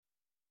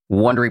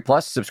Wondery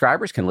Plus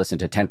subscribers can listen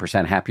to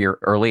 10% Happier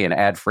early and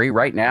ad-free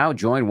right now.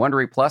 Join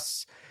Wondery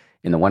Plus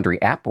in the Wondery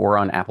app or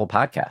on Apple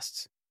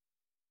Podcasts.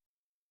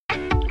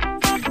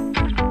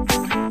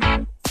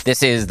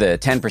 This is the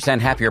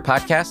 10% Happier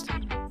podcast.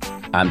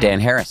 I'm Dan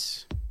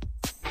Harris.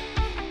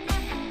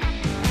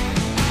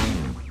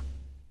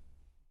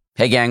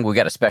 Hey, gang, we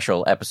got a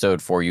special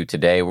episode for you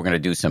today. We're going to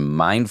do some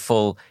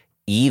mindful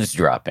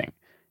eavesdropping.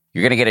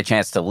 You're going to get a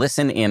chance to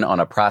listen in on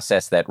a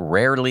process that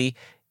rarely,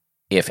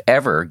 if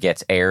ever,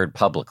 gets aired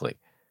publicly.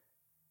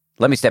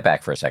 Let me step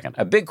back for a second.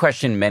 A big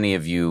question many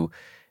of you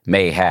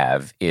may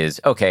have is,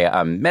 okay,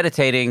 I'm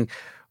meditating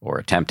or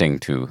attempting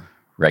to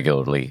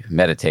regularly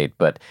meditate,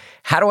 but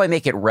how do I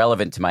make it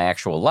relevant to my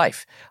actual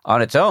life?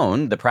 On its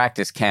own, the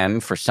practice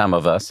can, for some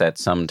of us at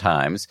some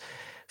times,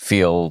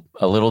 feel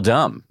a little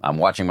dumb. I'm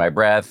watching my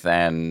breath,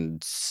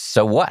 and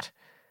so what?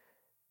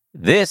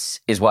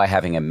 This is why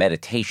having a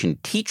meditation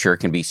teacher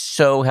can be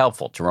so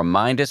helpful to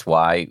remind us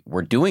why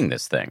we're doing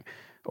this thing.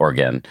 Or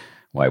again,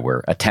 why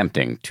we're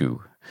attempting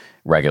to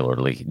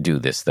regularly do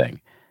this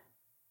thing.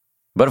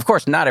 But of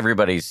course, not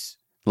everybody's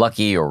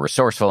lucky or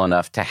resourceful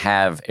enough to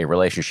have a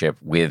relationship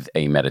with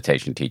a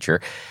meditation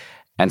teacher.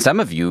 And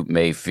some of you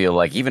may feel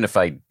like, even if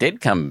I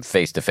did come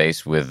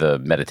face-to-face with a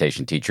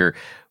meditation teacher,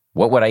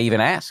 what would I even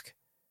ask?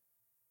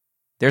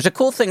 There's a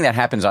cool thing that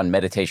happens on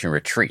meditation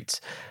retreats,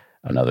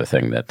 another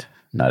thing that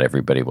not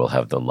everybody will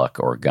have the luck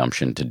or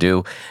gumption to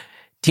do.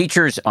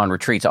 Teachers on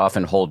retreats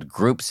often hold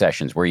group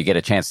sessions where you get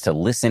a chance to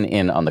listen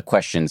in on the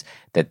questions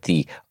that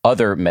the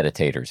other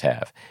meditators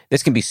have.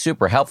 This can be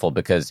super helpful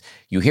because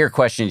you hear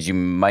questions you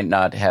might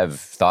not have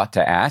thought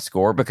to ask,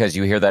 or because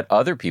you hear that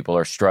other people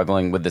are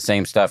struggling with the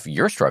same stuff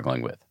you're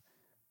struggling with.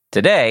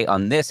 Today,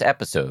 on this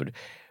episode,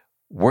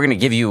 we're going to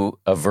give you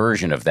a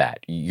version of that.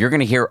 You're going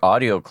to hear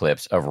audio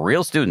clips of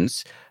real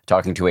students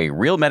talking to a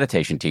real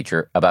meditation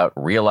teacher about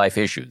real-life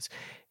issues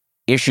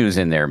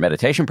in their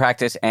meditation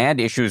practice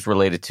and issues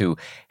related to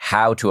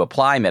how to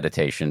apply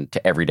meditation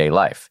to everyday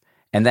life.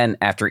 And then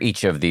after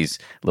each of these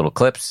little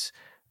clips,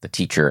 the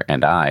teacher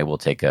and I will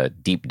take a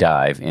deep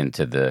dive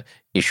into the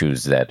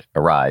issues that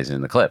arise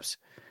in the clips.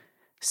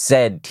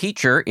 Said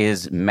teacher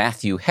is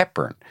Matthew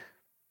Hepburn.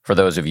 For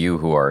those of you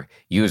who are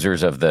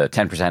users of the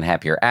 10%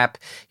 Happier app,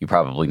 you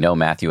probably know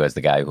Matthew as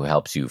the guy who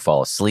helps you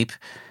fall asleep.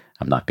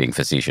 I'm not being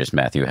facetious.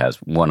 Matthew has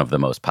one of the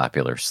most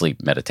popular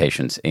sleep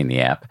meditations in the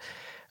app.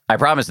 I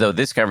promise, though,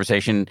 this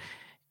conversation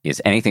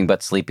is anything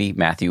but sleepy.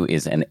 Matthew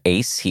is an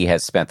ace. He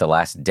has spent the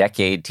last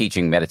decade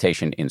teaching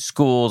meditation in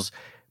schools,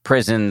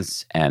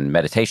 prisons, and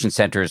meditation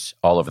centers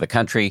all over the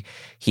country.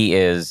 He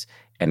is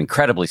an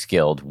incredibly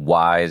skilled,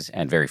 wise,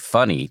 and very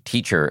funny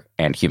teacher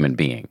and human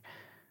being.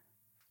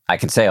 I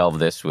can say all of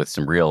this with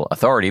some real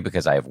authority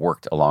because I have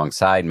worked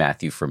alongside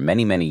Matthew for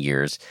many, many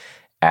years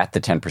at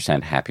the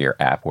 10% Happier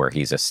app, where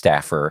he's a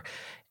staffer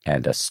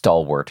and a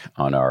stalwart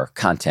on our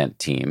content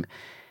team.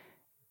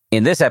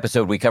 In this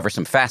episode, we cover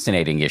some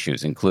fascinating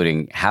issues,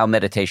 including how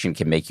meditation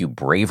can make you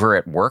braver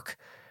at work,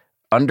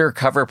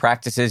 undercover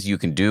practices you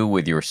can do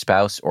with your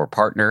spouse or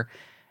partner,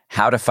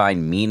 how to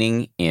find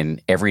meaning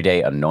in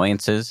everyday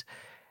annoyances,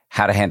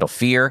 how to handle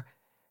fear,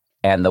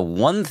 and the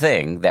one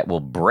thing that will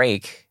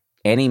break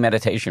any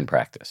meditation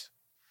practice.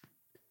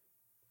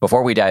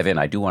 Before we dive in,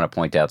 I do want to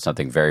point out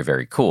something very,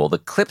 very cool. The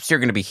clips you're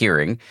going to be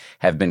hearing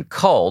have been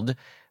culled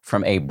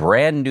from a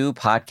brand new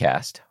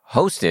podcast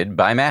hosted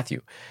by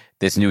Matthew.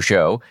 This new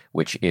show,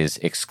 which is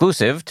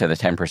exclusive to the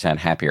 10%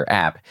 Happier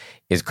app,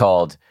 is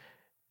called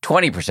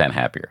 20%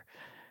 Happier.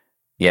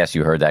 Yes,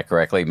 you heard that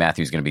correctly.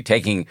 Matthew's going to be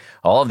taking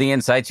all of the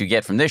insights you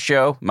get from this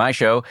show, my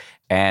show,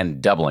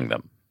 and doubling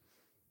them.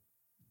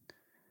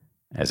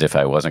 As if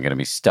I wasn't going to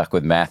be stuck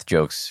with math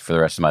jokes for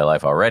the rest of my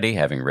life already,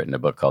 having written a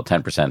book called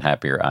 10%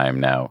 Happier, I am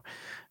now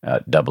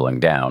doubling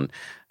down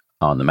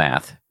on the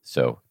math.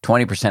 So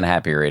 20%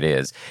 Happier it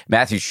is.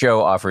 Matthew's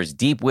show offers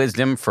deep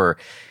wisdom for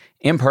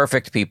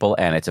imperfect people,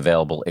 and it's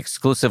available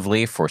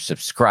exclusively for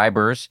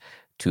subscribers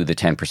to the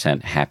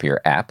 10%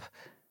 Happier app.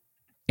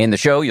 In the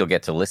show, you'll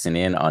get to listen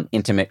in on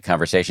intimate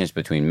conversations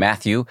between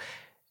Matthew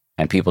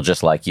and people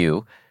just like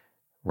you,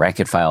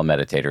 rank-and-file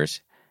meditators,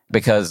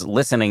 because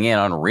listening in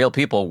on real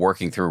people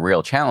working through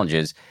real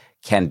challenges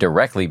can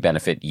directly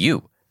benefit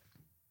you.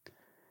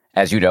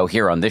 As you know,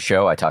 here on this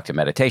show, I talk to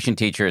meditation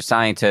teachers,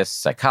 scientists,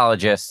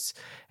 psychologists,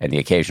 and the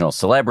occasional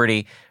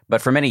celebrity.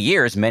 But for many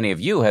years, many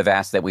of you have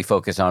asked that we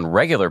focus on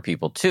regular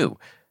people too.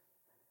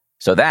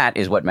 So that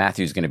is what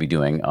Matthew's going to be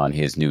doing on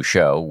his new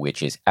show,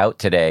 which is out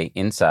today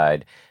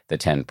inside the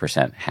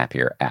 10%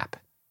 Happier app.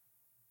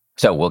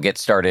 So we'll get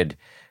started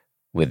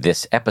with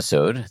this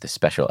episode, this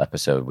special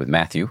episode with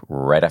Matthew,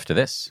 right after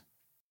this.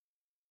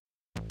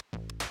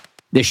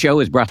 This show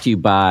is brought to you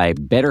by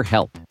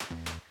BetterHelp.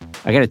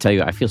 I got to tell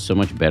you, I feel so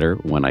much better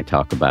when I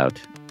talk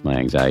about my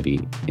anxiety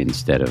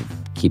instead of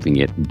keeping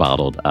it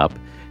bottled up.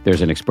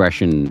 There's an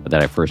expression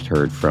that I first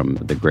heard from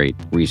the great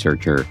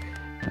researcher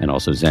and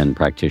also Zen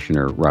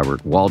practitioner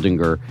Robert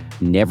Waldinger,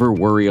 never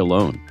worry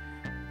alone.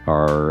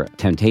 Our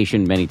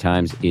temptation many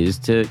times is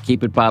to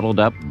keep it bottled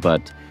up,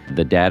 but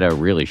the data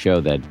really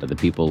show that the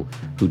people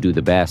who do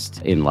the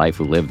best in life,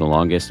 who live the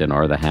longest and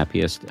are the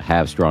happiest,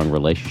 have strong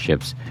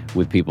relationships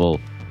with people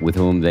with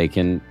whom they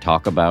can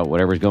talk about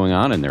whatever's going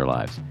on in their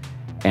lives.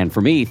 And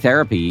for me,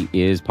 therapy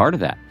is part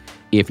of that.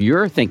 If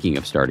you're thinking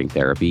of starting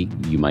therapy,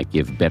 you might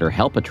give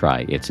BetterHelp a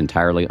try. It's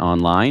entirely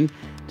online,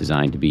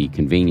 designed to be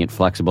convenient,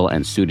 flexible,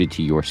 and suited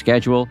to your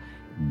schedule.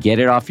 Get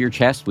it off your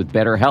chest with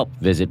BetterHelp.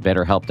 Visit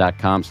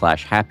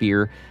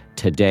betterhelp.com/happier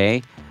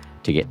today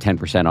to get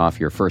 10% off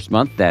your first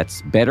month.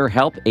 That's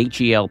BetterHelp,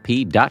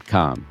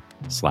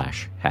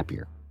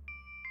 HELP.com/happier.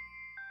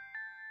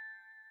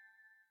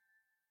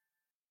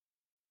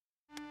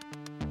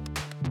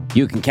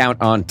 You can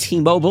count on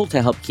T-Mobile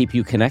to help keep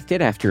you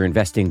connected. After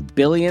investing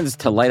billions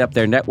to light up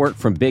their network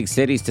from big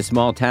cities to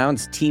small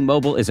towns,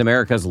 T-Mobile is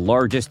America's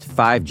largest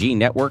 5G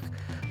network.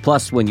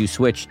 Plus, when you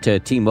switch to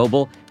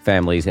T-Mobile,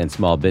 families and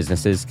small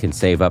businesses can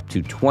save up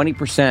to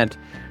 20%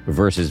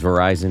 versus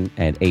Verizon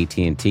and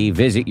AT&T.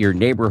 Visit your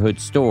neighborhood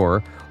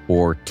store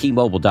or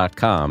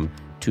T-Mobile.com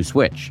to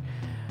switch.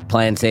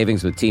 Plan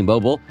savings with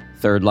T-Mobile.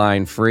 Third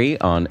line free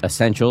on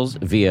essentials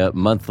via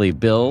monthly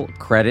bill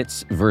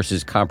credits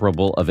versus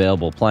comparable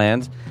available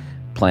plans.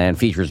 Plan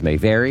features may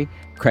vary.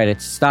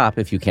 Credits stop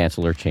if you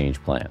cancel or change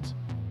plans.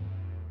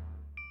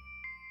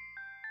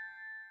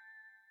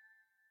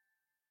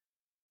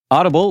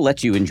 Audible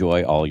lets you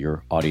enjoy all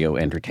your audio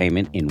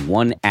entertainment in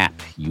one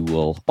app. You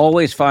will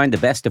always find the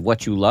best of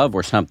what you love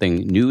or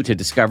something new to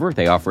discover.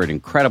 They offer an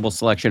incredible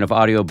selection of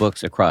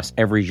audiobooks across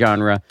every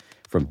genre,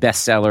 from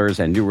bestsellers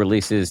and new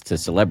releases to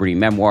celebrity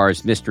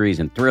memoirs, mysteries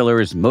and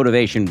thrillers,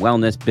 motivation,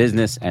 wellness,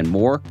 business, and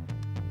more.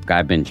 What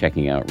I've been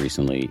checking out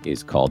recently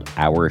is called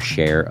Our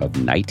Share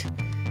of Night.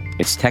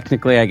 It's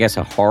technically, I guess,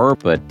 a horror,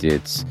 but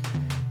it's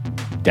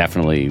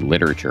definitely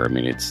literature. I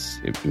mean,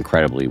 it's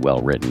incredibly well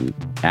written,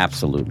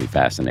 absolutely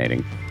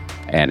fascinating,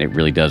 and it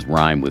really does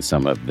rhyme with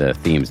some of the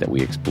themes that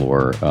we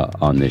explore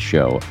on this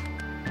show.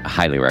 I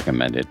highly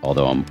recommend it,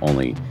 although I'm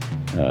only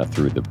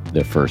through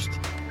the first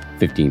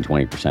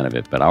 15-20% of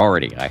it, but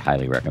I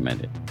highly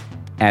recommend it.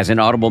 As an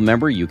Audible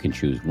member, you can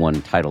choose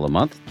one title a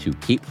month to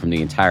keep from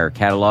the entire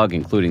catalog,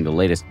 including the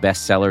latest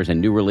bestsellers and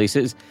new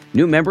releases.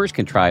 New members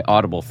can try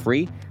Audible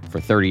free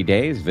for 30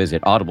 days.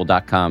 Visit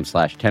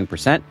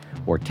audible.com/10%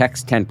 or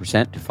text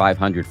 10% to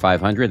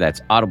 500-500.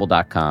 That's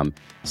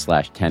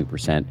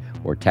audible.com/10%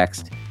 or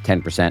text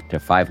 10% to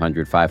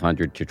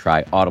 500-500 to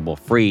try Audible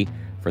free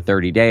for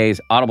 30 days.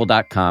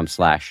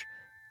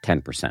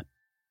 Audible.com/10%.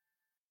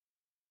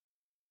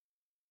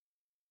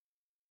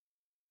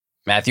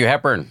 Matthew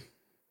Hepburn,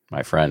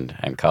 my friend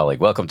and colleague,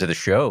 welcome to the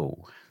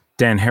show.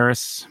 Dan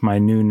Harris, my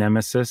new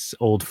nemesis,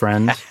 old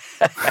friend.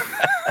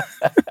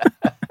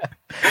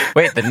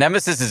 Wait, the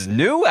nemesis is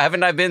new?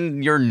 Haven't I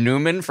been your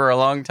Newman for a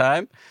long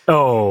time?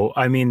 Oh,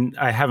 I mean,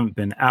 I haven't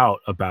been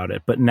out about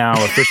it, but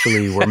now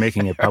officially we're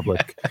making it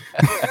public.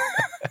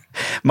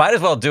 Might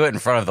as well do it in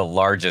front of the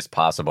largest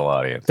possible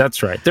audience.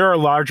 That's right. There are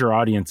larger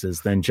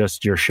audiences than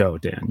just your show,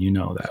 Dan. You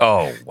know that.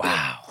 Oh,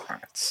 wow.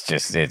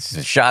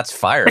 It's shots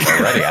fired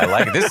already. I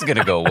like it. This is going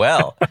to go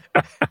well.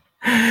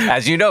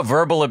 As you know,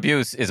 verbal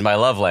abuse is my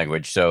love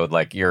language. So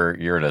like you're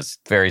in a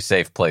very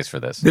safe place for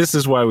this. This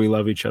is why we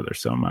love each other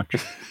so much.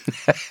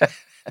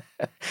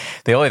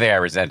 The only thing I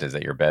resent is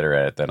that you're better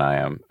at it than I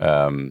am.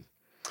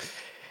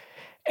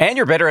 And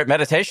you're better at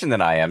meditation than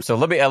I am. So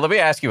let me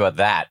ask you about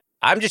that.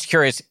 I'm just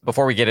curious,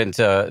 before we get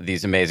into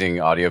these amazing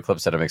audio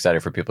clips that I'm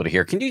excited for people to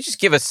hear, can you just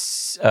give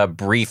us a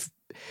brief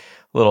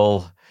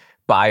little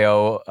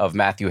bio of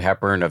Matthew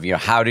Hepburn, of,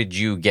 how did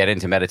you get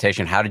into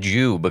meditation? How did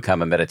you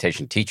become a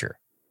meditation teacher?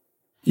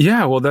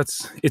 Yeah, well,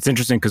 it's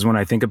interesting because when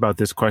I think about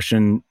this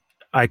question,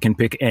 I can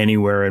pick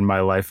anywhere in my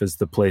life as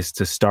the place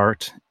to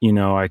start.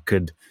 I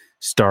could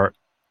start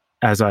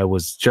as I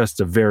was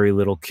just a very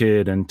little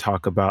kid and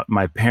talk about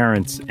my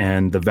parents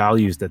and the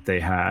values that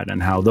they had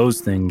and how those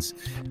things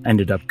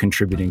ended up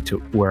contributing to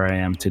where I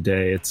am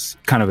today. It's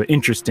kind of an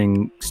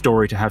interesting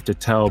story to have to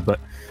tell, but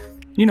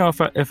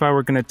if I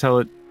were going to tell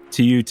it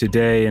to you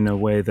today in a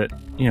way that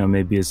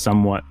maybe is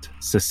somewhat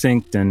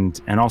succinct and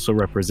also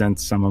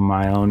represents some of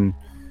my own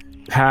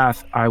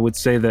path, I would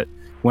say that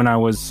when I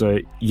was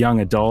a young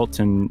adult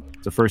and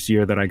the first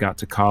year that I got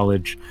to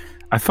college,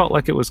 I felt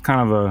like it was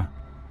kind of a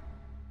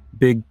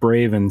big,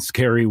 brave, and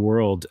scary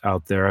world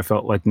out there. I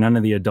felt like none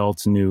of the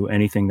adults knew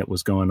anything that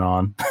was going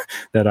on,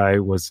 that I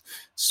was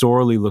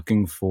sorely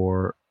looking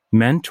for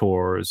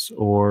mentors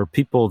or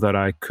people that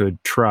I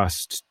could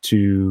trust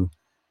to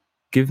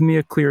give me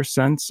a clear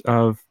sense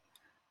of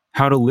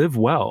how to live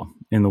well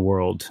in the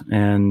world,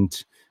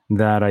 and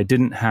that I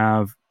didn't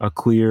have a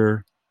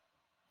clear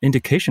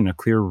indication, a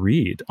clear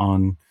read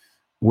on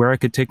where I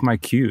could take my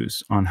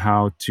cues on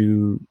how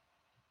to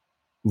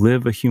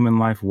live a human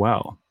life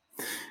well.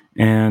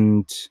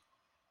 And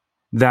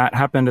that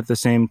happened at the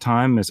same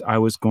time as I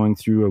was going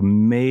through a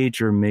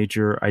major,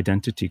 major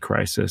identity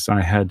crisis.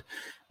 I had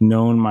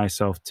known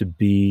myself to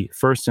be,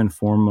 first and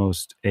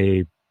foremost,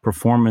 a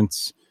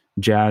performance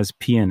jazz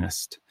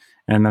pianist.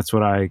 And that's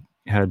what I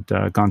had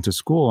gone to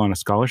school on a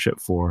scholarship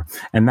for.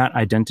 And that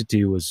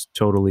identity was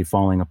totally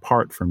falling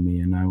apart from me.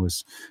 And I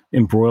was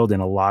embroiled in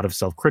a lot of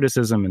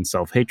self-criticism and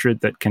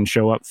self-hatred that can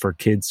show up for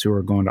kids who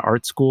are going to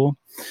art school.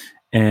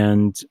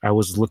 And I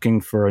was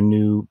looking for a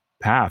new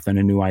path and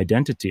a new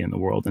identity in the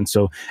world. And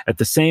so at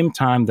the same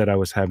time that I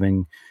was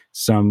having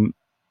some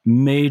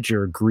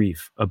major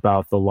grief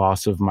about the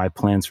loss of my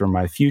plans for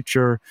my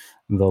future,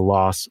 the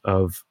loss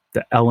of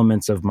the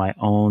elements of my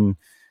own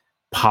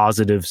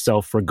positive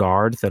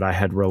self-regard that I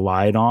had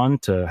relied on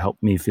to help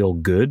me feel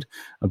good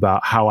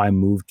about how I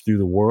moved through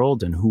the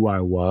world and who I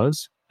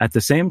was. At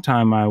the same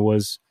time, I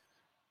was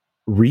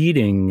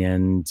reading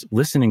and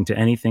listening to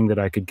anything that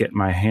I could get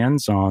my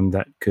hands on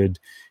that could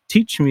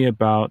teach me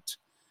about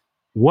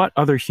what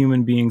other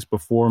human beings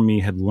before me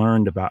had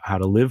learned about how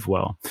to live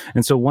well.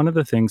 And so one of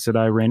the things that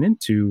I ran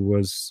into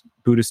was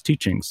Buddhist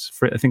teachings.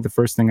 I think the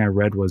first thing I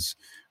read was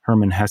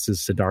Hermann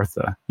Hesse's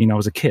Siddhartha. I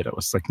was a kid. I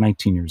was like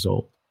 19 years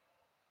old.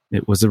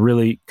 It was a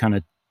really kind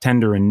of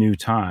tender and new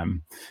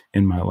time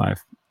in my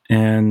life.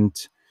 And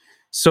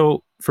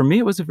so for me,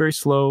 it was a very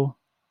slow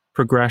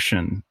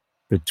progression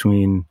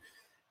between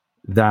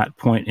that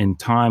point in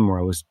time where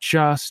I was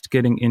just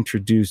getting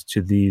introduced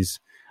to these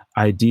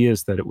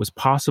ideas that it was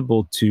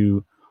possible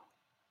to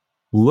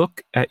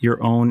look at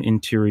your own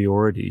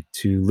interiority,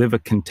 to live a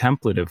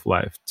contemplative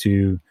life,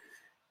 to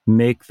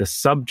make the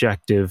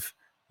subjective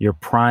your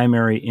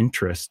primary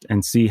interest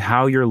and see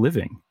how you're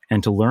living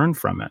and to learn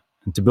from it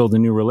and to build a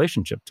new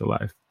relationship to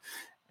life.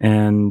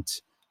 And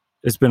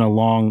it's been a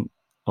long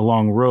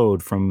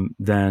road from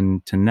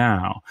then to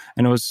now.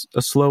 And it was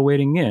a slow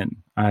wading in.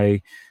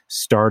 I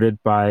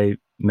started by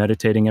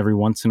meditating every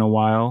once in a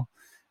while,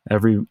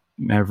 every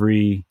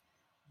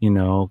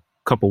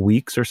couple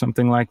weeks or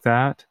something like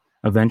that.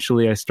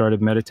 Eventually, I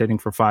started meditating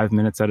for 5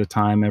 minutes at a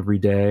time every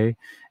day.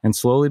 And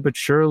slowly but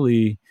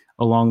surely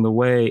along the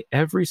way,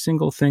 every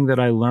single thing that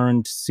I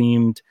learned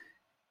seemed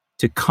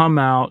to come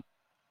out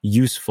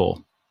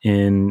useful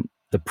in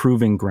the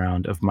proving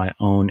ground of my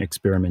own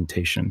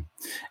experimentation.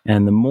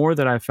 And the more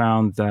that I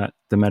found that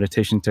the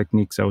meditation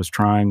techniques I was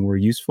trying were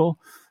useful,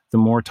 the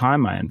more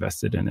time I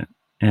invested in it.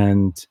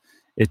 And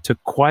it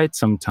took quite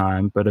some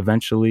time, but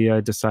eventually I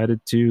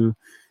decided to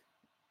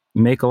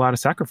make a lot of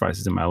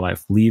sacrifices in my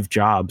life, leave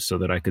jobs so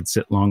that I could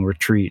sit long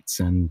retreats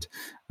and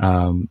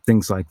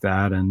things like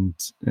that.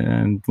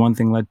 And one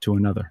thing led to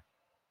another.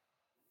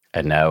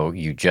 And now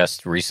you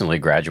just recently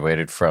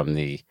graduated from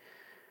the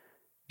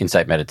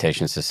Insight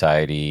Meditation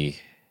Society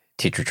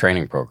teacher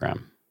training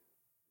program.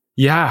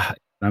 Yeah,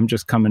 I'm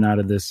just coming out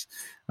of this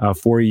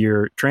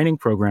 4-year training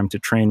program to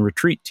train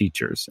retreat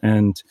teachers.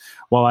 And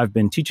while I've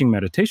been teaching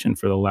meditation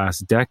for the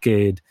last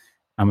decade,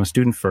 I'm a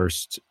student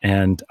first,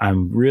 and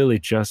I'm really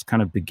just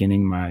kind of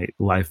beginning my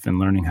life and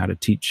learning how to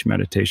teach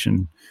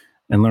meditation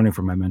and learning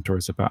from my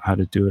mentors about how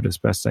to do it as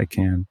best I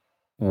can.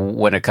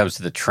 When it comes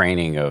to the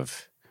training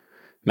of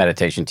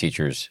meditation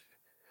teachers,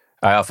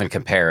 I often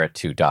compare it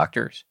to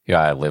doctors.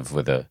 I live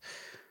with a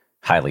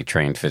highly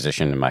trained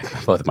physician, and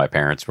both of my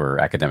parents were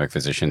academic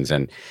physicians.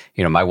 And,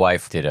 my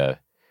wife did a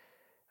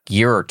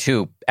year or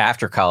two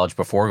after college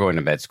before going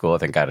to med school, I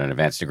think got an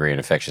advanced degree in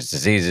infectious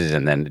diseases,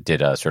 and then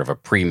did a sort of a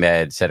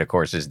pre-med set of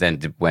courses, then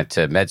went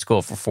to med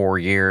school for 4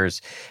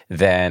 years,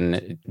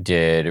 then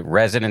did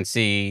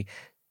residency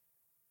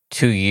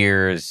 2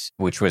 years,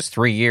 which was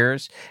 3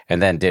 years,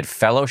 and then did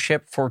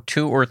fellowship for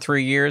 2 or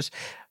 3 years.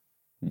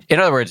 In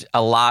other words,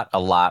 a lot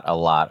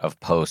of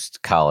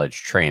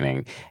post-college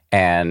training.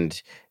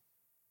 And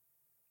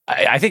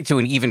I think to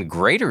an even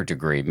greater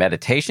degree,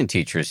 meditation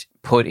teachers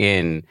put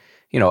in,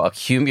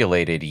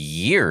 accumulated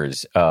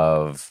years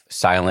of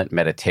silent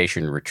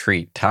meditation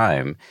retreat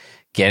time,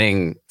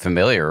 getting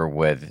familiar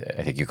with,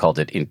 I think you called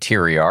it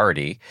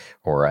interiority,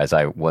 or as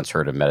I once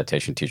heard a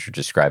meditation teacher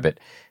describe it,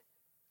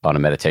 on a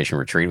meditation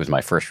retreat, it was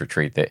my first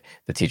retreat, that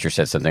the teacher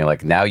said something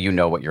like, now you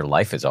know what your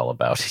life is all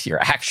about,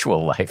 your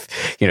actual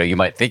life. You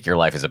might think your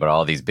life is about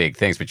all these big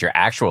things, but your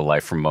actual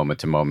life from moment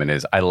to moment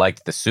is, I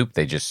liked the soup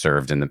they just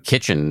served in the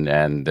kitchen,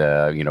 and,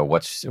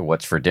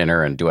 what's for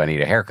dinner, and do I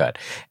need a haircut?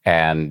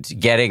 And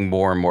getting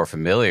more and more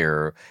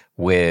familiar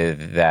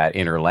with that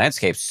inner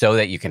landscape so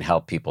that you can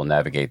help people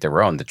navigate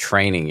their own. The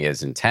training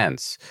is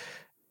intense.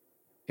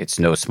 It's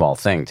no small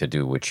thing to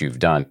do what you've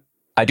done.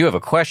 I do have a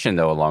question,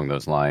 though, along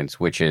those lines,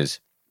 which is,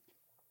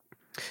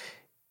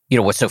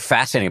 what's so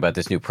fascinating about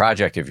this new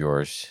project of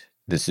yours,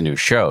 this new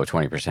show,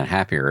 20%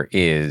 Happier,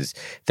 is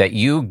that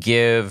you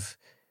give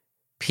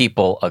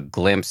people a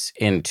glimpse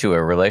into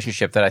a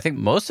relationship that I think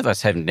most of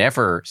us have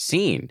never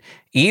seen,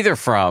 either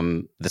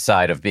from the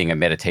side of being a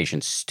meditation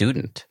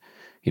student,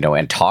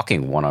 and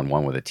talking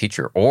one-on-one with a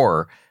teacher,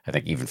 or I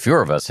think even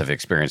fewer of us have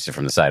experienced it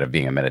from the side of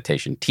being a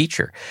meditation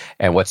teacher.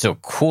 And what's so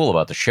cool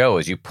about the show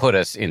is you put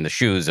us in the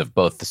shoes of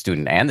both the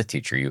student and the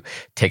teacher. You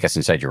take us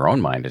inside your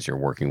own mind as you're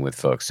working with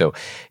folks. So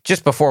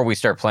just before we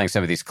start playing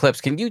some of these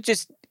clips, can you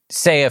just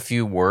say a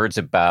few words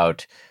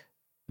about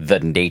the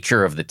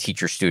nature of the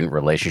teacher-student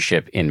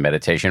relationship in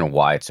meditation and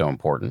why it's so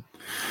important?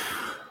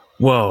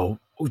 Whoa,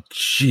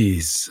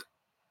 geez.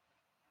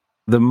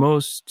 The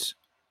most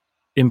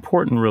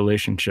important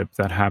relationship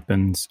that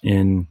happens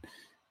in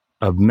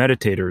a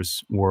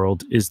meditator's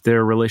world is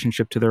their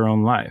relationship to their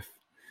own life.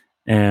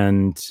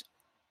 And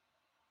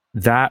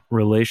that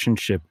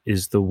relationship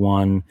is the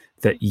one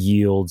that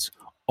yields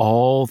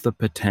all the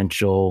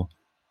potential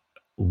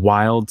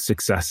wild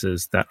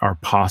successes that are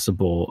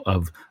possible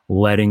of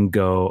letting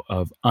go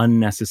of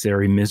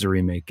unnecessary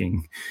misery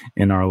making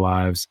in our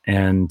lives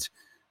and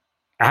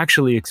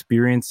actually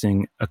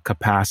experiencing a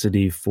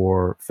capacity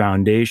for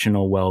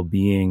foundational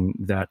well-being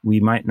that we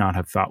might not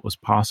have thought was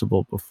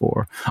possible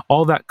before.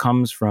 All that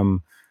comes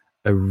from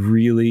a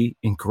really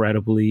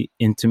incredibly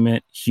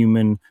intimate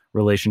human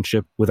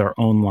relationship with our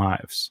own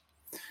lives.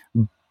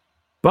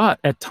 But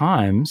at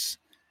times,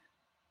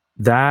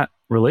 that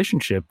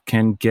relationship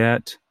can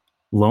get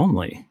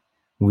lonely.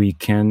 We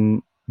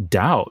can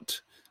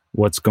doubt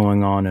what's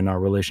going on in our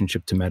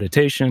relationship to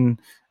meditation,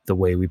 the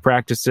way we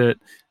practice it.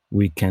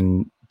 We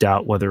can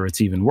doubt whether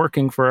it's even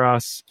working for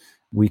us.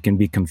 We can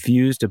be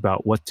confused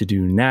about what to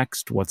do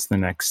next, what's the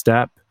next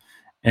step.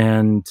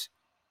 And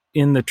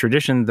in the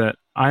tradition that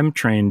I'm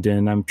trained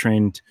in, I'm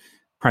trained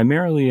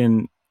primarily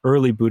in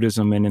early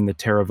Buddhism and in the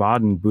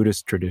Theravadan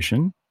Buddhist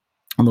tradition,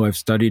 although I've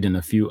studied in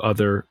a few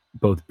other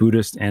both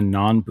Buddhist and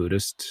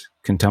non-Buddhist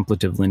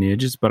contemplative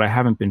lineages, but I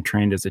haven't been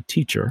trained as a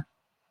teacher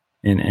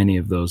in any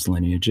of those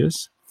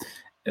lineages.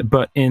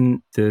 But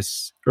in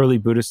this early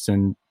Buddhist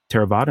and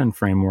Theravadan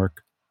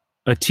framework,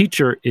 a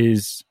teacher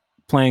is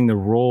playing the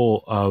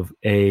role of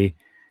a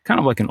kind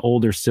of like an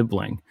older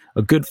sibling,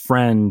 a good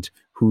friend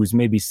who's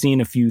maybe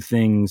seen a few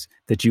things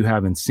that you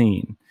haven't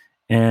seen.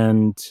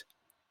 And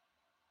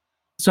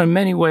so in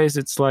many ways,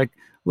 it's like,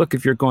 look,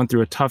 if you're going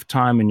through a tough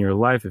time in your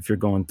life, if you're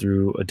going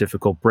through a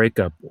difficult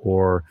breakup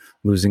or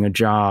losing a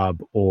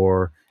job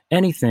or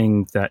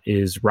anything that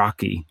is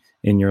rocky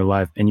in your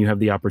life, and you have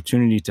the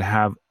opportunity to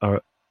have a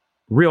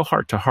real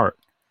heart-to-heart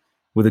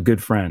with a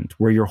good friend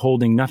where you're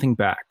holding nothing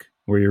back,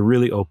 where you're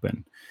really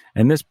open,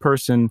 and this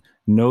person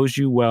knows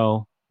you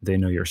well, they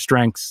know your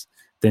strengths,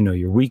 they know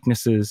your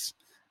weaknesses,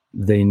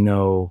 they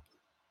know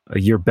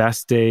your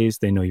best days,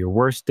 they know your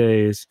worst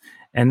days,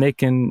 and they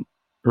can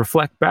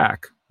reflect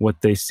back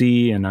what they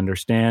see and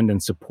understand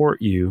and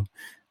support you.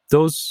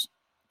 Those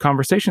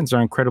conversations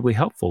are incredibly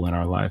helpful in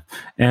our life.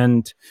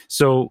 And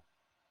so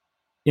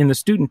in the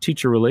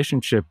student-teacher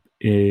relationship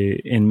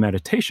in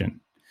meditation,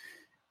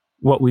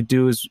 what we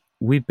do is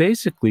we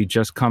basically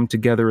just come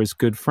together as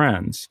good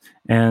friends.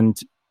 And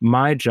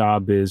my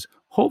job is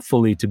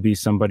hopefully to be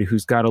somebody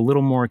who's got a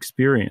little more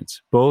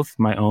experience, both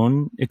my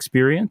own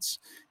experience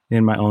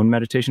in my own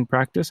meditation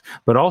practice,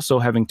 but also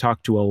having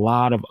talked to a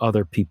lot of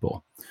other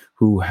people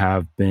who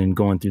have been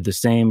going through the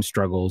same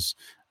struggles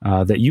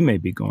that you may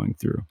be going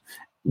through.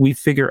 We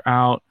figure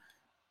out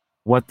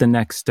what the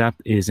next step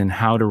is and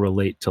how to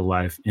relate to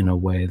life in a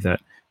way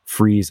that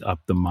frees up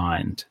the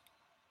mind.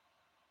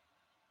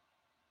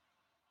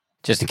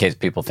 Just in case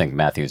people think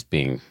Matthew's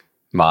being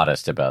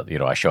modest about,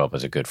 I show up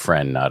as a good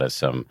friend, not as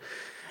some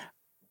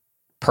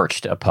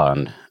perched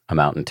upon a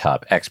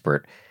mountaintop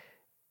expert.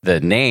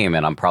 The name,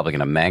 and I'm probably going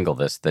to mangle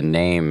this, the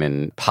name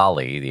in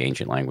Pali, the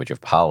ancient language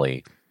of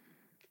Pali,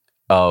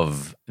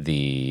 of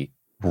the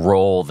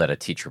role that a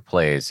teacher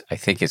plays, I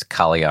think is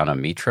Kalyana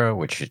Mitra,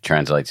 which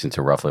translates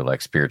into roughly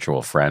like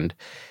spiritual friend.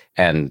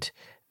 And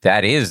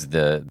that is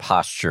the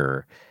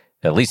posture,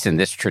 at least in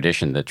this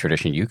tradition, the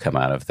tradition you come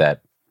out of,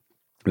 that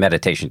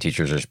meditation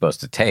teachers are supposed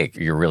to take.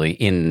 You're really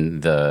in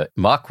the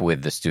muck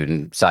with the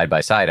student side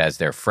by side as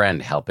their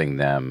friend, helping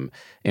them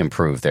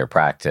improve their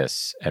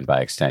practice and by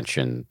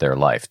extension, their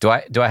life. Do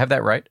I have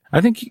that right?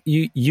 I think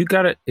you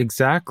got it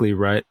exactly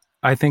right.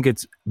 I think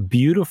it's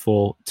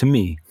beautiful to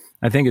me.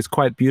 I think it's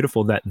quite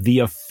beautiful that the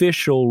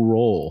official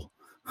role,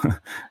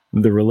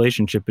 the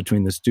relationship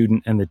between the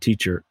student and the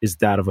teacher, is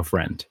that of a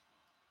friend.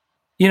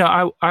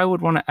 I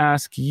would want to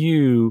ask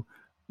you,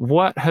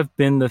 what have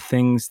been the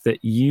things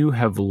that you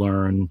have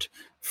learned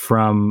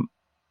from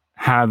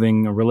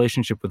having a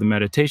relationship with a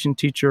meditation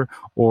teacher,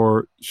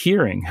 or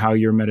hearing how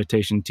your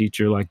meditation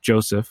teacher, like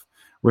Joseph,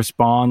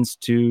 responds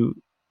to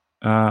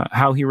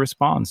how he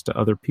responds to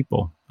other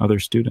people, other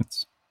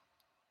students?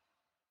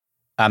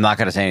 I'm not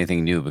going to say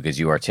anything new because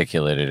you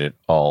articulated it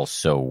all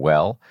so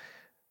well,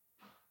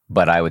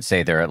 but I would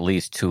say there are at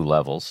least two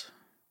levels,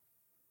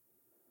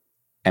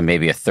 and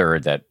maybe a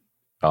third that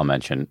I'll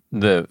mention.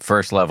 The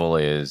first level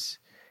is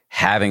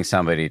having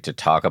somebody to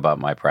talk about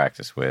my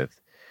practice with,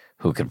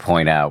 who can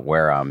point out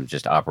where I'm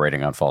just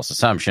operating on false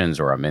assumptions,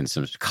 or I'm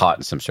caught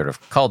in some sort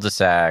of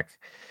cul-de-sac,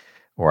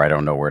 or I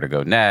don't know where to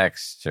go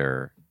next,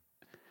 or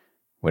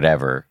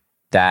whatever.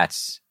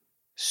 That's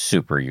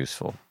super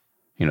useful.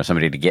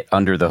 Somebody to get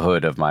under the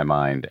hood of my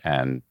mind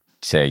and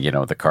say,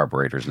 the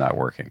carburetor's not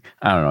working.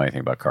 I don't know anything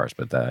about cars,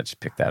 but I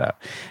just picked that out.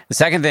 The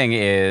second thing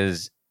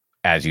is,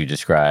 as you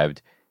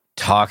described,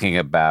 talking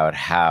about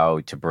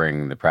how to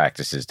bring the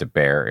practices to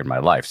bear in my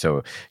life.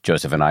 So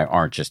Joseph and I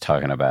aren't just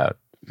talking about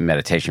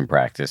meditation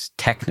practice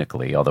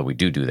technically, although we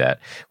do that.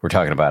 We're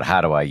talking about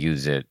how do I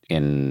use it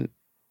in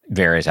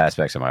various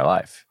aspects of my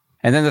life.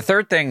 And then the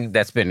third thing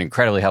that's been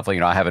incredibly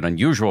helpful, I have an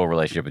unusual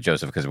relationship with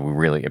Joseph because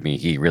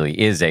he really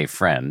is a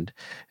friend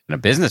and a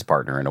business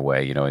partner in a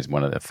way. He's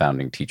one of the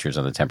founding teachers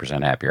on the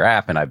 10% Happier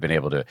app. And I've been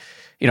able to,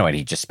 and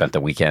he just spent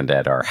the weekend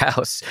at our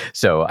house.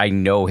 So I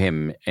know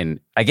him and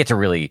I get to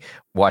really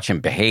watch him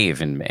behave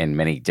in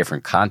many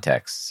different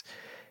contexts.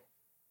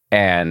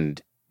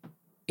 And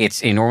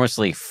it's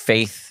enormously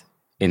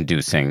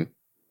faith-inducing,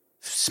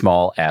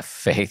 small f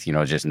faith,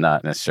 just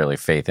not necessarily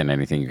faith in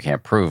anything you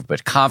can't prove,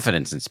 but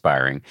confidence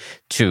inspiring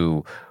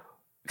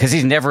because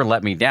he's never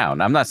let me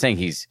down. I'm not saying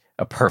he's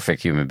a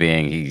perfect human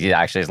being. He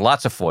actually has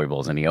lots of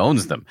foibles and he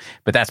owns them,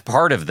 but that's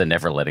part of the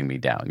never letting me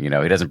down. He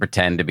doesn't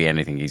pretend to be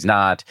anything he's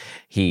not.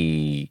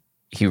 He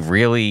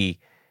really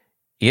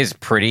is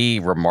pretty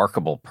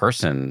remarkable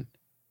person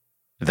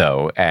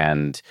though.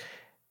 And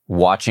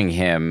watching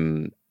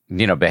him,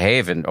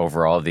 behave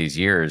over all of these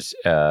years,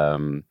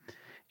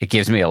 it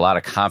gives me a lot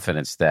of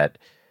confidence that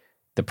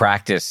the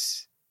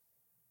practice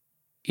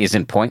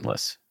isn't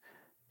pointless.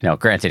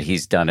 Granted,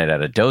 he's done it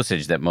at a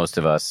dosage that most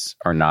of us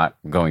are not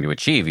going to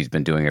achieve. He's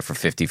been doing it for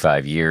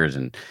 55 years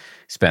and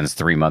spends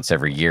 3 months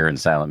every year in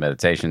silent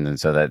meditation. And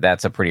so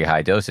that's a pretty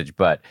high dosage.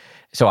 But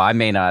so I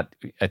may not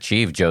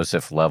achieve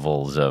Joseph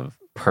levels of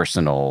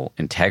personal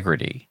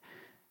integrity,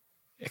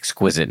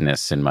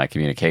 exquisiteness in my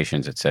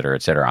communications, et cetera,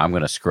 et cetera. I'm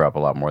going to screw up a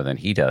lot more than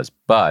he does.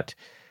 But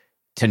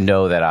to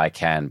know that I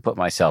can put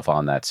myself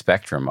on that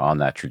spectrum, on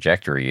that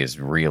trajectory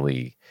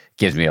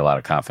gives me a lot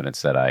of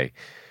confidence that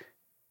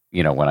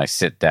when I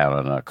sit down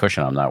on a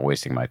cushion, I'm not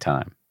wasting my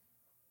time.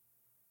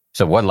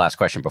 So one last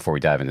question before we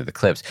dive into the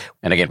clips.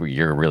 And again,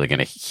 you're really going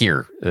to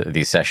hear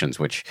these sessions,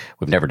 which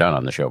we've never done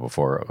on the show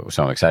before.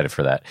 So I'm excited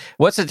for that.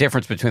 What's the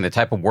difference between the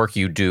type of work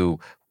you do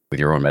with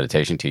your own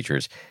meditation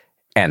teachers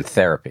and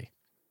therapy?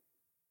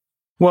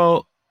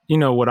 Well,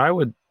 what I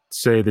would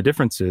say the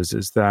difference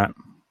is that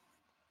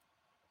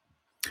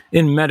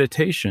in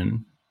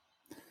meditation,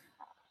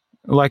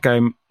 like I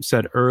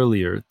said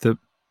earlier, the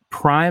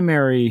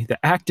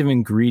active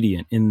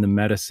ingredient in the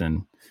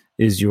medicine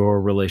is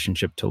your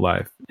relationship to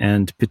life,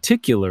 and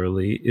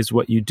particularly is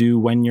what you do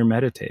when you're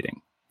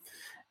meditating.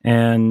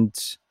 And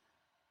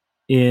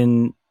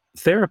in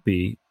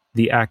therapy,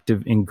 the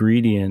active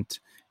ingredient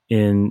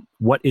in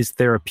what is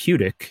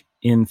therapeutic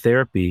in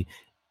therapy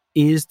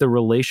is the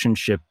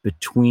relationship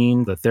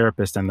between the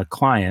therapist and the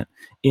client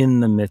in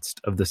the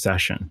midst of the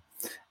session.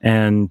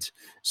 And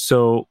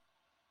so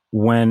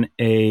when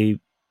a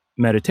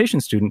meditation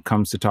student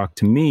comes to talk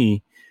to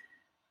me,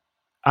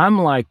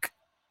 I'm like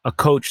a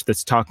coach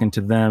that's talking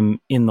to them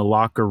in the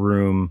locker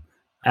room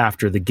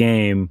after the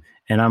game.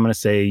 And I'm going to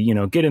say,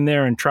 get in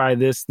there and try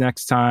this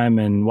next time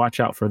and watch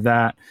out for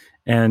that.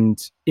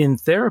 And in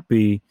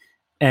therapy,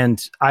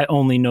 and I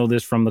only know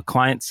this from the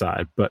client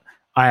side, but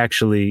I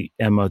actually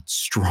am a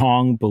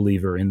strong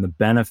believer in the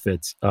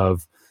benefits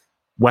of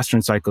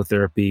Western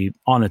psychotherapy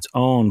on its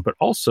own, but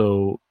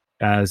also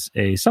as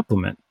a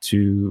supplement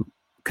to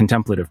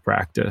contemplative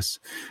practice.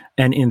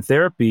 And in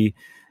therapy,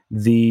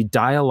 the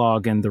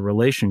dialogue and the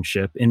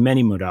relationship in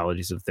many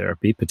modalities of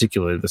therapy,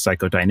 particularly the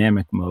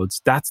psychodynamic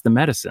modes, that's the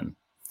medicine.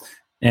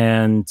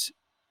 And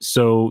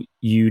so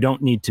you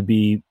don't need to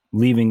be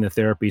leaving the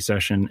therapy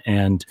session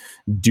and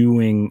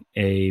doing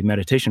a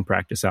meditation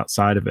practice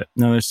outside of it.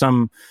 Now, there's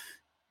some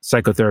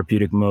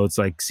psychotherapeutic modes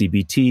like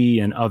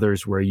CBT and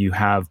others where you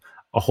have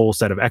a whole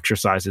set of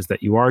exercises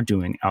that you are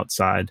doing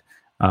outside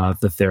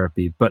the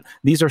therapy. But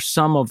these are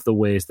some of the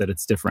ways that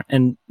it's different.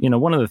 And,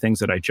 one of the things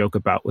that I joke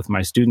about with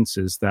my students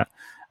is that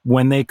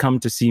when they come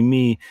to see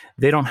me,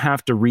 they don't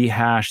have to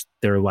rehash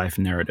their life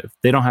narrative.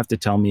 They don't have to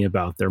tell me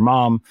about their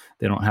mom.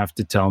 They don't have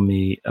to tell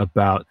me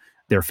about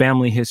their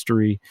family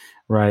history,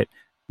 right?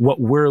 What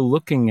we're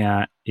looking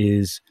at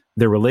is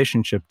their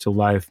relationship to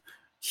life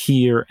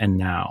here and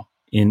now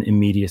in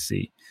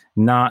immediacy,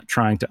 not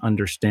trying to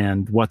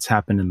understand what's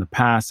happened in the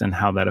past and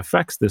how that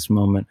affects this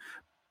moment,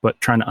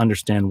 but trying to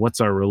understand what's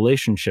our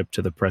relationship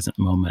to the present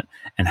moment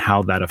and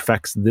how that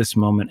affects this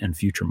moment and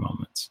future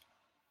moments.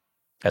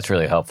 That's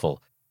really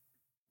helpful.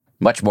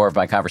 Much more of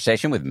my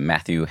conversation with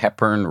Matthew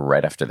Hepburn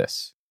right after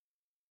this.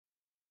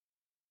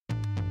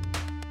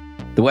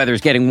 The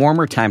weather's getting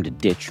warmer. Time to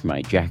ditch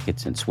my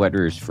jackets and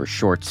sweaters for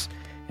shorts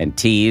and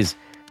tees.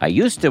 I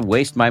used to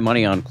waste my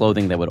money on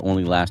clothing that would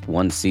only last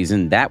one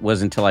season. That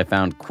was until I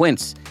found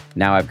Quince.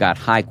 Now I've got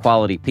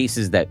high-quality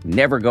pieces that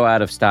never go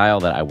out of style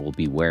that I will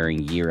be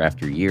wearing year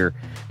after year.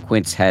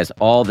 Quince has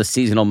all the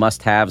seasonal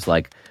must-haves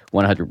like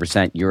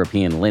 100%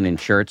 European linen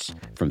shirts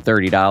from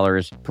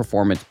 $30,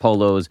 performance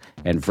polos,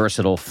 and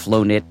versatile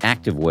flow-knit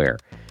activewear.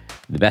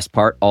 The best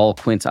part, all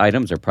Quince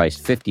items are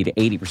priced 50 to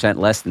 80%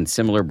 less than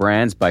similar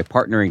brands. By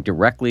partnering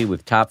directly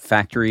with top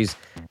factories,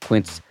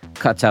 Quince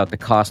cuts out the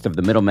cost of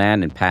the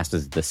middleman and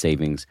passes the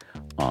savings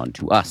on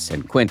to us.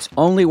 And Quince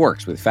only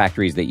works with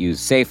factories that use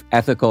safe,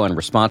 ethical, and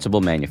responsible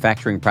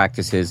manufacturing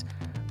practices,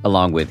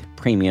 along with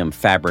premium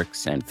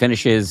fabrics and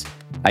finishes.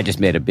 I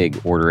just made a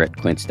big order at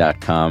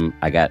quince.com.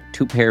 I got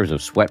 2 pairs of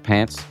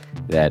sweatpants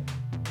that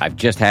I've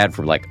just had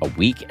for like a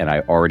week, and I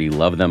already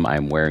love them.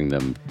 I'm wearing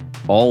them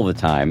all the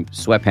time.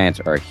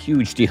 Sweatpants are a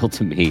huge deal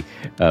to me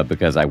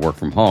because I work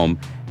from home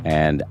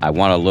and I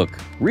want to look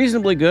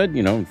reasonably good,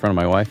 in front of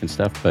my wife and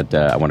stuff, but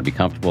I want to be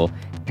comfortable.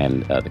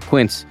 And the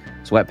Quince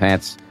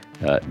sweatpants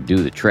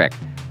do the trick.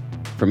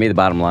 For me, the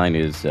bottom line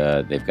is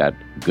they've got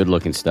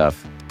good-looking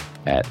stuff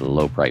at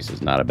low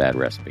prices. Not a bad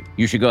recipe.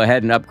 You should go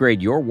ahead and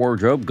upgrade your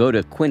wardrobe. Go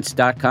to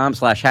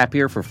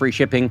quince.com/happier for free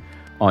shipping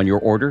on your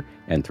order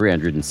and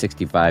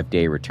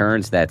 365-day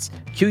returns. That's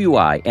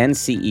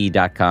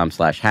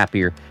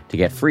QUINCE.com/happier to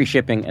get free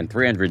shipping and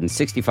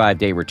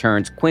 365-day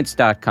returns.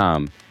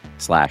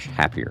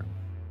 Quince.com/happier.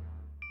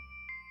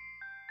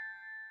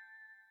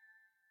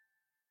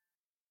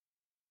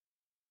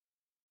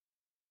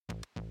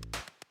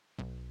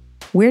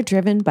 We're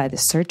driven by the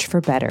search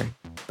for better.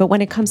 But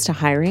when it comes to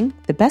hiring,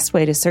 the best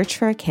way to search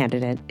for a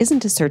candidate isn't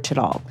to search at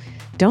all.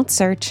 Don't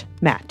search,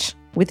 match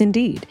with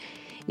Indeed.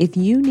 If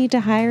you need to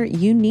hire,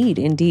 you need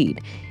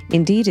Indeed.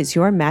 Indeed is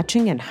your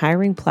matching and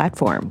hiring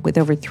platform with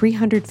over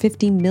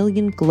 350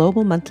 million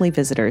global monthly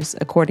visitors,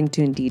 according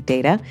to Indeed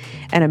data,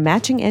 and a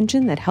matching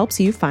engine that helps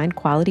you find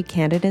quality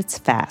candidates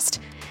fast.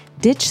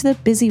 Ditch the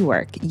busy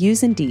work.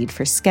 Use Indeed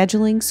for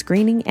scheduling,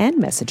 screening, and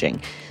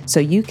messaging so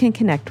you can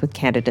connect with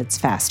candidates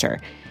faster.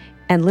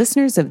 And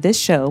listeners of this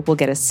show will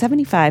get a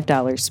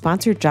 $75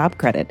 sponsored job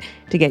credit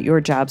to get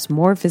your jobs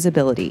more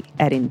visibility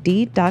at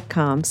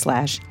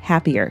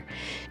Indeed.com/happier.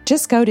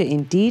 Just go to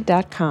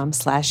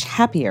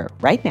Indeed.com/happier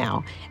right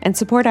now and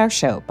support our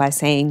show by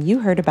saying you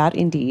heard about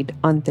Indeed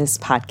on this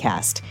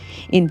podcast.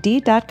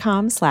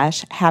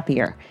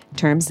 Indeed.com/happier.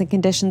 Terms and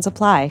conditions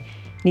apply.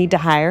 Need to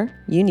hire?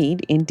 You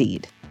need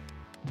Indeed.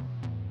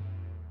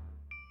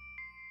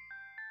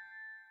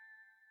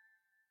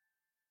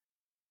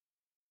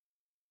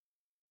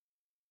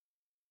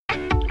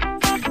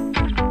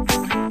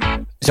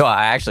 So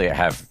I actually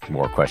have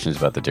more questions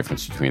about the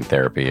difference between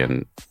therapy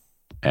and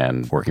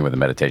working with a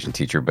meditation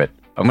teacher, but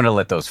I'm going to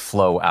let those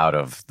flow out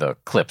of the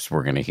clips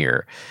we're going to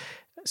hear.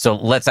 So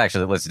let's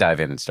dive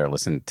in and start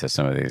listening to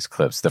some of these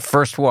clips. The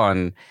first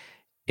one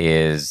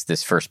is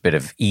this first bit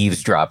of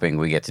eavesdropping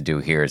we get to do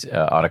here is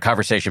on a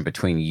conversation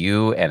between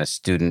you and a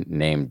student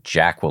named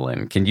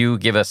Jacqueline. Can you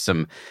give us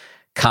some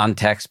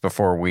context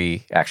before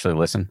we actually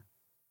listen?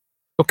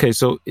 Okay,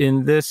 so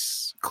in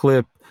this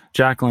clip,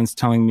 Jacqueline's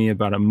telling me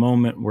about a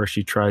moment where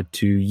she tried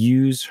to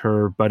use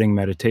her budding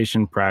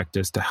meditation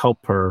practice to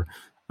help her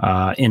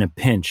in a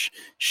pinch.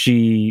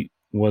 She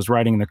was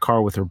riding in the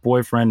car with her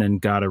boyfriend and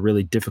got a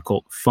really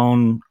difficult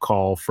phone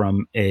call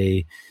from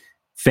a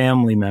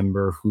family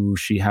member who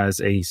she has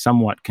a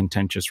somewhat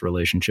contentious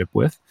relationship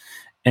with.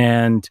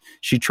 And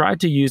she tried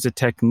to use a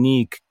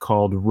technique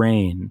called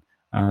RAIN.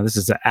 This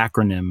is an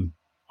acronym,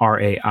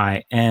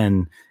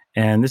 RAIN.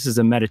 And this is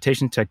a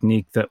meditation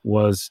technique that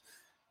was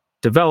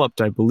developed,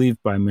 I believe,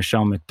 by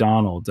Michelle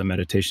McDonald, a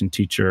meditation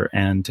teacher,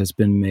 and has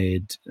been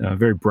made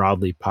very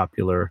broadly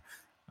popular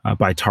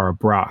by Tara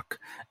Brach.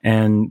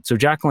 And so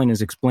Jacqueline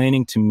is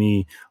explaining to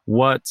me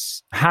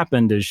what's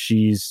happened as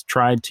she's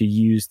tried to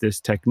use this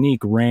technique,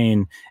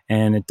 RAIN,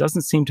 and it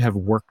doesn't seem to have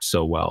worked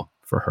so well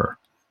for her.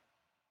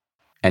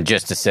 And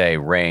just to say,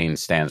 RAIN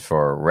stands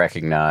for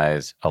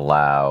recognize,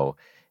 allow,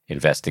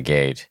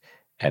 investigate,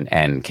 and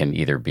N can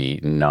either be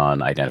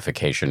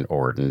non-identification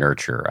or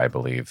nurture, I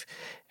believe.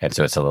 And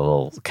so it's a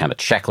little kind of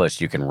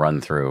checklist you can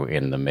run through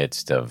in the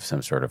midst of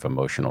some sort of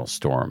emotional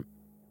storm.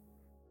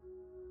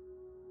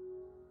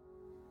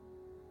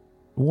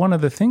 One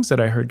of the things that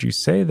I heard you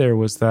say there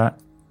was that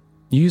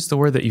you used the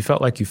word that you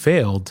felt like you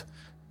failed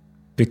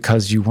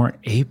because you weren't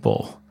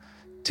able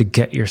to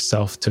get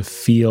yourself to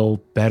feel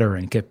better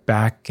and get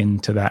back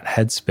into that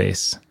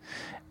headspace.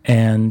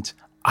 And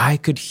I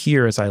could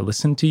hear as I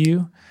listened to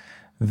you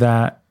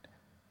that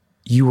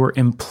you were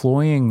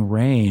employing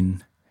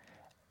RAIN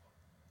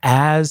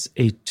as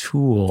a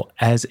tool,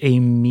 as a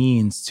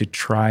means to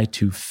try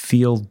to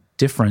feel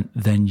different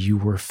than you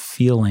were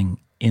feeling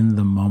in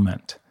the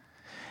moment.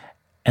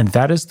 And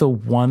that is the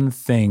one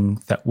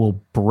thing that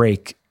will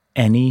break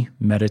any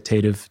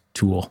meditative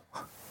tool.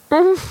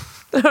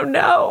 Oh,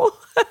 no.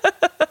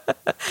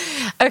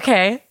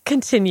 Okay,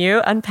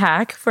 continue.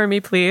 Unpack for me,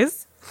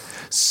 please.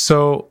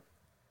 So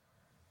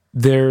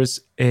there's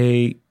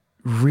a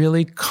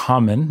really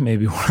common,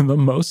 maybe one of the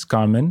most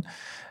common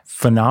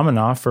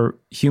phenomena for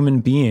human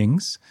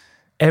beings.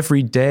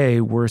 Every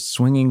day, we're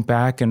swinging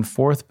back and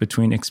forth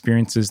between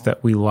experiences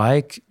that we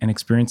like and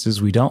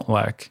experiences we don't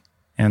like,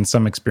 and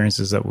some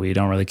experiences that we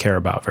don't really care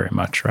about very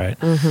much, right?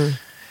 Mm-hmm.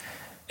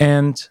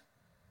 And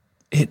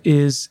it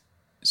is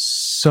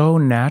so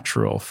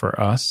natural for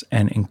us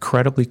and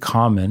incredibly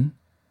common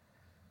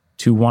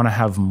to want to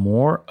have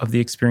more of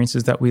the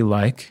experiences that we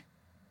like,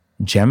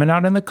 jamming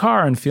out in the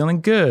car and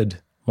feeling good,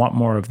 want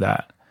more of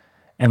that,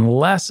 and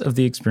less of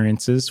the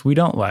experiences we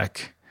don't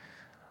like.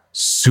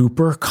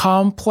 Super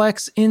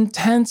complex,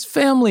 intense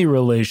family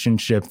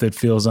relationship that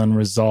feels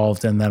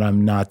unresolved and that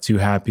I'm not too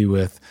happy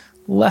with.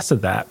 Less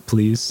of that,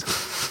 please.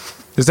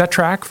 Does that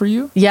track for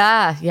you?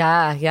 Yeah.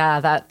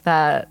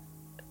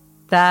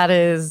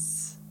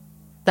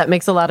 That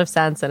makes a lot of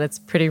sense, and it's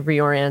pretty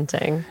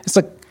reorienting. It's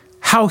like,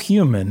 how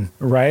human,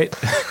 right?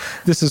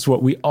 This is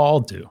what we all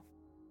do.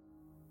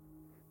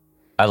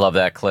 I love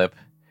that clip.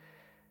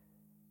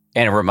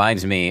 And it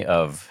reminds me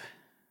of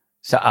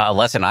a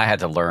lesson I had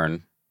to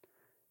learn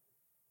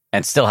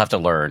and still have to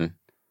learn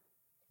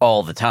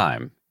all the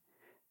time,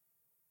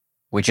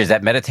 which is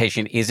that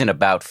meditation isn't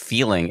about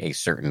feeling a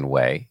certain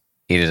way.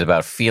 It is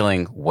about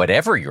feeling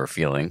whatever you're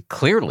feeling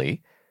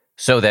clearly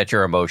so that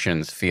your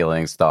emotions,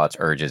 feelings, thoughts,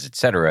 urges,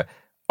 etc.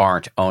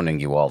 aren't owning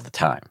you all the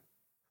time.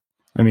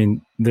 I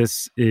mean,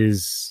 this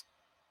is,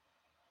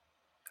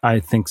 I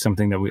think,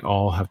 something that we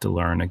all have to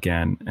learn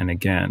again and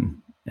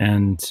again.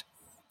 And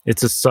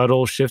it's a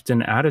subtle shift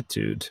in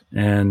attitude.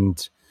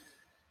 And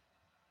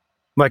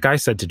like I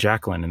said to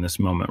Jacqueline in this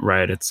moment,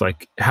 right? It's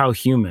like, how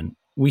human.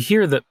 We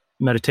hear that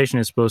meditation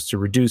is supposed to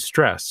reduce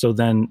stress. So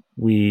then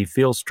we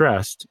feel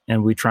stressed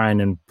and we try and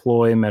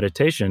employ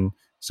meditation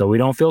so we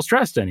don't feel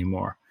stressed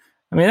anymore.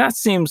 I mean, that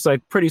seems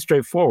like pretty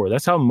straightforward.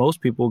 That's how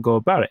most people go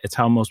about it. It's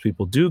how most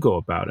people do go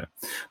about it.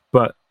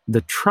 But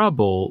the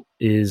trouble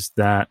is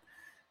that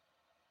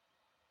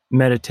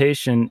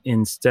meditation,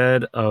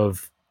 instead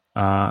of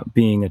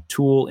being a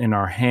tool in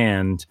our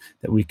hand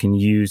that we can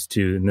use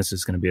to, and this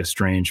is going to be a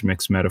strange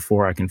mixed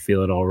metaphor, I can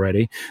feel it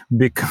already,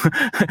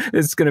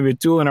 it's going to be a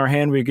tool in our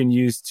hand we can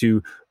use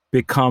to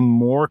become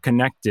more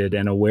connected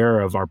and aware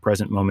of our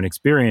present moment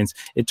experience.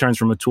 It turns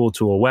from a tool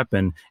to a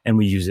weapon, and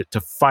we use it to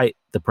fight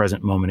the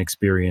present moment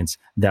experience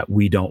that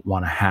we don't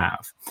want to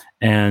have.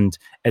 And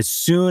as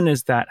soon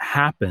as that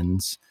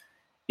happens,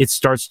 it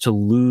starts to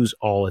lose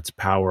all its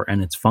power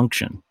and its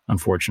function,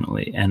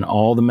 unfortunately. And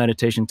all the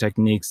meditation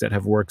techniques that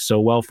have worked so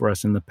well for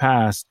us in the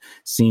past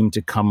seem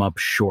to come up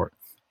short.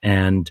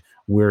 And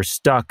we're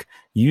stuck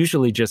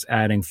usually just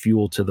adding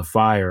fuel to the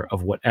fire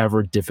of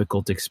whatever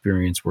difficult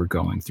experience we're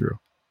going through.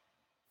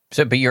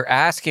 So, but you're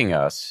asking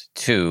us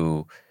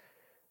to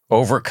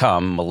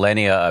overcome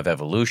millennia of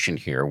evolution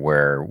here,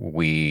 where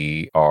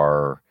we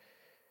are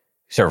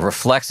sort of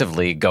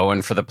reflexively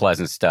going for the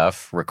pleasant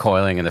stuff,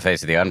 recoiling in the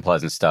face of the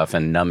unpleasant stuff,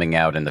 and numbing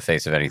out in the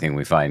face of anything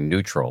we find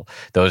neutral.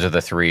 Those are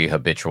the three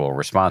habitual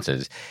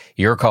responses.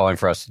 You're calling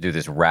for us to do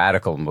this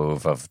radical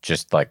move of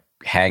just like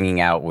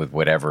hanging out with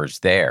whatever's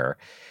there.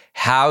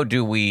 How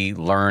do we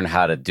learn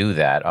how to do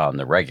that on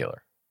the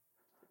regular?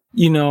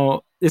 You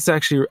know, it's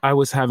actually, I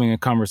was having a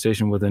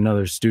conversation with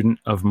another student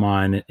of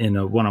mine in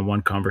a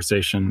one-on-one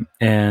conversation,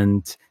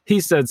 and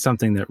he said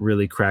something that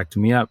really cracked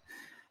me up.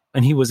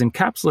 And he was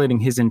encapsulating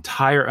his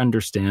entire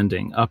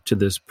understanding up to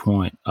this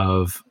point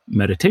of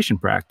meditation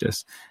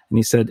practice. And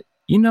he said,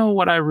 you know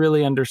what I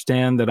really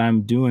understand that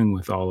I'm doing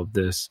with all of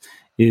this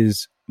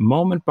is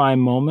moment by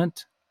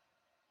moment,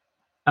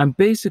 I'm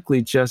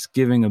basically just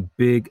giving a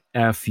big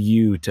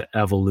FU to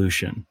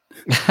evolution.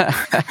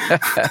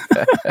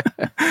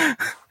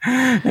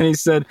 And he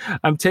said,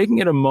 I'm taking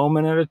it a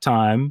moment at a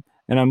time,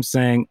 and I'm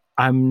saying,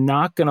 I'm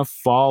not going to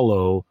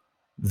follow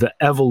the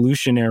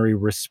evolutionary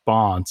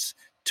response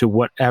to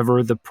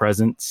whatever the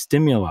present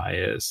stimuli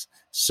is.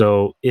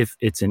 So if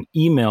it's an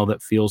email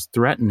that feels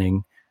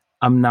threatening,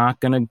 I'm not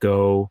going to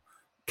go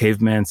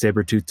caveman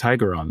saber-toothed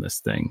tiger on this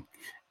thing.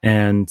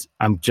 And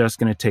I'm just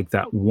going to take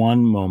that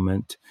one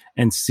moment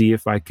and see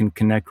if I can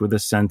connect with a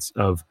sense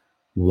of,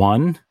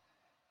 one,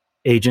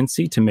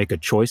 agency to make a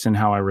choice in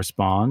how I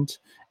respond,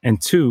 and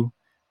two,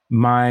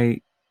 my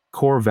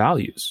core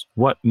values,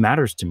 what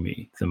matters to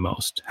me the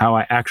most, how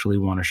I actually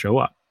want to show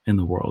up in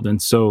the world.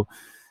 And so,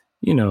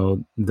 you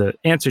know, the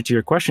answer to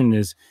your question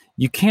is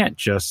you can't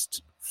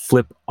just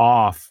flip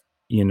off,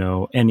 you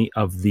know, any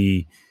of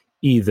the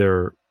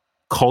either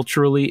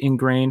culturally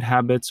ingrained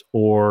habits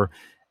or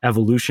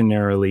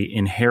evolutionarily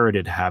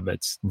inherited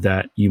habits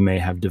that you may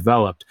have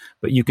developed,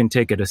 but you can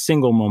take it a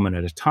single moment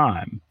at a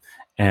time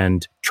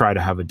and try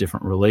to have a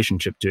different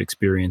relationship to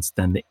experience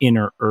than the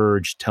inner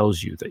urge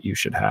tells you that you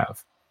should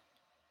have.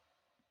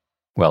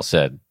 Well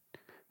said.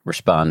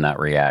 Respond, not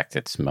react.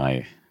 It's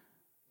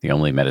the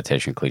only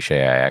meditation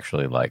cliche I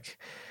actually like.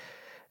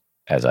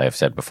 As I have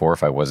said before,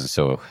 if I wasn't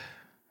so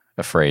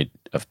afraid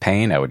of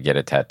pain, I would get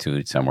it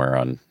tattooed somewhere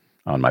on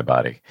my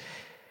body.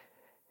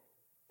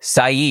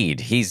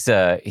 Saeed, he's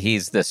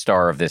the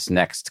star of this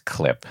next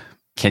clip.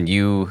 Can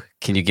you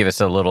give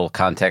us a little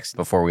context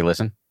before we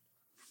listen?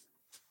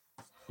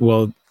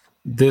 Well,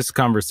 this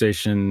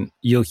conversation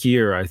you'll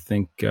hear, I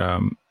think,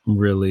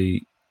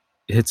 really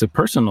hits a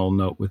personal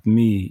note with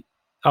me.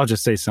 I'll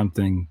just say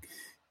something,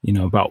 you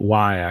know, about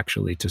why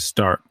actually to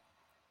start.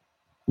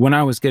 When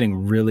I was getting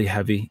really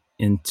heavy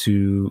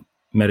into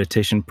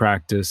meditation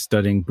practice,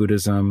 studying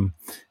Buddhism,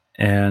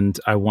 and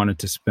I wanted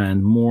to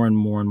spend more and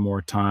more and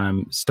more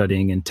time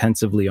studying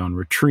intensively on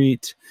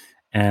retreat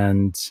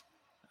and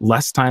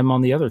less time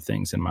on the other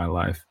things in my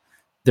life,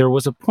 there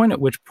was a point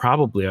at which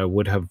probably I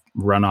would have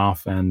run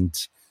off and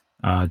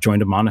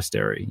joined a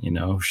monastery, you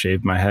know,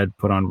 shaved my head,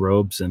 put on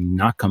robes, and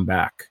not come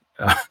back.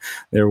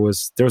 There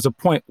was a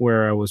point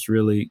where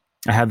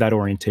I had that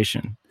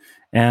orientation.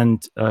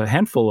 And a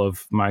handful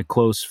of my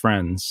close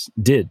friends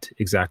did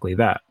exactly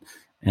that.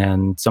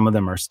 And some of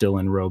them are still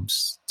in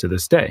robes to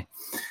this day.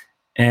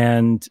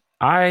 And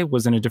I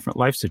was in a different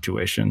life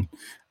situation.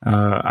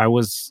 I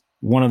was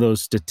one of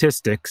those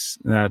statistics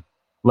that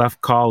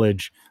left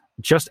college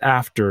just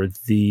after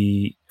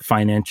the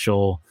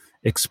financial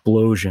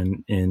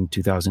explosion in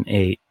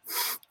 2008.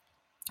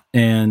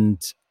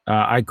 And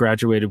I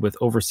graduated with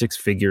over six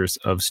figures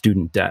of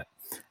student debt.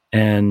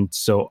 And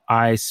so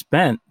I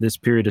spent this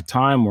period of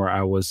time where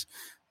I was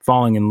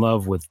falling in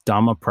love with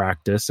Dhamma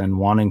practice and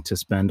wanting to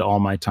spend all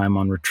my time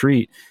on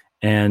retreat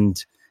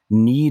and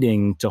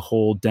needing to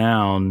hold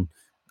down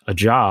a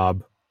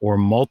job or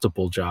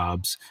multiple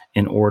jobs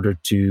in order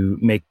to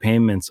make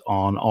payments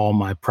on all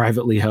my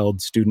privately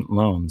held student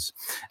loans.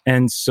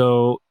 And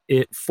so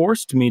it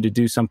forced me to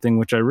do something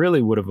which I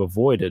really would have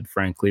avoided,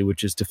 frankly,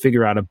 which is to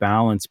figure out a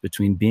balance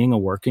between being a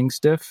working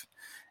stiff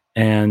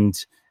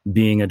and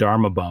being a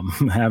Dharma bum,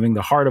 having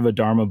the heart of a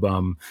Dharma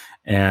bum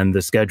and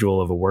the schedule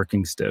of a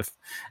working stiff.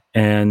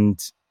 And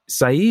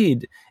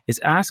Saeed is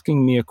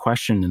asking me a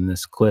question in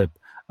this clip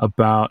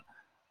about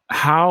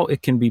how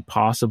it can be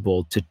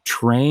possible to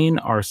train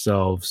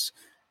ourselves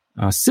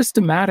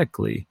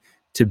systematically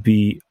to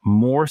be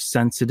more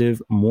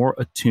sensitive, more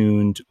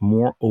attuned,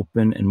 more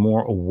open, and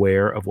more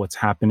aware of what's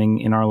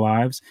happening in our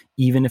lives,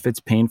 even if it's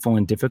painful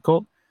and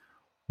difficult,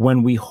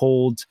 when we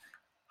hold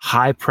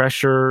high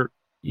pressure,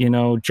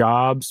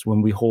 jobs,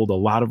 when we hold a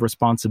lot of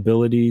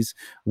responsibilities,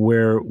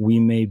 where we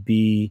may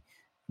be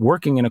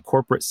working in a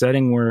corporate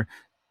setting where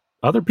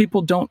other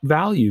people don't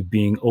value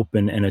being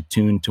open and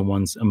attuned to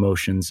one's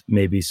emotions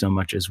maybe so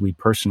much as we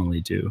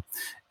personally do.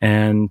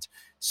 And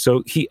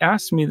so he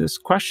asked me this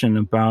question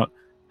about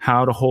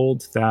how to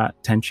hold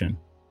that tension.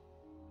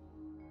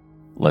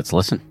 Let's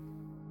listen.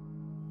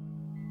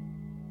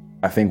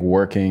 I think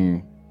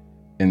working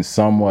in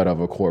somewhat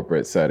of a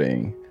corporate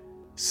setting,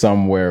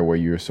 somewhere where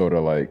you're sort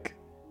of like,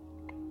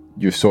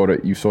 you sort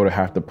of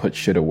have to put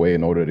shit away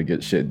in order to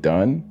get shit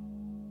done.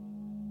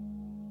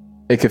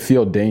 It could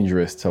feel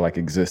dangerous to like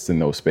exist in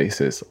those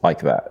spaces like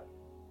that.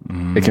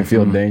 Mm-hmm. It can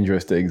feel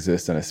dangerous to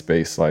exist in a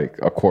space like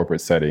a corporate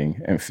setting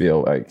and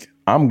feel like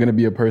I'm going to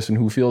be a person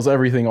who feels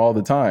everything all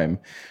the time,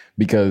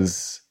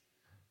 because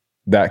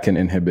that can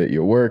inhibit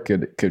your work.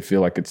 It could feel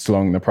like it's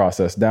slowing the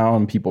process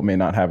down. People may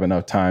not have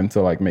enough time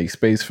to like make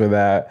space for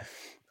that.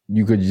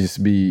 You could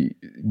just be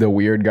the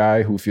weird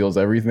guy who feels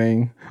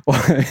everything.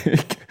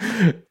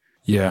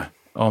 Yeah.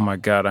 Oh my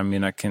God. I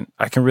mean, I can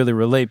really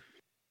relate.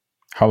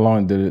 How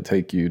long did it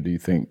take you, do you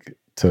think,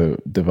 to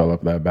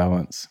develop that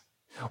balance?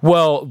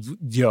 Well,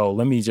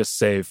 let me just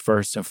say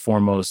first and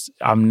foremost,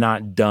 I'm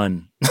not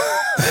done.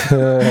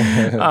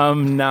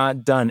 I'm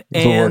not done.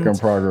 It's a work in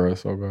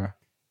progress. Okay.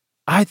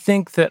 I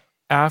think that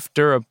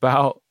after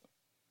about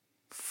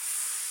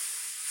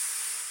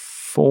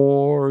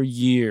 4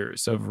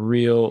 years of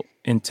real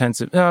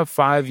intensive,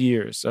 5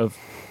 years of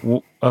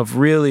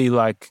really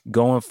like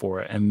going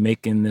for it and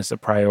making this a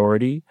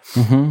priority,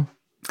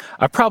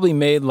 I probably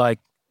made like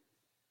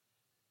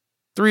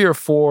 3 or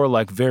 4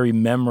 like very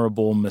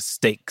memorable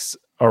mistakes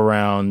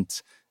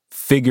around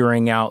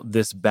figuring out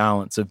this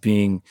balance of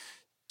being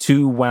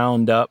too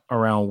wound up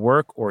around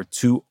work or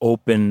too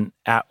open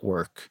at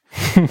work.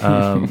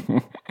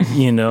 And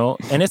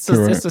it's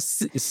a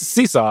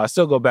seesaw. I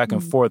still go back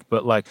and forth,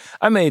 but like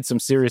I made some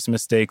serious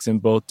mistakes in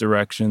both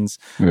directions.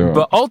 Yeah.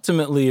 But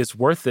ultimately it's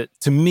worth it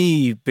to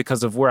me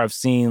because of where I've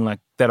seen like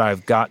that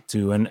I've got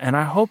to. And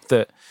I hope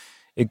that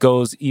it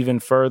goes even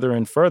further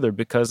and further,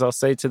 because I'll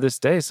say to this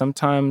day,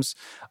 sometimes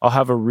I'll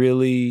have a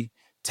really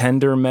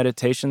tender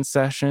meditation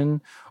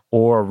session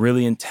or a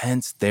really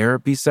intense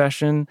therapy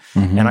session,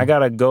 and I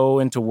gotta go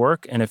into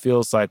work, and it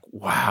feels like,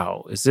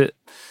 wow,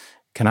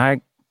 can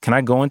I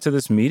go into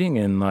this meeting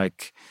and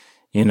like,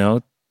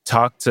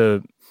 talk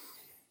to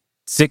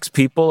 6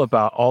 people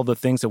about all the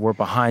things that we're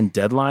behind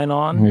deadline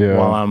on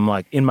while I'm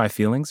like in my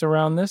feelings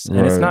around this? And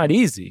It's not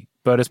easy,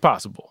 but it's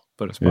possible.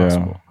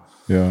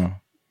 Yeah.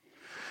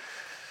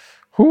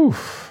 Whew.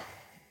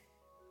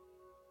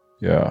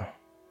 Yeah.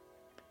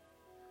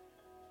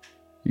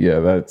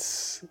 Yeah, that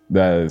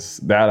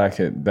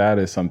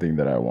is something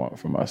that I want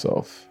for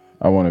myself.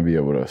 I want to be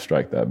able to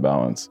strike that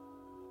balance.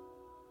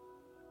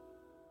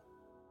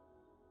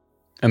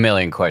 A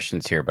million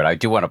questions here, but I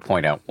do want to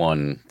point out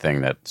one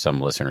thing that some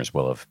listeners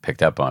will have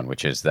picked up on,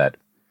 which is that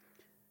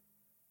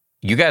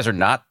you guys are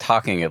not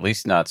talking, at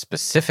least not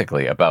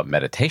specifically, about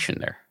meditation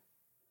there.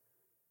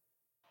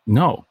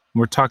 No,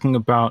 we're talking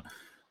about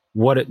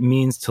what it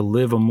means to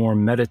live a more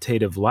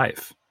meditative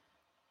life.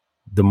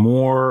 The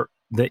more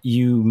that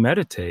you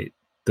meditate,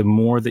 the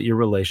more that your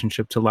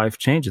relationship to life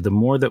changes, the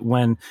more that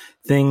when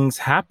things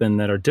happen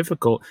that are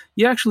difficult,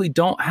 you actually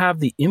don't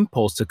have the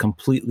impulse to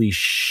completely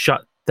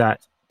shut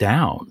that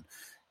down.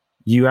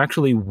 You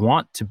actually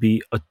want to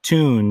be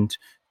attuned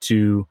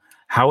to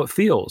how it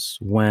feels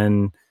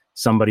when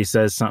somebody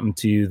says something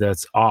to you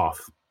that's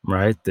off,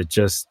 right? That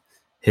just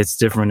hits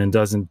different and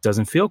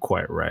doesn't feel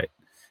quite right.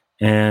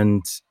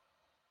 And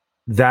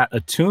that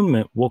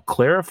attunement will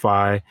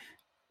clarify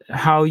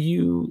how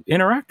you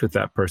interact with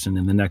that person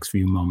in the next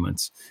few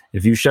moments.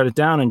 If you shut it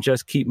down and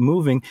just keep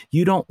moving,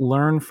 you don't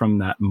learn from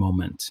that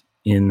moment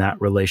in that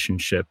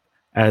relationship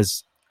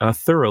as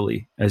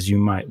thoroughly as you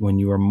might when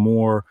you are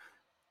more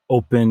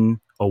open,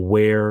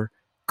 aware,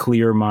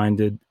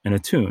 clear-minded, and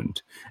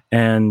attuned.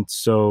 And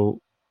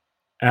so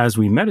as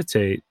we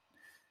meditate,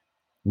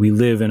 we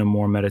live in a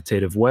more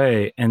meditative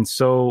way. And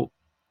so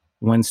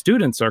when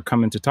students are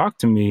coming to talk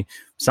to me,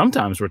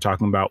 sometimes we're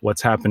talking about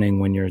what's happening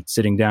when you're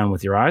sitting down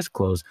with your eyes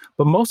closed,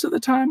 but most of the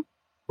time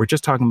we're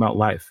just talking about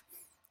life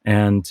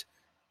and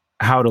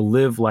how to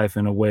live life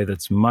in a way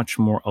that's much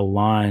more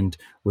aligned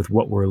with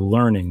what we're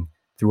learning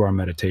through our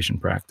meditation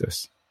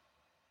practice.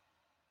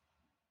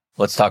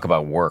 Let's talk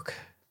about work.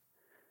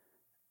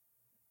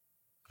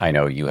 I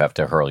know you have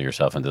to hurl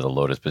yourself into the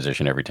lotus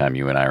position every time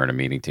you and I are in a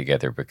meeting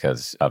together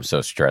because I'm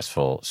so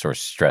stressful, so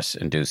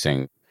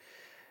stress-inducing.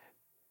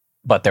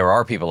 But there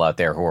are people out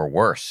there who are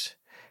worse.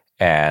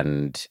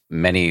 And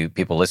many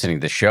people listening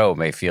to the show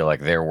may feel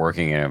like they're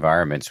working in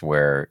environments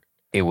where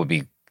it would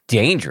be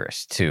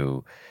dangerous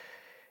to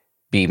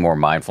be more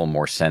mindful,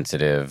 more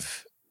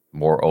sensitive,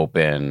 more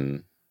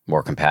open,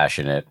 more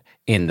compassionate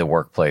in the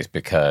workplace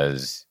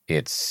because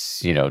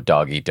it's,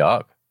 dog eat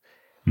dog.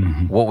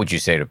 Mm-hmm. What would you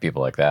say to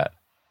people like that?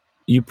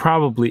 You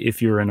probably,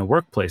 if you're in a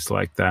workplace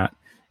like that,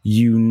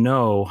 you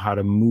know how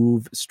to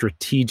move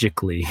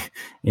strategically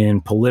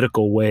in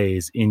political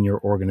ways in your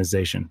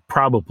organization.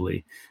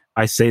 Probably.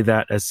 I say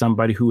that as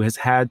somebody who has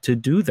had to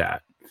do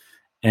that.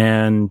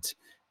 And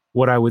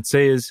what I would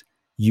say is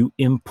you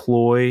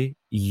employ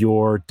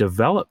your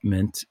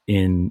development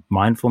in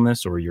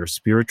mindfulness or your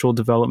spiritual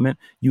development,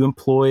 you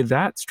employ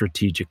that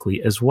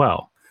strategically as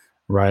well,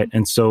 right?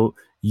 And so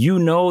you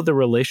know the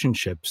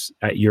relationships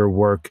at your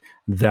work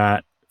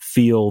that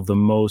feel the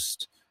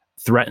most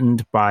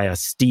threatened by a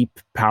steep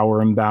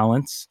power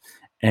imbalance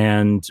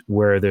and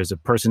where there's a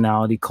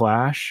personality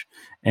clash.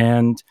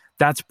 And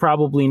that's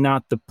probably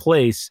not the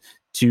place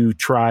to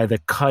try the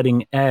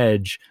cutting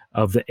edge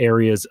of the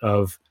areas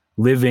of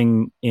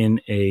living in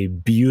a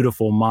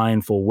beautiful,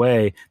 mindful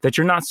way that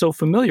you're not so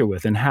familiar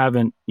with and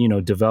haven't,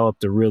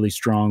 developed a really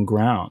strong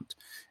ground.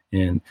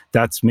 And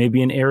that's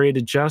maybe an area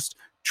to just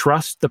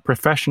trust the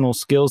professional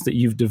skills that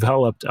you've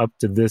developed up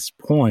to this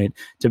point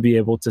to be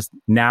able to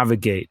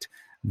navigate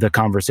the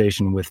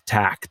conversation with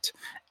tact.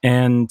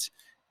 And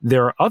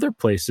there are other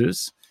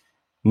places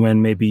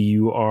when maybe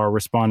you are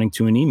responding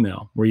to an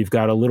email where you've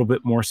got a little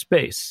bit more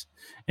space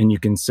and you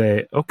can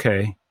say,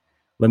 okay,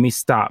 let me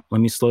stop.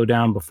 Let me slow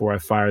down before I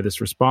fire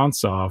this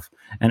response off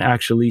and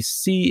actually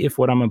see if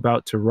what I'm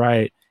about to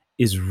write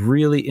is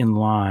really in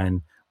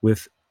line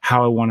with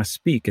how I want to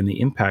speak and the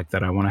impact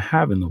that I want to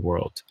have in the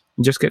world.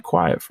 And just get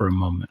quiet for a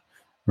moment,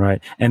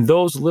 right? And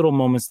those little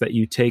moments that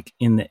you take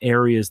in the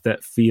areas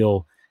that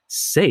feel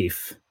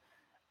safe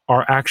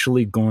are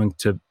actually going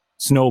to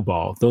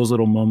snowball. Those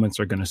little moments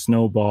are going to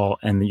snowball,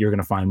 and you're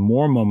going to find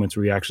more moments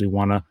where you actually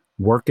want to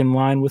work in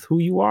line with who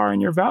you are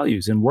and your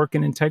values and work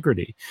in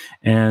integrity.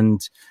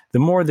 And the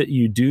more that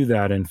you do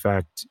that, in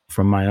fact,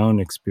 from my own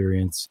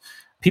experience,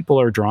 people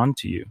are drawn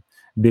to you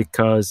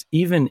because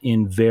even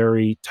in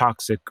very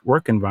toxic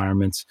work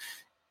environments,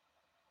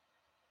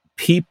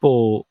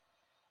 people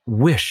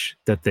wish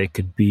that they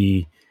could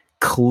be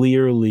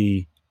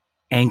clearly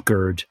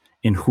anchored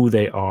in who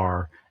they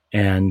are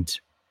and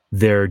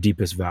their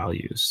deepest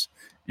values.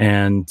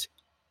 And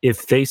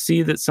if they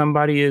see that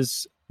somebody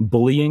is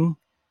bullying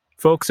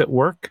folks at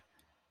work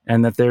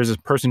and that there's a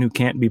person who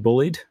can't be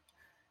bullied,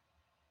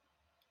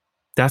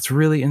 that's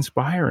really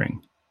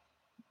inspiring.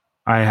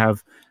 I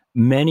have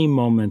many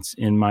moments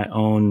in my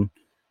own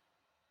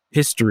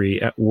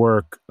history at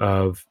work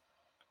of,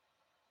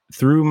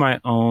 through my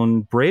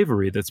own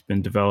bravery that's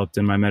been developed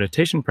in my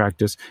meditation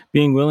practice,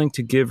 being willing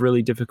to give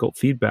really difficult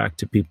feedback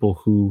to people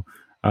who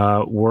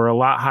were a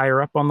lot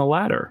higher up on the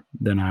ladder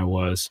than I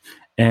was.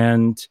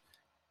 And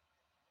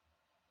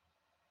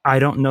I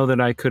don't know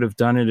that I could have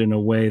done it in a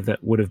way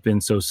that would have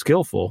been so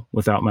skillful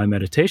without my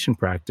meditation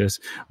practice.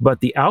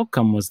 But the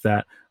outcome was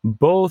that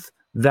both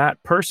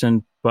that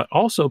person, but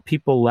also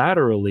people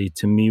laterally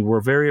to me,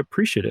 were very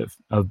appreciative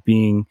of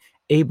being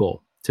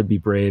able to be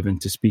brave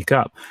and to speak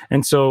up.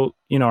 And so,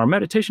 our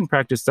meditation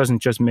practice doesn't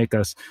just make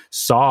us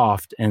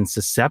soft and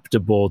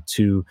susceptible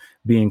to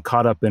being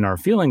caught up in our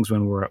feelings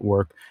when we're at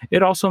work.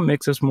 It also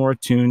makes us more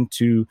attuned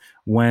to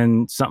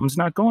when something's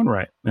not going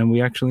right and we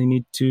actually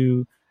need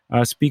to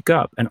speak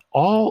up. And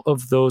all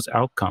of those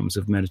outcomes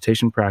of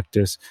meditation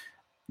practice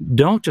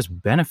don't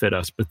just benefit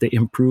us, but they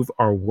improve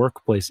our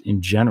workplace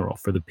in general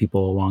for the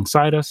people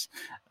alongside us,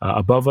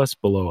 above us,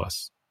 below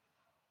us.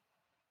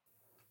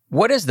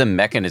 What is the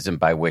mechanism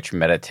by which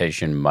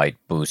meditation might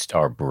boost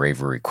our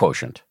bravery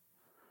quotient?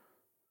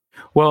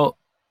 Well,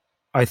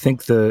 I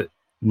think the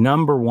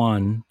number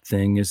one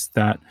thing is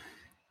that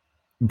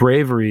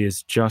bravery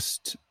is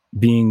just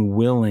being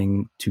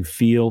willing to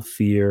feel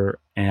fear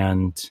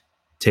and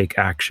take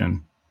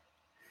action.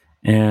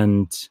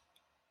 And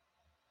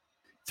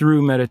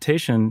through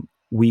meditation,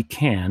 we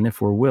can, if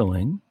we're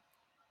willing,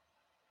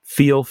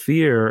 feel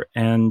fear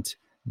and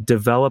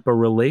develop a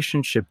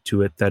relationship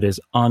to it that is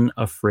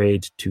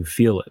unafraid to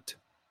feel it.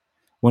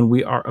 When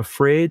we are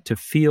afraid to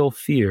feel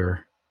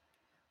fear,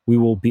 we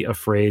will be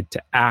afraid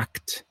to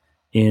act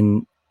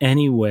in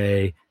any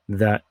way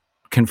that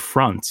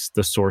confronts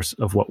the source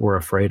of what we're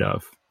afraid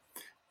of.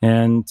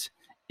 And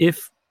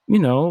if,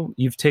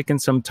 you've taken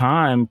some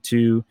time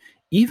to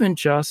even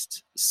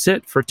just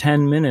sit for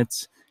 10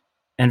 minutes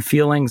and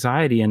feel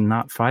anxiety and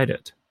not fight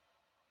it,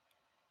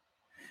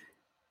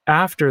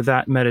 after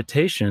that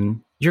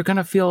meditation, you're going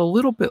to feel a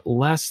little bit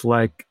less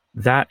like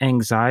that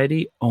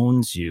anxiety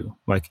owns you,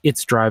 like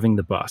it's driving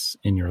the bus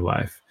in your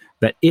life,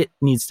 that it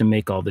needs to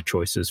make all the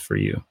choices for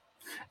you.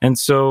 And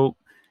so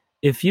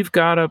if you've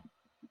got a,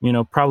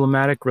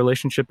 problematic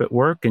relationship at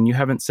work and you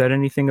haven't said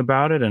anything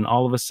about it, and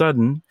all of a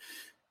sudden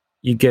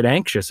you get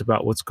anxious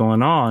about what's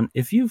going on,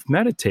 if you've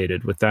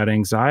meditated with that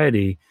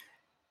anxiety,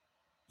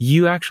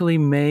 you actually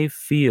may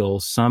feel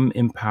some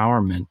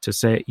empowerment to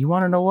say, you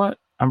want to know what?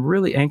 I'm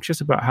really anxious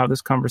about how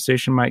this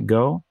conversation might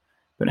go,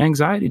 but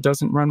anxiety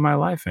doesn't run my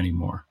life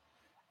anymore.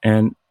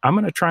 And I'm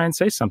going to try and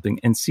say something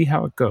and see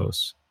how it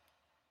goes.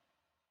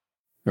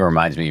 It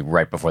reminds me,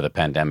 right before the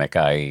pandemic,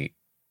 I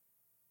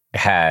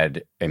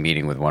had a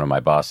meeting with one of my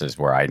bosses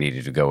where I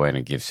needed to go in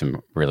and give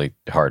some really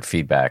hard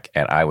feedback.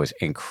 And I was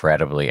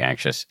incredibly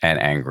anxious and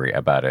angry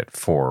about it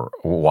for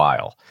a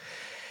while.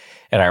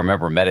 And I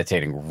remember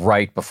meditating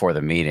right before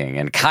the meeting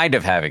and kind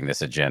of having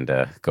this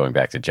agenda, going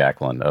back to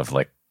Jacqueline, of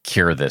like,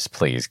 cure this,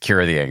 please,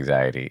 cure the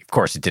anxiety. Of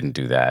course, it didn't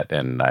do that.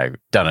 And I've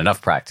done enough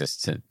practice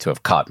to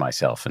have caught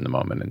myself in the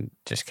moment and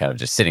just kind of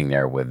just sitting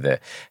there with the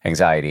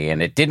anxiety.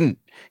 And it didn't,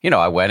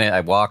 I went in,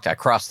 I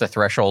crossed the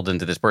threshold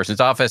into this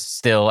person's office,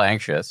 still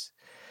anxious.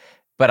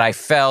 But I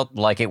felt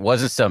like it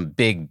wasn't some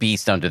big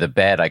beast under the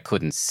bed I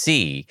couldn't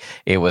see.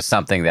 It was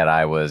something that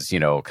I was,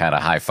 kind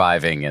of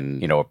high-fiving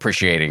and,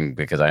 appreciating,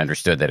 because I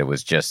understood that it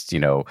was just,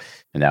 and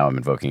now I'm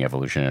invoking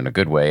evolution in a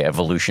good way,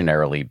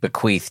 evolutionarily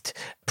bequeathed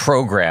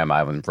program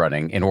I was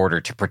running in order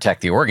to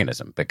protect the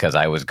organism, because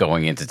I was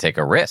going in to take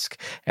a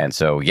risk. And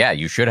so, yeah,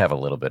 you should have a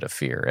little bit of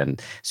fear.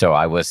 And so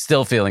I was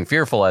still feeling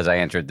fearful as I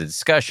entered the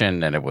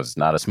discussion, and it was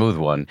not a smooth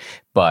one,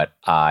 but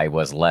I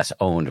was less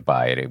owned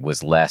by it. It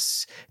was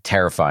less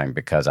terrifying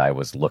because I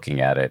was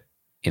looking at it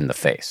in the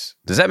face.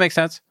 Does that make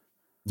sense?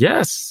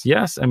 Yes.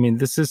 I mean,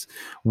 this is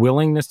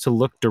willingness to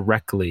look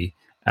directly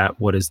at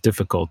what is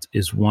difficult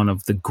is one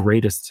of the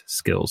greatest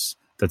skills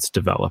that's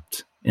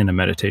developed in a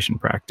meditation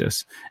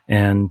practice.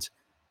 And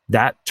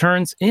that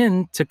turns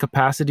into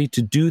capacity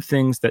to do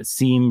things that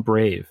seem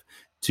brave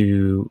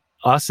to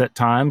us at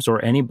times,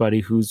 or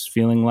anybody who's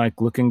feeling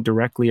like looking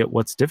directly at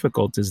what's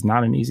difficult is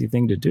not an easy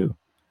thing to do.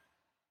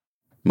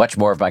 Much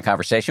more of my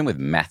conversation with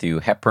Matthew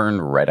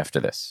Hepburn right after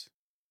this.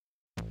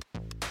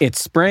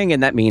 It's spring,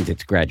 and that means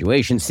it's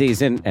graduation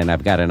season, and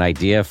I've got an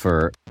idea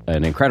for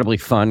an incredibly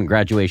fun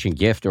graduation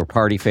gift or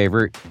party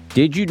favor.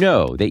 Did you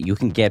know that you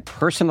can get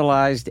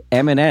personalized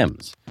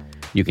M&Ms?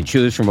 You can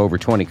choose from over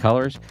 20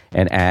 colors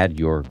and add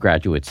your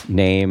graduate's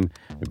name,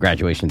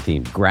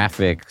 graduation-themed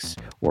graphics,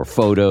 or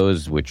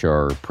photos, which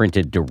are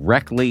printed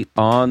directly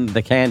on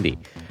the candy.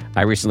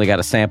 I recently got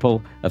a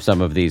sample of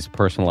some of these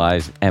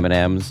personalized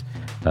M&Ms.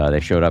 They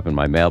showed up in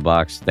my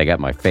mailbox. They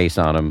got my face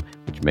on them,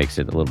 which makes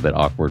it a little bit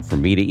awkward for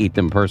me to eat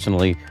them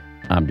personally.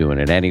 I'm doing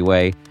it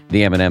anyway.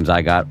 The M&Ms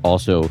I got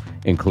also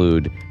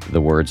include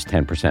the words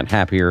 10%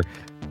 happier,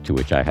 to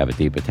which I have a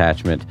deep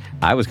attachment.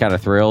 I was kind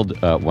of thrilled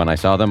when I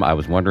saw them. I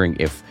was wondering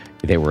if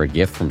they were a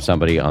gift from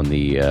somebody on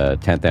the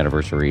 10th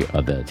anniversary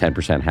of the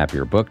 10%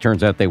 Happier book.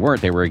 Turns out they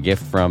weren't. They were a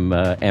gift from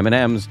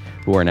M&Ms,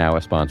 who are now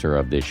a sponsor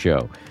of this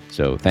show.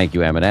 So thank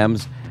you,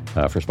 M&Ms,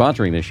 for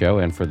sponsoring this show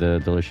and for the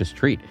delicious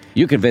treat.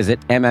 You can visit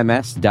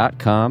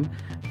mms.com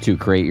to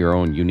create your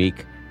own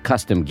unique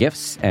custom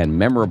gifts and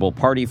memorable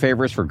party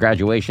favors for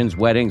graduations,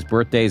 weddings,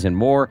 birthdays, and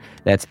more.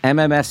 That's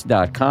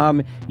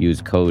mms.com.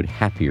 Use code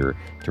HAPPIER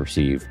to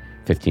receive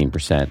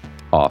 15%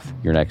 off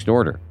your next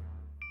order.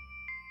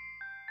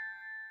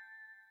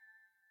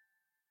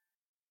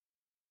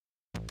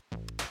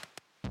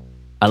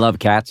 I love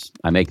cats.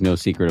 I make no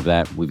secret of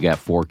that. We've got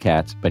 4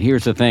 cats. But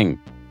here's the thing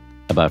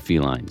about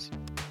felines.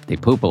 They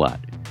poop a lot.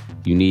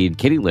 You need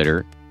kitty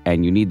litter,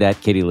 and you need that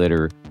kitty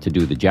litter to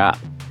do the job,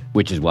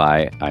 which is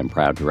why I'm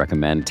proud to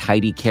recommend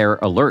Tidy Care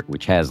Alert,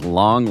 which has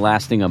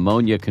long-lasting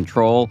ammonia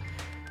control,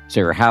 so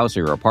your house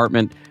or your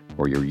apartment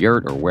or your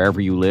yurt or wherever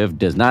you live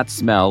does not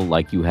smell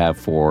like you have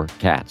 4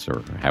 cats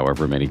or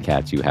however many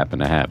cats you happen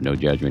to have. No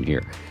judgment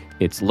here.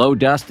 It's low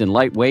dust and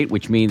lightweight,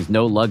 which means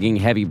no lugging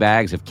heavy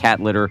bags of cat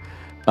litter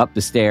up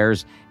the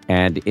stairs,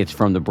 and it's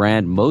from the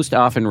brand most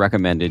often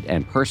recommended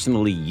and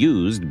personally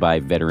used by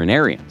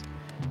veterinarians.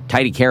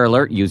 Tidy Care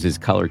Alert uses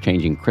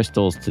color-changing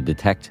crystals to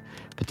detect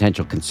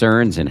potential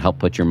concerns and help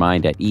put your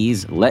mind at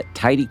ease. Let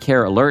Tidy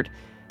Care Alert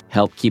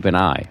help keep an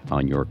eye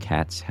on your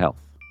cat's health.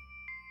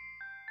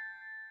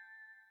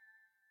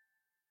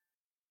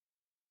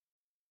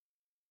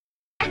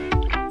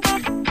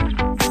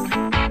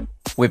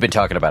 We've been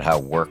talking about how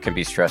work can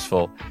be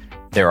stressful.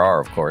 There are,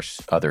 of course,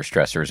 other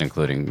stressors,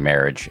 including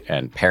marriage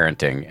and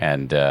parenting.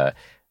 And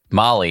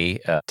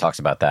Molly talks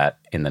about that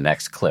in the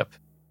next clip.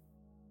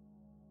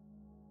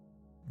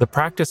 The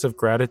practice of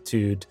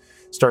gratitude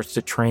starts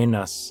to train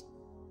us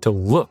to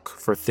look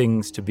for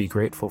things to be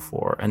grateful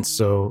for. And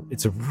so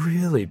it's a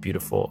really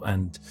beautiful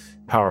and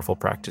powerful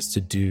practice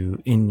to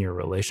do in your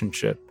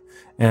relationship.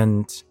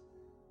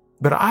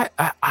 But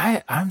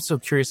I'm so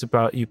curious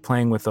about you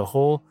playing with a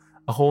whole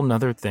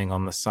nother thing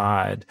on the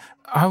side.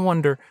 I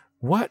wonder,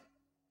 what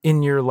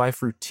in your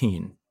life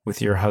routine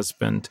with your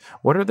husband,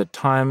 what are the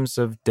times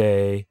of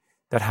day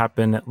that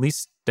happen at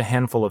least a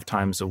handful of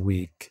times a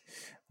week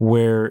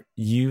where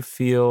you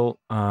feel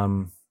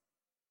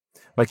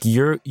like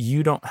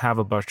you don't have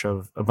a bunch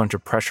of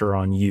pressure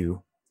on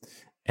you,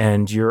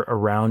 and you're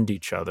around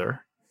each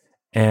other,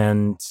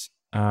 and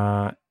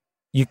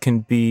you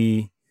can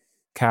be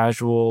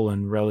casual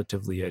and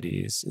relatively at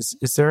ease?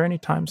 Is there any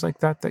times like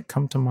that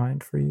come to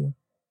mind for you?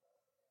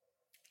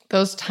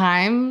 Those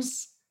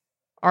times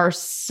are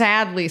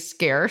sadly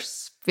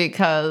scarce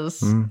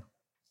because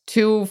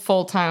 2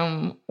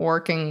 full-time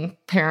working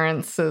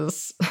parents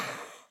is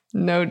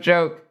no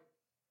joke.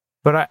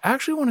 But I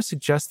actually want to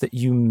suggest that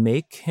you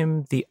make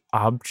him the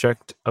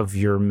object of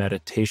your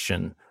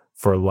meditation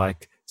for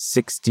like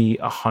 60,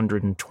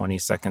 120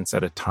 seconds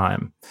at a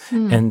time.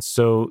 And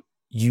so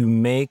you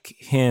make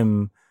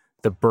him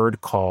the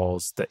bird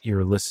calls that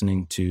you're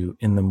listening to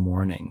in the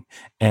morning,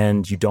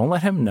 and you don't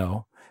let him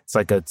know. It's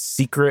like a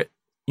secret,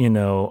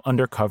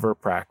 undercover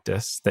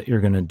practice that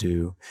you're going to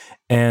do.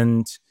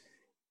 And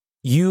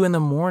you in the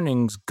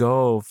mornings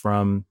go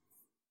from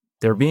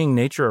there being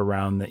nature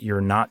around that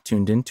you're not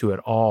tuned into at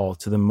all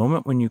to the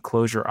moment when you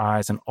close your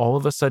eyes and all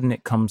of a sudden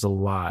it comes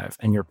alive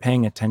and you're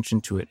paying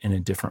attention to it in a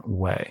different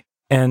way.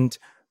 And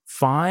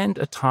find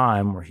a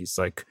time where he's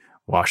like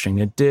washing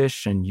a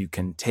dish and you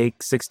can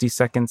take 60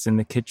 seconds in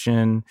the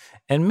kitchen,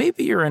 and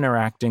maybe you're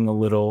interacting a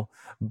little,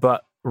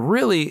 but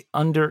really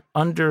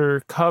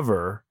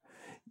undercover,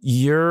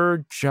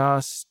 you're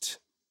just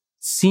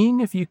seeing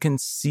if you can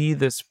see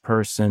this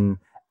person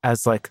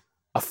as like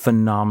a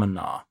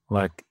phenomena.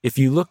 Like if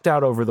you looked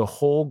out over the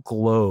whole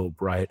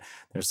globe, right?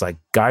 There's like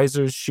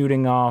geysers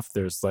shooting off.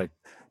 There's like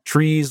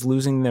trees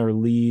losing their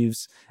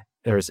leaves.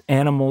 There's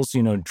animals,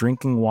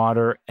 drinking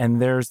water.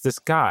 And there's this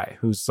guy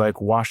who's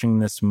like washing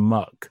this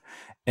mug.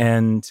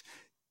 And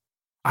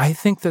I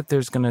think that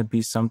there's going to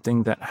be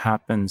something that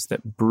happens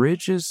that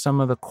bridges some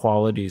of the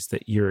qualities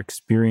that you're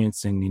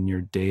experiencing in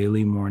your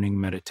daily morning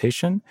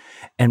meditation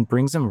and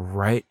brings them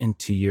right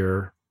into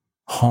your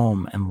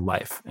home and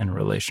life and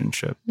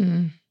relationship.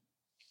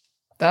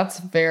 That's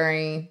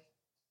very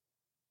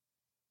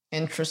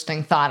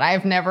interesting thought.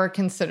 I've never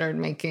considered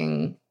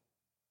making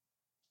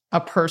a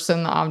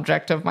person the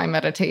object of my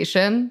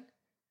meditation,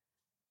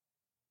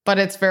 but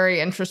it's very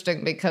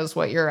interesting because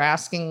what you're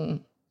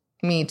asking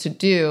me to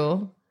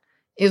do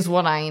is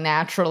what I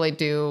naturally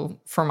do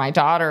for my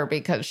daughter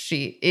because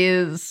she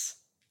is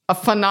a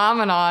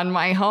phenomenon in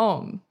my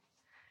home.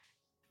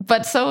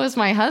 But so is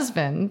my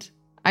husband.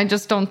 I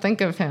just don't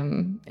think of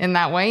him in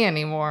that way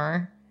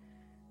anymore.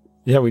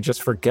 Yeah, we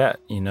just forget.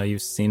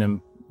 You've seen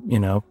him,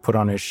 put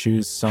on his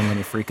shoes so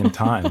many freaking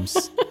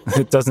times.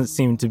 It doesn't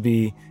seem to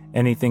be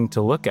anything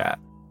to look at.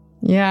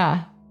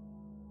 Yeah.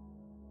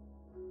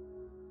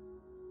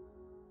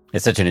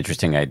 It's such an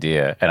interesting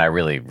idea. And I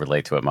really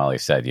relate to what Molly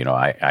said.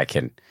 I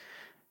can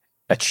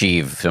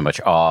achieve so much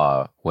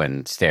awe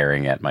when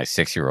staring at my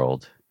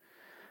 6-year-old.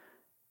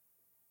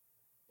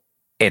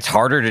 It's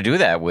harder to do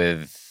that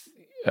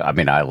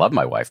I love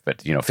my wife,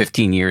 but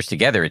 15 years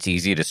together, it's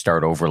easy to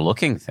start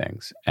overlooking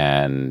things.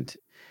 And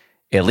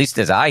at least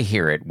as I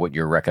hear it, what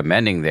you're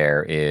recommending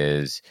there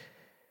is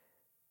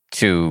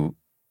to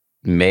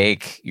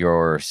make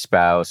your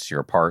spouse,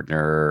 your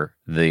partner,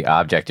 the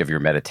object of your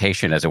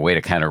meditation as a way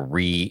to kind of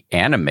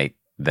reanimate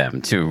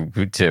them, to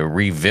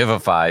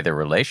revivify the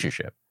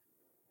relationship.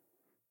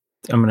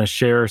 I'm going to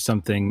share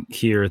something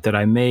here that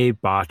I may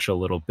botch a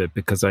little bit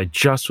because I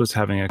just was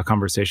having a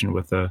conversation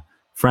with a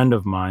friend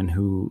of mine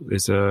who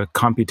is a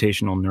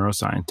computational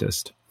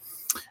neuroscientist.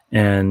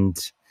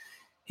 And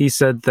he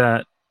said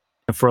that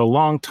for a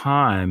long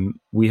time,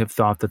 we have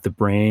thought that the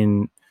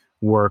brain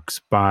works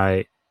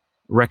by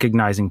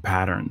recognizing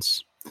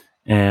patterns.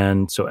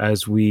 And so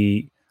as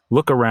we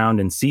look around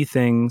and see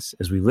things,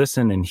 as we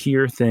listen and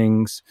hear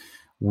things,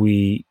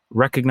 we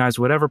recognize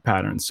whatever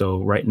pattern.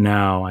 So right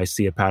now I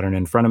see a pattern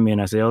in front of me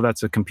and I say, oh,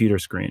 that's a computer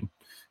screen.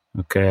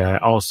 Okay. I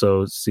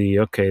also see,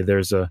 okay,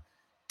 there's a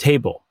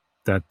table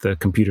that the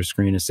computer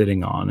screen is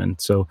sitting on.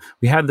 And so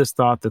we had this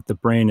thought that the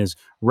brain is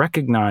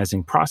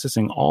recognizing,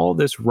 processing all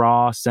this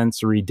raw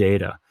sensory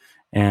data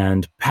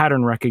and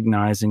pattern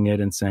recognizing it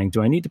and saying,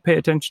 do I need to pay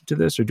attention to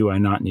this or do I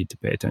not need to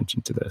pay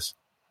attention to this?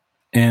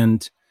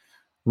 And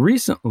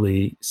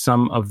recently,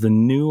 some of the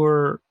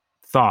newer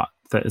thought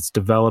that is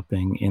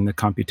developing in the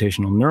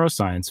computational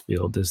neuroscience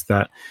field is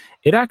that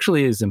it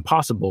actually is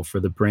impossible for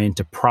the brain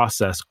to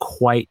process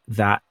quite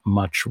that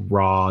much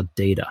raw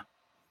data.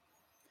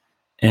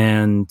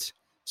 And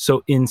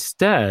so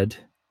instead,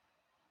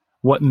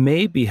 what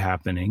may be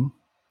happening,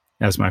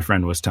 as my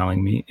friend was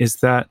telling me, is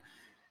that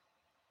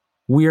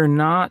we are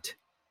not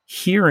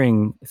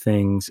hearing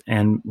things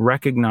and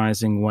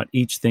recognizing what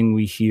each thing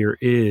we hear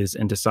is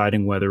and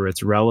deciding whether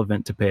it's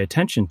relevant to pay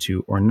attention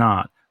to or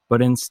not.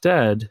 but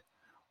instead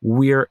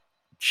we're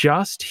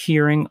just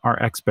hearing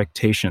our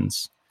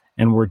expectations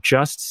and we're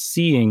just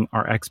seeing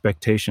our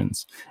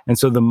expectations. And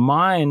so the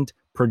mind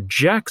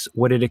projects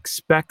what it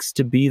expects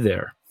to be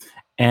there,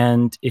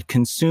 and it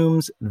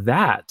consumes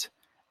that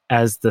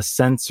as the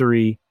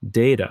sensory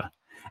data.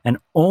 And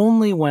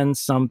only when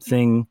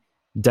something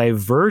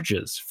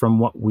diverges from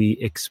what we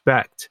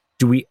expect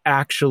do we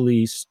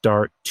actually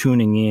start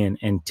tuning in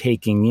and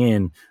taking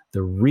in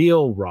the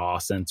real raw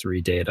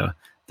sensory data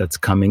that's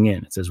coming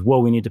in. It says, whoa,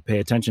 we need to pay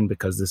attention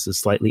because this is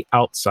slightly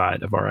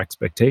outside of our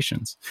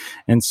expectations.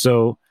 And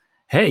so,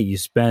 hey, you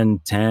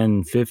spend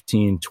 10,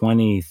 15,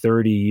 20,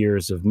 30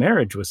 years of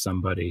marriage with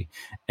somebody,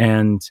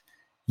 and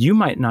you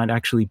might not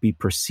actually be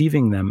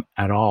perceiving them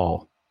at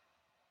all.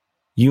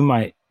 You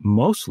might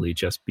mostly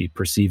just be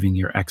perceiving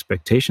your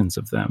expectations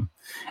of them.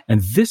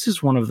 And this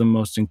is one of the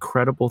most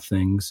incredible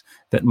things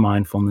that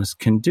mindfulness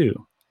can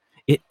do.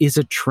 It is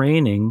a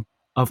training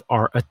of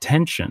our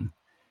attention.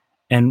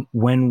 And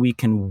when we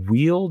can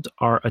wield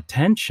our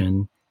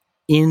attention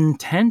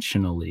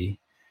intentionally,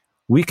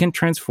 we can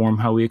transform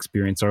how we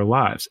experience our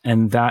lives.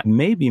 And that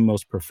may be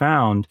most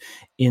profound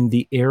in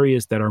the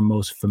areas that are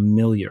most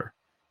familiar,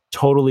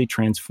 totally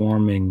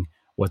transforming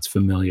what's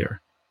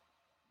familiar.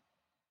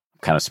 I'm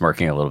kind of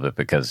smirking a little bit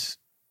because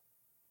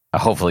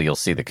hopefully you'll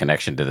see the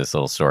connection to this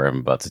little story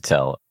I'm about to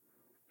tell.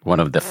 One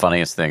of the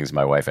funniest things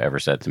my wife ever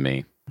said to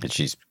me, and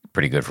she's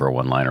pretty good for a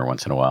one-liner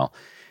once in a while.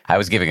 I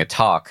was giving a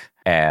talk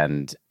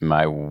and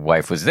my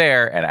wife was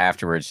there, and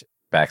afterwards,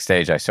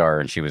 backstage, I saw her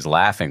and she was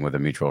laughing with a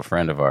mutual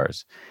friend of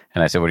ours.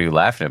 And I said, what are you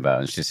laughing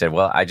about? And she said,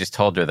 well, I just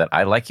told her that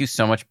I like you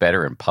so much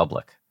better in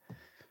public.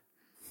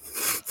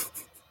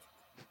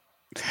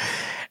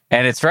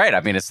 And it's right.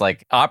 I mean, it's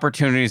like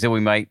opportunities that we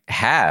might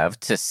have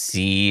to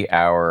see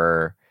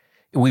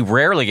we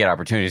rarely get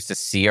opportunities to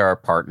see our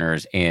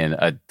partners in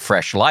a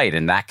fresh light,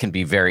 and that can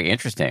be very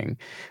interesting.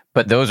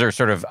 But those are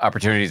sort of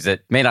opportunities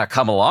that may not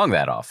come along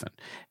that often.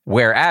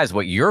 Whereas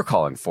what you're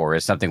calling for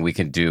is something we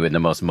can do in the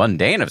most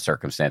mundane of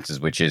circumstances,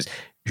 which is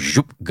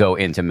go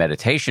into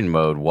meditation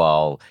mode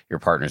while your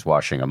partner's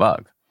washing a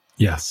mug.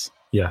 Yes.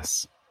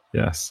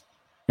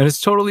 And it's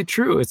totally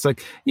true. It's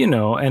like,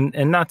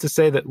 and not to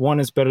say that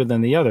one is better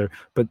than the other,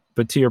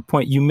 but to your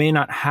point, you may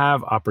not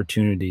have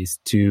opportunities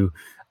to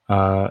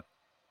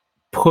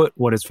put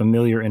what is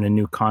familiar in a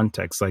new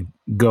context, like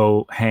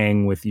go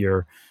hang with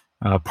your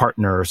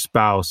partner or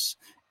spouse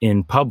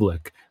in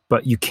public,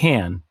 but you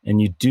can,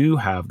 and you do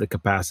have the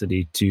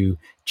capacity to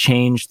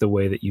change the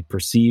way that you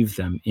perceive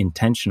them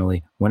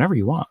intentionally whenever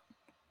you want.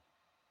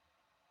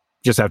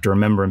 Just have to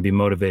remember and be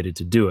motivated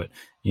to do it,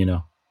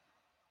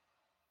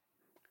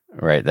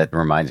 Right. That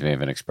reminds me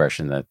of an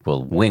expression that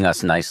will wing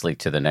us nicely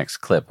to the next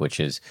clip, which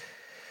is,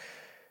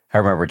 I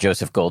remember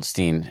Joseph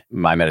Goldstein,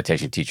 my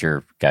meditation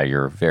teacher, guy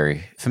you're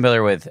very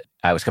familiar with.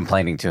 I was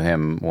complaining to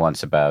him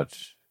once about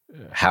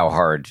how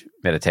hard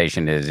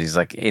meditation is. He's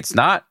like, it's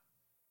not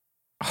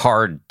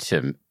hard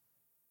to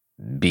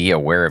be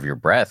aware of your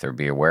breath or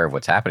be aware of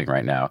what's happening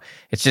right now.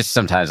 It's just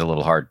sometimes a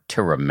little hard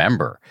to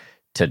remember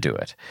to do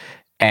it.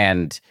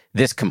 And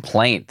this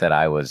complaint that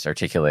I was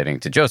articulating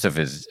to Joseph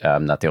is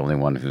not the only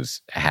one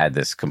who's had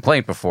this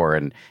complaint before.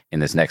 And in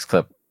this next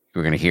clip,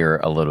 we're going to hear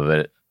a little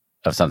bit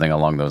of something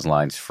along those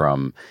lines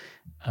from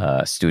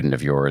a student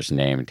of yours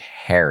named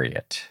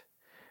Harriet.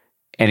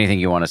 Anything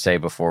you want to say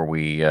before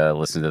we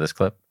listen to this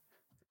clip?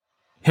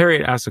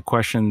 Harriet asks a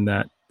question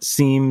that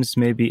seems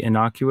maybe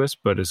innocuous,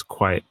 but is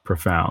quite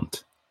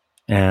profound.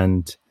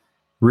 And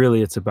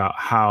really, it's about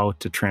how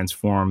to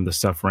transform the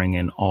suffering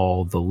in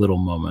all the little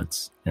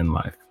moments in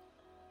life.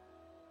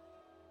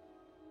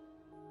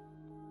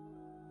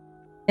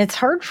 It's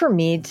hard for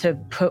me to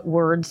put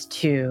words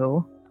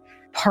to.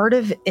 Part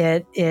of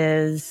it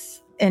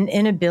is an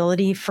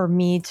inability for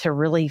me to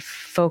really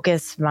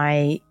focus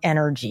my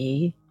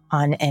energy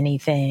on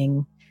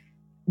anything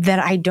that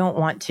I don't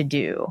want to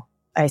do,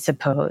 I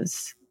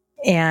suppose.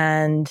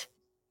 And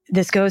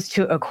this goes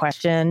to a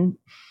question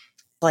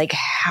like,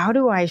 how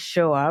do I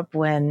show up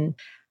when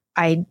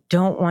I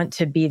don't want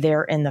to be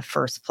there in the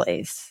first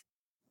place?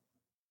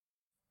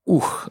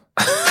 Ooh.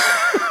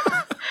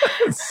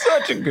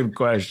 Such a good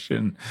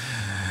question.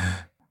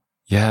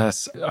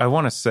 Yes, I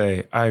want to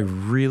say I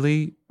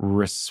really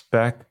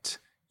respect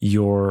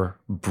your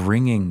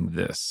bringing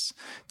this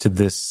to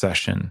this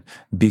session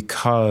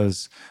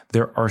because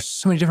there are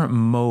so many different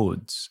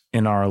modes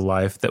in our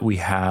life that we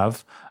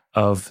have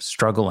of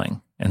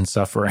struggling and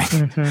suffering.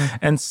 Mm-hmm.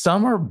 And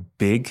some are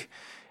big.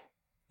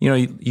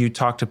 You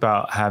talked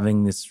about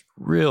having this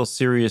real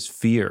serious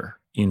fear,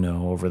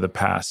 over the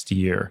past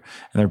year,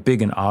 and they're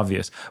big and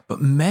obvious, but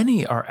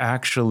many are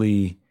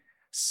actually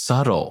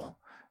subtle.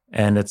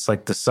 And it's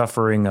like the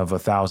suffering of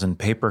 1,000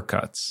 paper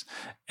cuts.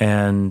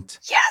 And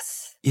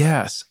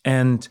yes.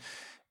 And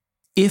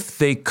if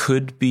they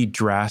could be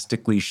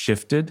drastically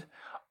shifted,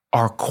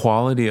 our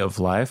quality of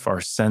life,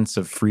 our sense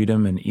of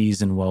freedom and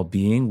ease and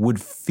well-being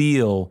would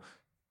feel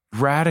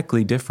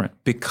radically different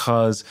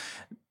because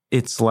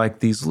It's like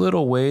these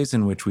little ways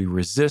in which we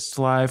resist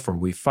life or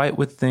we fight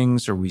with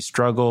things or we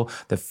struggle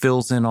that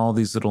fills in all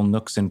these little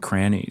nooks and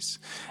crannies.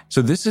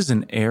 So this is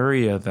an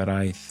area that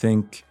I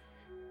think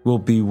will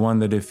be one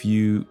that if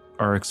you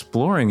are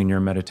exploring in your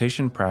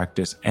meditation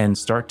practice and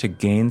start to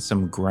gain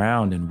some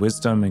ground and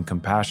wisdom and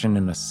compassion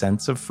and a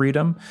sense of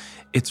freedom,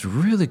 it's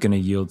really going to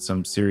yield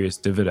some serious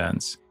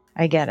dividends.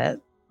 I get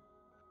it.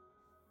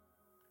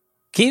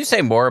 Can you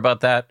say more about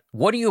that?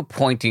 What are you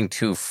pointing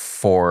to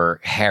for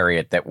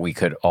Harriet that we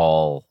could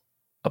all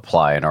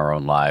apply in our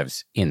own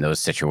lives in those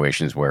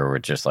situations where we're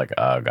just like,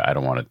 I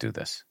don't want to do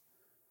this?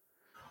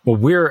 Well,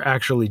 we're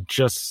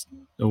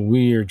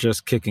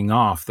just kicking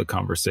off the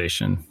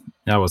conversation.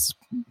 That was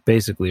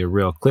basically a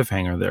real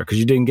cliffhanger there because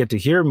you didn't get to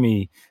hear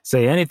me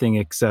say anything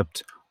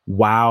except,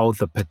 wow,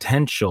 the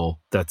potential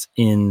that's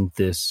in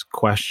this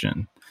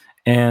question.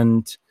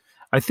 And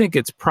I think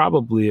it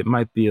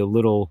might be a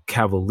little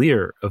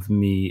cavalier of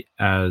me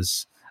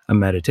as a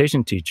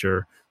meditation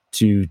teacher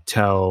to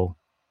tell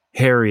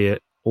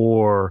Harriet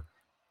or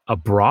a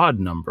broad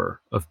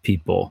number of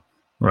people,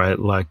 right?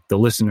 Like the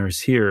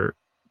listeners here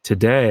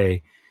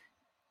today,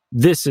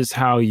 this is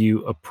how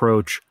you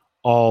approach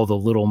all the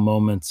little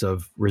moments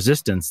of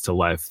resistance to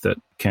life that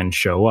can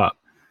show up.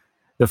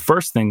 The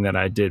first thing that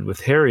I did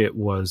with Harriet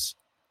was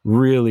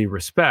really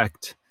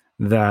respect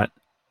that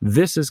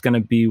this is going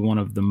to be one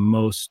of the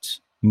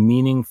most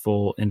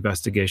meaningful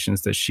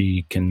investigations that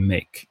she can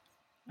make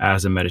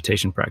as a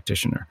meditation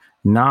practitioner.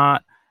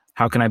 Not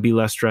how can I be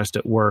less stressed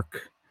at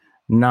work,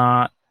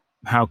 not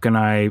how can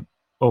I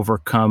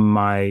overcome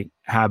my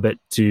habit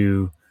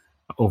to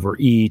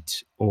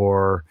overeat,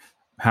 or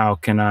how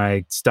can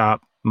I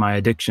stop my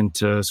addiction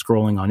to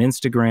scrolling on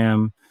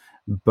Instagram,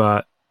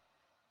 but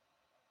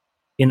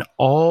in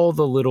all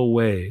the little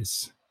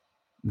ways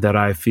that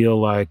I feel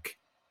like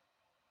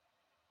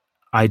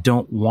I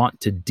don't want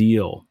to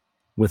deal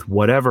with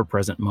whatever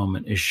present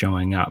moment is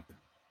showing up.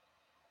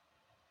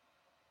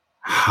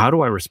 How do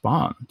I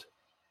respond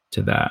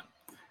to that?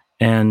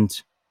 And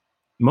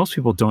most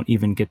people don't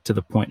even get to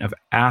the point of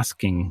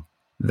asking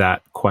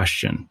that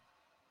question.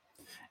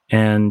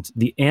 And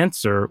the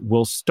answer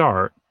will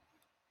start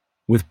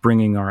with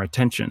bringing our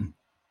attention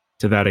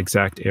to that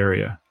exact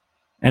area.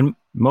 And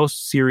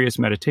most serious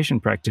meditation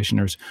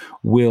practitioners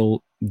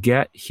will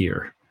get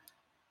here.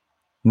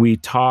 We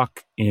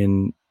talk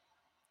in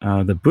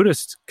the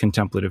Buddhist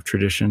contemplative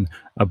tradition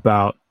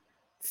about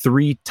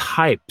 3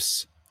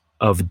 types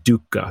of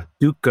dukkha.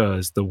 Dukkha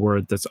is the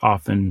word that's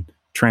often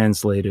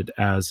translated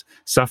as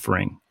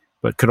suffering,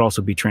 but could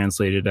also be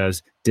translated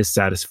as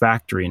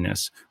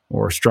dissatisfactoriness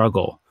or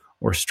struggle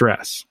or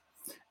stress.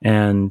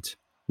 And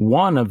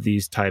one of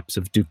these types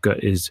of dukkha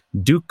is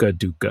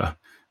dukkha,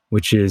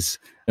 which is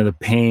the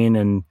pain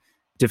and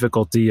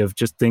difficulty of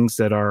just things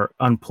that are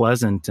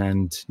unpleasant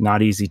and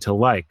not easy to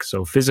like.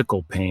 So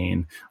physical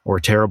pain or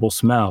terrible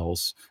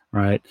smells,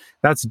 right?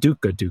 That's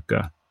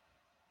dukkha.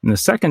 And the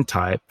second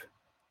type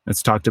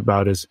that's talked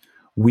about is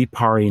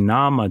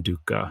viparinama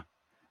dukkha,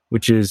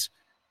 which is,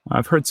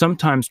 I've heard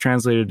sometimes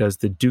translated as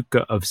the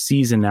dukkha of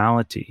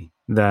seasonality,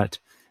 that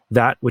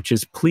which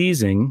is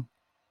pleasing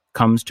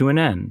comes to an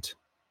end.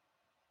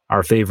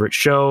 Our favorite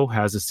show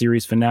has a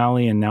series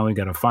finale, and now we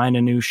got to find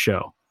a new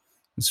show.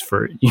 It's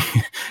for,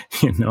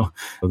 the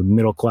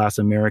middle-class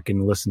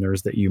American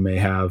listeners that you may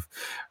have,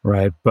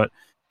 right? But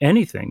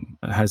anything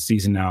has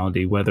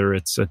seasonality, whether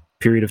it's a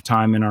period of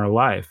time in our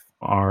life,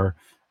 our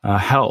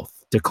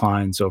health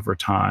declines over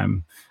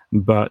time.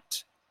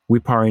 But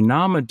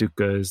viparinama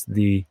dukkha is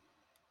the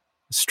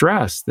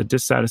stress, the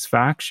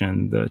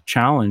dissatisfaction, the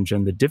challenge,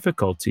 and the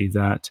difficulty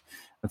that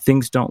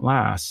things don't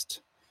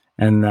last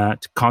and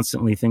that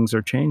constantly things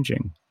are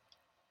changing.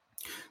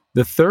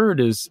 The third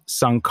is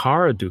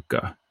sankhara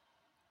dukkha,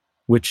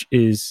 which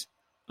is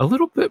a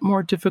little bit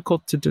more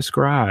difficult to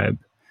describe.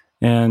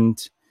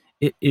 And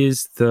it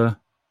is the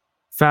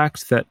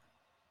fact that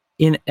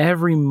in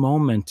every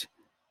moment,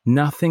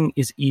 nothing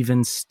is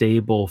even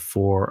stable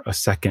for a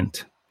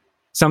second.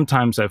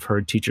 Sometimes I've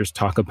heard teachers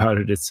talk about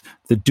it. It's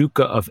the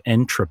dukkha of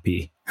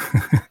entropy.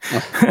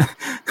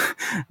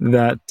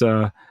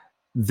 That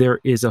there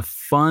is a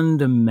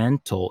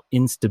fundamental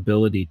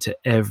instability to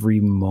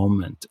every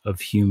moment of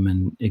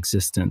human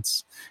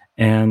existence.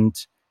 And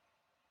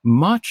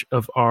much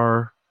of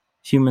our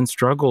human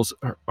struggles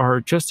are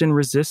just in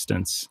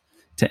resistance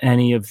to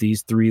any of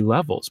these 3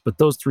 levels. But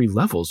those 3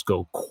 levels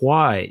go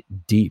quite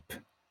deep,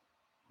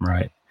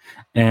 right?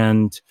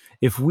 And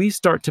if we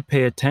start to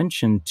pay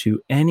attention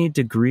to any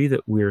degree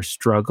that we're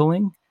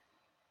struggling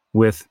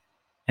with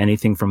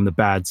anything from the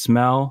bad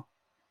smell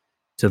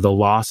to the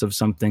loss of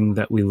something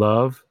that we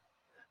love,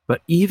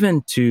 but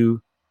even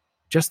to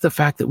just the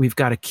fact that we've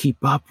got to keep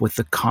up with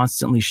the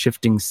constantly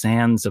shifting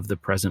sands of the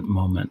present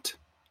moment,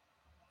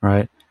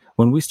 right?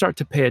 When we start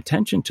to pay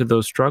attention to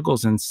those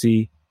struggles and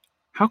see,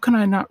 how can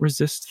I not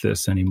resist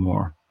this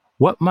anymore?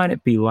 What might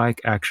it be like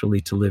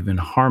actually to live in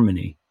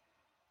harmony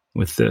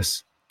with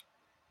this?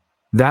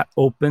 That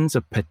opens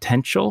a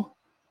potential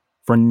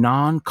for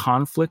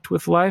non-conflict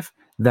with life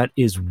that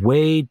is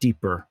way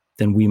deeper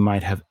than we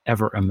might have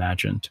ever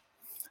imagined.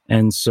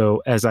 And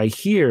so as I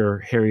hear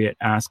Harriet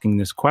asking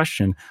this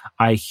question,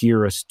 I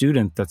hear a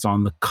student that's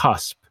on the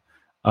cusp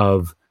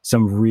of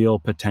some real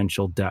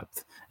potential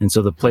depth. And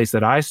so the place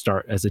that I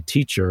start as a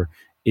teacher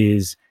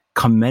is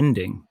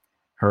commending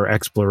her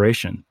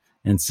exploration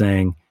and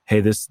saying, hey,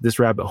 this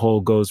rabbit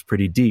hole goes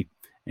pretty deep,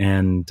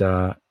 and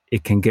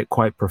it can get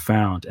quite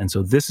profound. And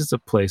so this is a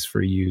place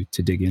for you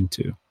to dig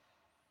into.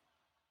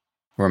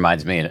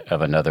 Reminds me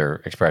of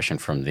another expression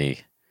from the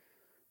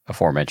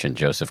aforementioned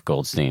Joseph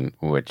Goldstein,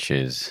 which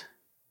is,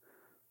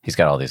 he's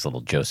got all these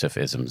little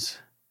Joseph-isms,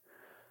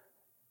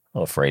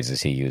 little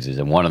phrases he uses.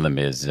 And one of them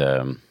is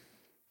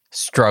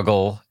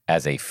struggle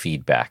as a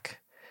feedback.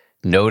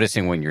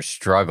 Noticing when you're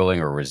struggling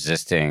or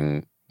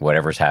resisting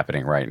whatever's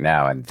happening right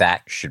now. And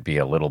that should be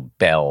a little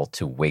bell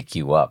to wake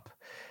you up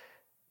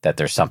that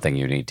there's something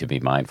you need to be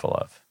mindful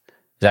of.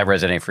 Does that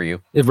resonate for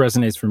you? It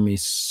resonates for me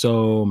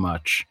so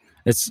much.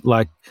 It's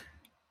like,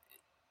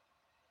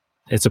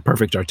 it's a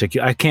perfect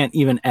articulation. I can't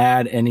even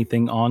add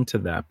anything onto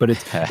that. But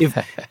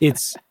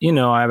it's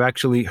I've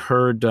actually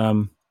heard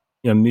a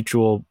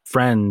mutual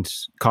friend,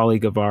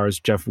 colleague of ours,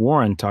 Jeff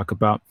Warren, talk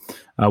about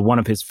one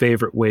of his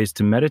favorite ways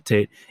to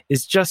meditate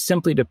is just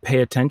simply to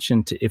pay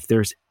attention to if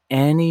there's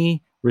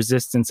any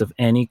resistance of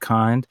any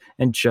kind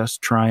and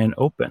just try and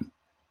open.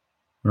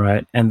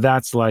 Right. And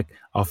that's like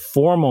a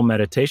formal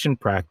meditation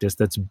practice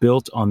that's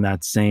built on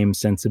that same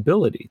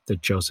sensibility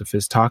that Joseph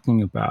is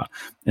talking about.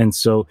 And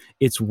so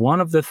it's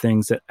one of the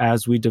things that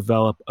as we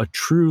develop a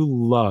true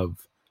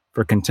love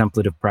for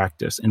contemplative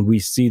practice and we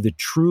see the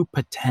true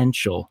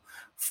potential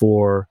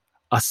for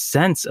a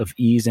sense of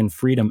ease and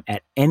freedom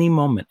at any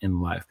moment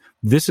in life,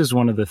 this is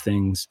one of the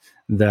things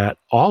that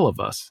all of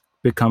us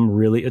become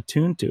really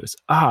attuned to is,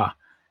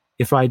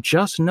 if I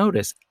just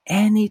notice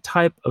any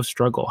type of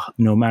struggle,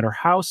 no matter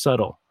how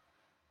subtle,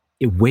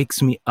 it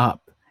wakes me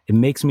up. It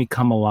makes me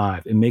come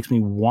alive. It makes me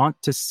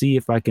want to see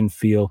if I can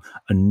feel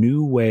a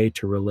new way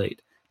to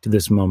relate to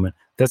this moment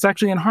that's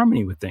actually in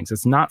harmony with things.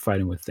 It's not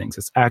fighting with things.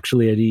 It's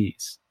actually at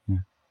ease. Yeah.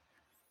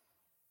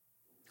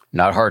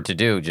 Not hard to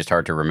do, just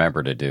hard to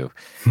remember to do.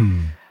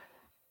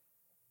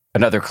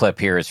 Another clip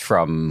here is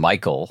from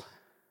Michael.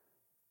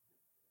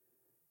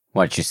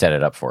 Why don't you set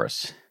it up for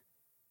us?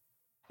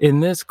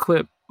 In this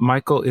clip,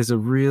 Michael is a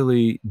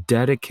really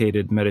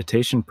dedicated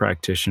meditation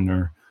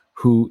practitioner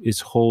who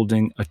is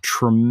holding a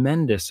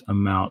tremendous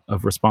amount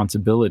of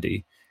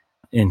responsibility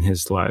in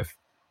his life,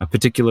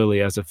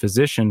 particularly as a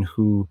physician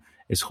who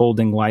is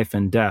holding life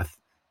and death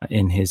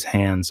in his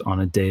hands on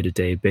a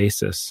day-to-day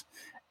basis.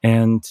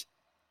 And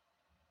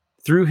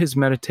through his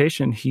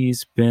meditation,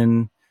 he's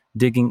been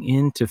digging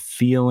into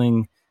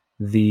feeling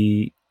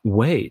the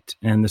weight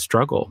and the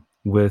struggle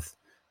with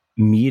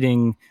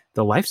meeting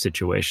the life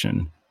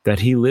situation that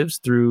he lives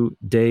through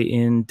day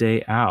in,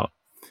 day out.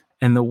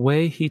 And the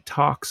way he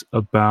talks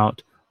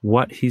about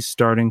what he's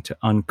starting to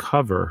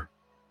uncover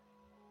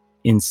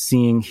in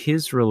seeing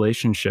his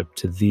relationship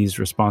to these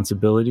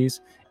responsibilities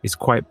is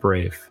quite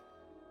brave.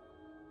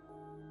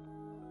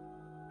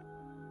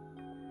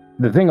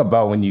 The thing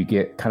about when you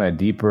get kind of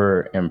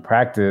deeper in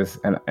practice,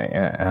 and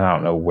I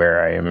don't know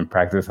where I am in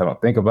practice, I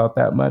don't think about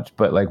that much,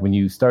 but like when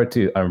you start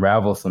to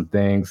unravel some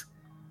things,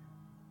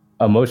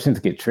 emotions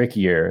get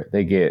trickier,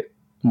 they get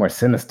more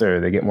sinister,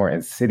 they get more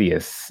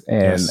insidious.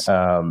 And Yes.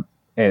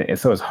 And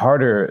so it's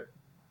harder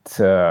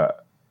to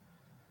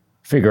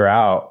figure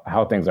out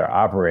how things are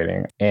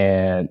operating.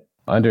 And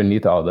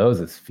underneath all those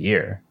is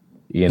fear,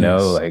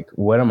 Yes. like,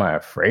 what am I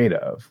afraid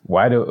of?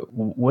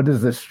 What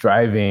does this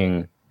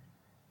striving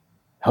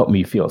help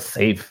me feel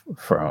safe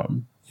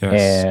from?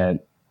 Yes. And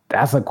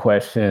that's a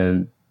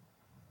question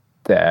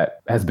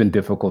that has been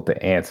difficult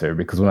to answer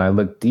because when I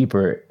look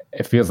deeper,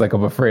 it feels like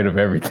I'm afraid of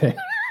everything.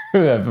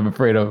 I'm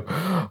afraid of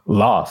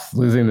loss,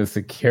 losing the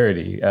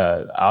security.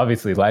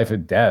 Obviously, life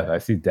and death. I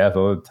see death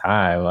all the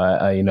time.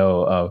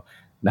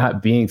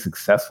 Not being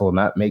successful,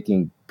 not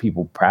making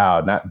people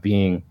proud, not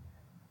being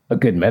a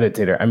good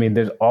meditator. I mean,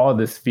 there's all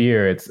this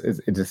fear. It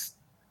just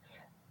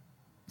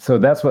so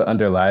that's what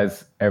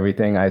underlies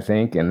everything, I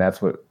think, and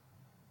that's what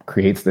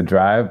creates the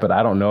drive. But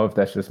I don't know if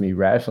that's just me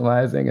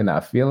rationalizing and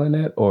not feeling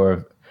it,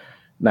 or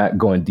not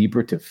going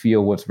deeper to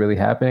feel what's really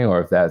happening,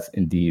 or if that's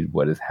indeed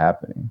what is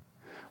happening.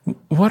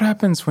 What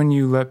happens when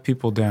you let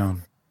people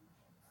down?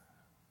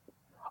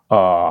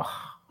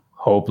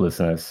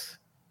 Hopelessness,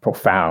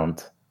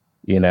 profound,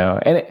 and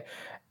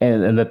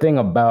the thing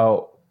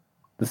about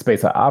the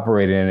space I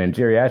operate in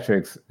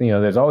geriatrics,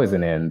 there's always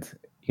an end.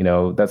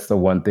 That's the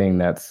one thing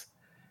that's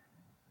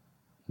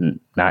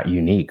not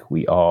unique.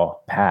 We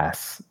all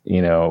pass,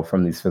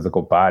 from these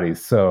physical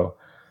bodies. So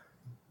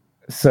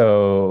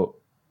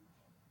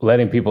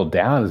letting people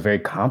down is very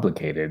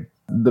complicated.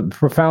 The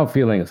profound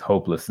feeling is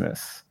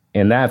hopelessness.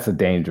 And that's a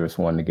dangerous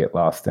one to get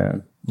lost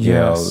in.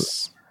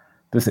 Yes.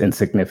 This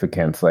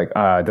insignificance, like,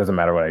 it doesn't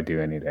matter what I do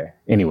any day.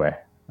 Anyway,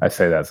 I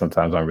say that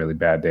sometimes on really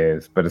bad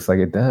days, but it's like,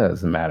 it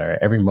does matter.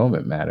 Every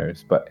moment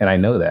matters. And I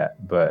know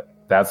that, but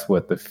that's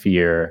what the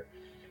fear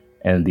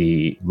and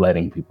the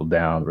letting people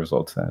down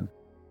results in.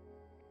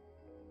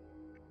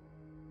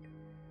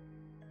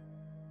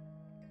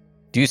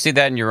 Do you see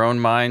that in your own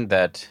mind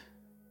that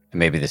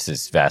maybe this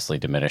is vastly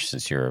diminished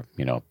since you're,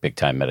 big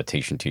time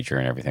meditation teacher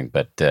and everything,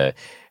 but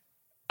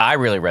I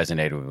really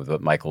resonated with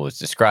what Michael was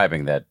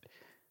describing, that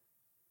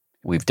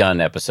we've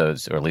done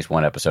episodes, or at least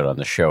one episode on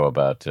the show,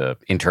 about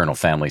internal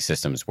family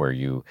systems where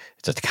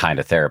it's a kind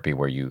of therapy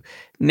where you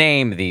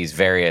name these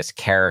various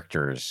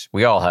characters.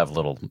 We all have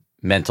little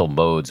mental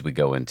modes we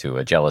go into,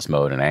 a jealous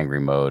mode, an angry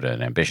mode,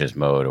 an ambitious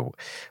mode, or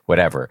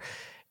whatever.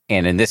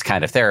 And in this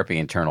kind of therapy,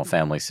 internal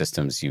family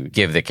systems, you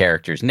give the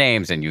characters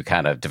names and you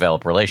kind of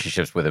develop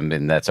relationships with them.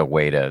 And that's a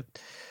way to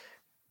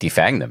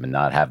defang them and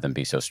not have them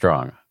be so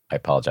strong. I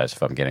apologize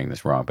if I'm getting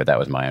this wrong, but that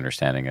was my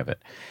understanding of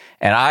it.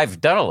 And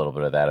I've done a little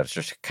bit of that. I was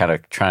just kind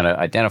of trying to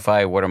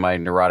identify what are my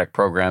neurotic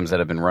programs that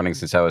have been running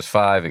since I was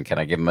 5, and can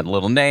I give them a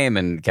little name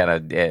and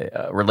kind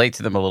of relate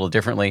to them a little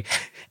differently.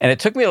 And it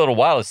took me a little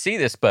while to see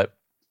this, but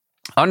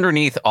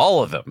underneath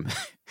all of them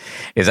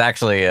is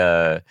actually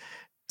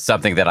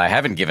something that I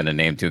haven't given a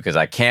name to because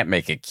I can't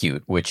make it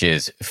cute, which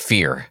is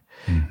fear.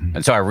 Mm-hmm.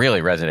 And so I really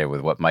resonate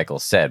with what Michael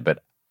said,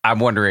 but I'm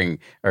wondering,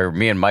 are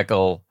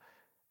Michael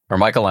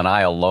and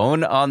I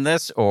alone on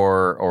this,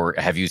 or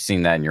have you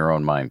seen that in your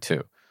own mind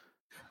too?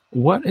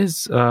 What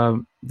is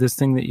this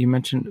thing that you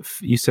mentioned?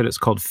 You said it's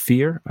called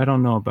fear? I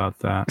don't know about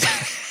that.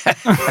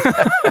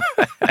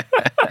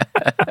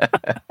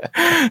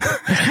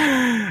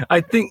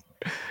 I think,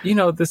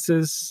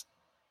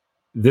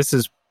 this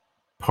is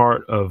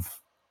part of,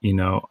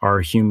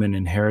 our human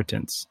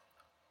inheritance.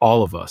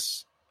 All of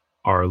us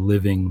are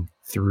living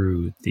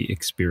through the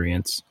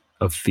experience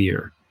of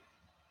fear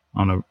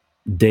on a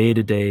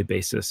day-to-day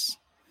basis.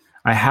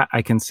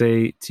 I can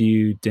say to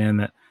you, Dan,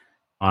 that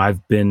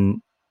I've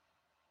been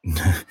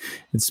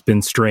it's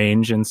been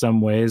strange in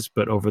some ways,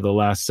 but over the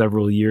last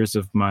several years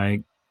of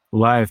my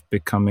life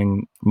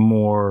becoming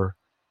more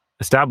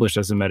established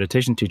as a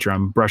meditation teacher,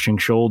 I'm brushing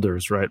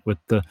shoulders, right, with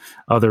the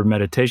other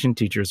meditation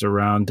teachers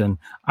around. And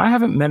I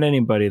haven't met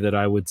anybody that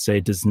I would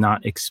say does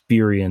not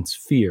experience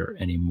fear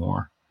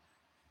anymore.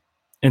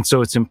 And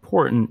so it's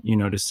important,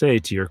 to say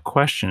to your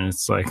question,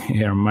 it's like,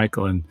 hey, are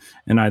Michael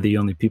and I the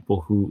only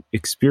people who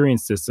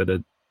experience this at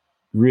a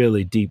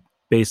really deep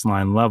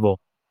baseline level?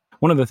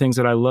 One of the things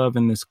that I love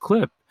in this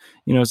clip,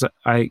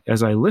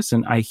 as I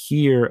listen, I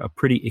hear a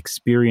pretty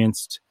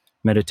experienced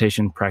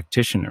meditation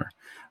practitioner.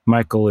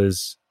 Michael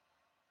is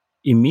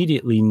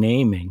immediately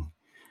naming,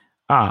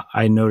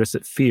 I notice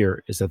that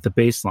fear is at the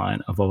baseline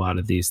of a lot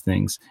of these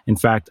things. In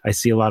fact, I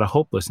see a lot of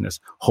hopelessness.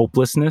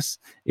 Hopelessness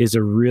is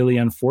a really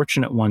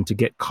unfortunate one to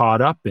get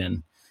caught up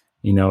in.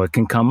 It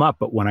can come up,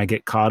 but when I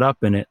get caught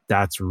up in it,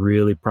 that's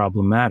really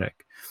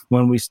problematic.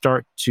 When we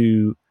start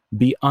to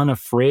be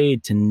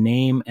unafraid to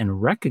name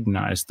and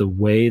recognize the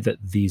way that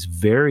these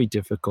very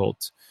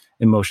difficult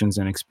emotions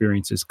and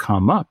experiences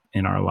come up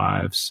in our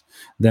lives,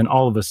 then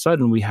all of a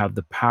sudden we have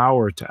the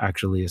power to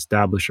actually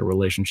establish a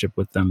relationship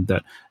with them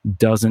that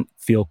doesn't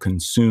feel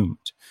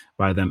consumed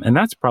by them. And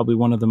that's probably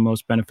one of the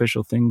most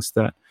beneficial things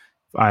that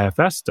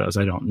IFS does.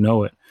 I don't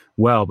know it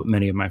well, but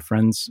many of my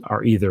friends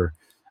are either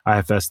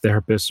IFS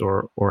therapists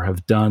or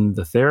have done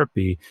the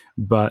therapy.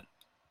 But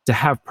to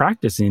have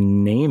practice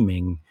in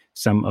naming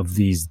some of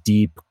these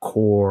deep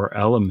core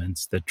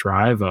elements that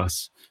drive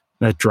us,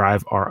 that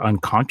drive our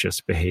unconscious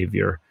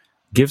behavior,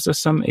 gives us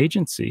some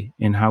agency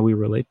in how we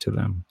relate to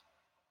them.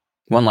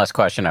 One last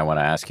question I want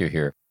to ask you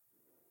here.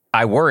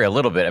 I worry a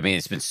little bit. I mean,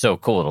 it's been so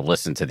cool to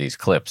listen to these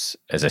clips,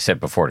 as I said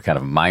before, to kind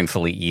of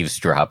mindfully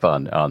eavesdrop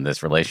on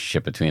this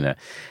relationship between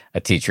a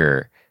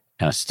teacher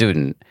and a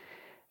student.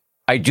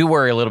 I do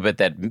worry a little bit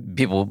that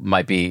people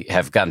might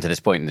have gotten to this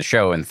point in the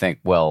show and think,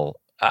 well,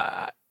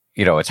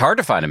 it's hard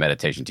to find a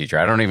meditation teacher.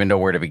 I don't even know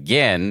where to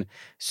begin.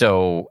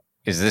 So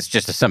is this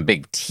just some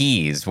big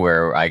tease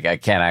where I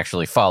can't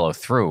actually follow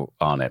through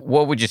on it?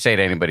 What would you say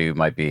to anybody who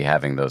might be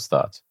having those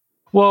thoughts?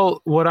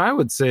 Well, what I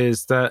would say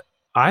is that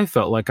I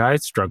felt like I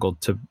struggled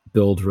to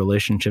build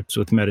relationships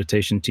with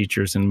meditation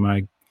teachers in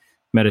my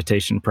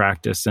meditation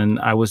practice. And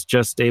I was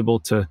just able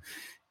to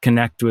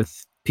connect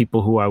with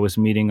people who I was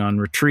meeting on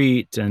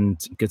retreat and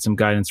get some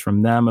guidance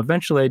from them.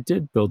 Eventually, I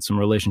did build some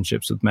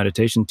relationships with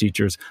meditation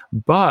teachers.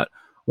 But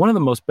one of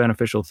the most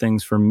beneficial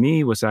things for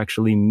me was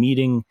actually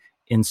meeting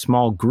in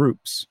small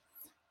groups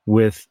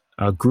with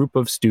a group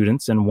of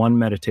students and one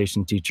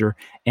meditation teacher,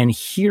 and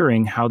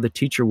hearing how the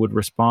teacher would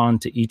respond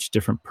to each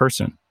different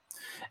person.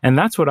 And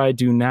that's what I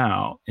do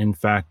now. In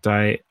fact,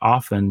 I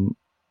often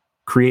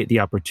create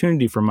the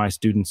opportunity for my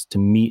students to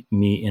meet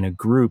me in a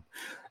group,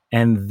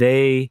 and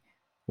they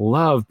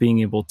love being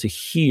able to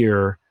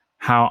hear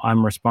how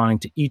I'm responding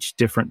to each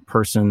different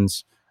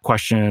person's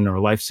question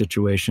or life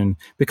situation,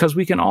 because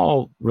we can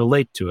all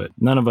relate to it.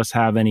 None of us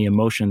have any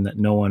emotion that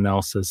no one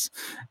else has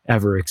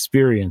ever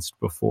experienced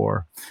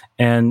before.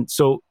 And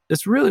so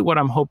it's really what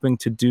I'm hoping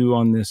to do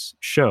on this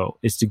show,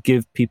 is to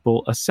give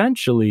people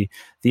essentially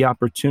the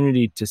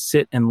opportunity to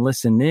sit and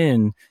listen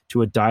in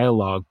to a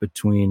dialogue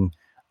between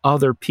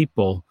other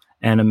people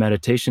and a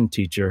meditation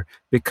teacher,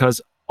 because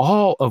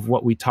all of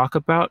what we talk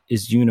about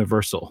is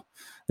universal.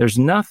 There's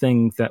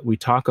nothing that we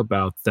talk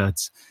about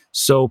that's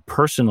so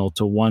personal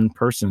to one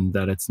person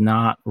that it's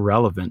not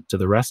relevant to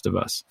the rest of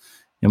us.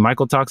 And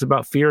Michael talks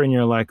about fear and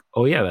you're like,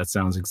 oh yeah, that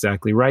sounds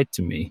exactly right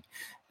to me.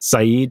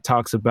 Saeed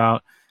talks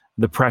about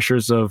the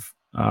pressures of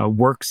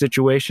work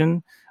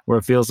situation where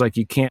it feels like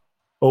you can't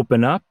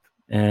open up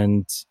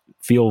and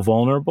feel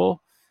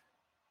vulnerable.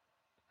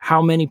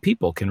 How many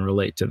people can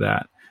relate to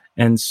that?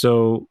 And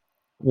so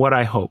what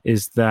I hope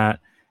is that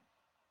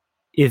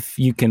if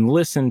you can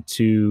listen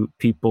to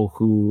people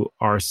who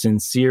are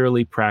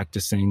sincerely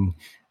practicing,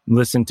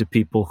 listen to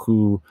people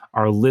who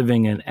are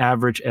living an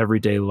average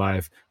everyday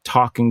life,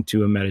 talking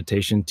to a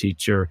meditation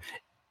teacher,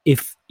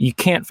 if you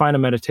can't find a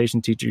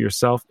meditation teacher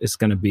yourself, it's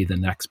going to be the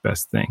next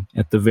best thing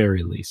at the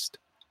very least.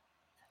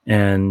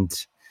 And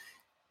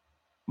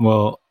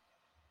well,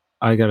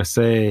 I got to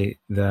say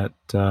that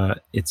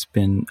it's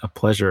been a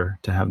pleasure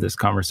to have this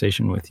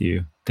conversation with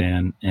you,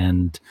 Dan.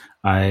 And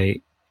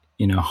I,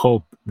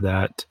 hope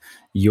that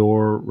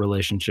your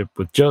relationship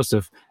with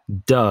Joseph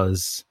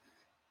does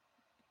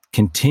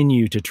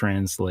continue to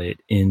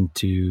translate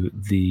into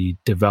the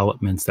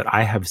developments that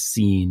I have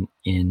seen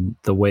in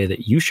the way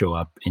that you show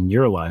up in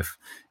your life,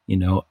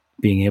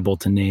 being able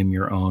to name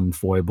your own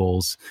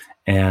foibles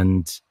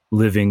and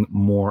living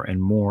more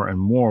and more and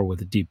more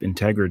with a deep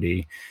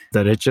integrity,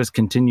 that it just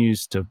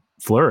continues to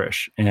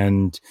flourish.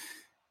 And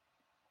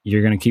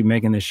you're going to keep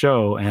making this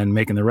show and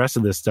making the rest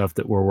of this stuff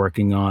that we're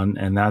working on.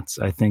 And that's,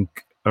 I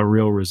think, a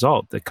real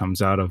result that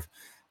comes out of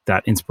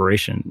that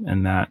inspiration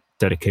and that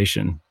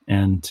dedication.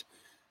 And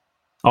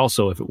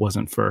also, if it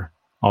wasn't for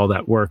all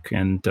that work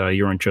and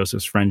your and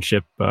Joseph's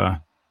friendship,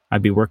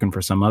 I'd be working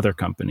for some other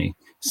company.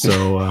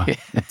 So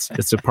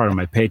it's a part of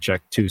my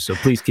paycheck too. So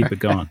please keep it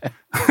going.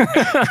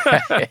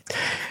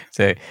 It's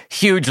a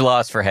huge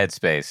loss for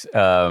Headspace.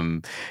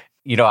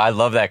 I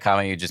love that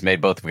comment you just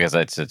made, both because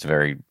it's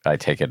very, I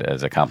take it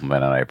as a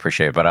compliment and I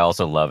appreciate it, but I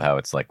also love how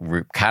it's like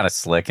kind of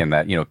slick in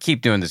that,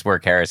 keep doing this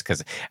work, Harris,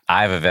 because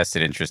I have a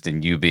vested interest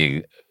in you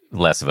being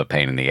less of a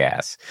pain in the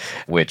ass,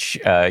 which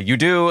you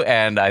do,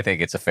 and I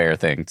think it's a fair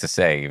thing to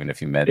say, even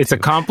if you meant it's a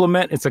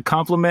compliment. It's a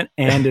compliment,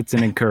 and it's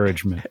an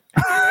encouragement.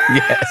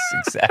 Yes,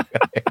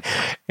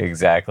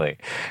 exactly.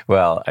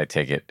 Well, I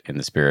take it in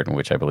the spirit in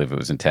which I believe it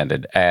was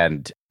intended.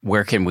 And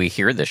where can we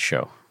hear this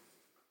show?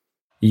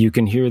 You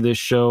can hear this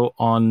show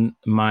on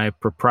my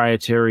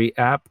proprietary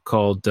app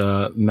called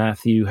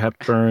Matthew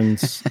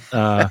Hepburn's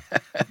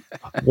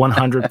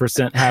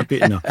 100% Happy.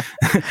 No,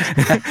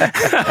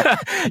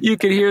 you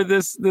can hear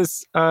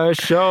this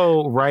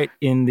show right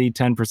in the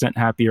 10%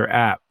 Happier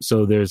app.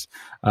 So there's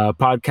a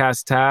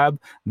podcast tab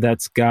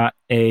that's got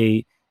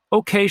a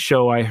okay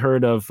show I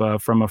heard of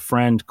from a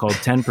friend called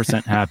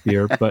 10%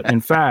 Happier. But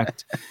in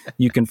fact,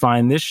 you can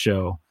find this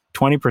show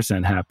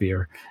 20%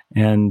 Happier.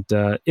 And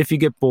if you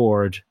get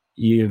bored,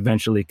 you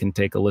eventually can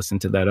take a listen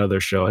to that other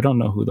show. I don't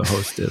know who the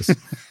host is.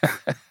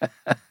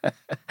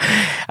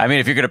 I mean,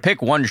 if you're going to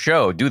pick one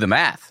show, do the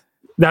math.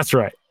 That's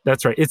right.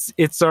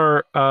 It's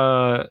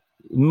our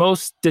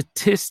most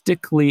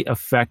statistically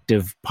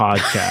effective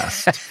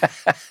podcast.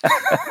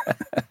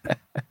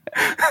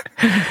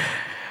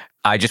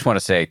 I just want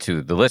to say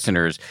to the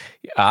listeners,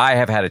 I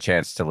have had a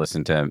chance to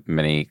listen to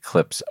many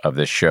clips of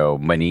this show,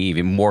 many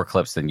even more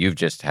clips than you've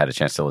just had a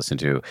chance to listen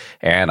to.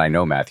 And I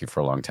know Matthew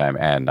for a long time,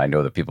 and I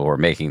know the people who are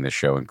making this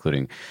show,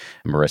 including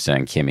Marissa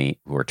and Kimmy,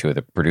 who are two of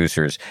the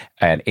producers.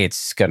 And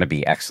it's going to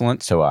be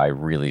excellent. So I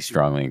really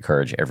strongly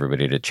encourage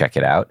everybody to check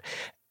it out.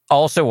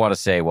 Also want to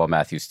say, while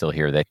Matthew's still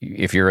here, that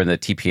if you're in the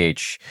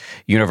TPH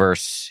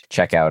universe,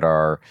 check out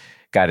our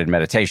guided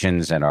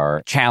meditations and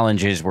our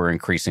challenges we're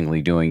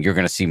increasingly doing. You're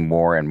going to see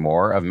more and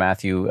more of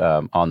Matthew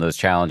on those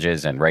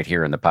challenges and right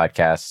here in the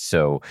podcast.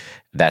 So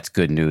that's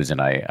good news. And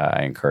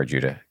I encourage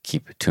you to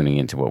keep tuning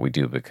into what we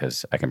do,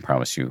 because I can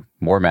promise you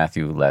more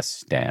Matthew,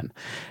 less Dan.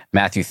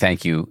 Matthew,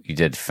 thank you. You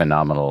did a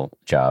phenomenal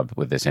job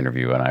with this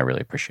interview, and I really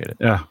appreciate it.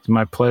 Yeah, it's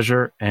my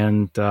pleasure.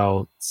 And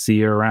I'll see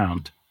you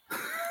around.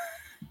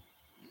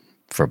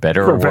 For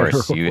better or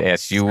worse.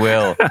 Yes, you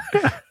will.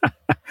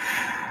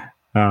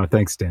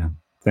 Thanks, Dan.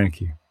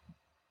 Thank you.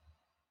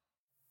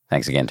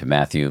 Thanks again to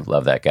Matthew.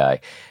 Love that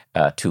guy.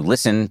 To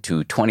listen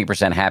to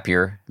 20%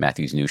 Happier,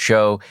 Matthew's new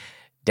show,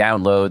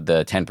 download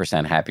the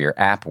 10% Happier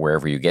app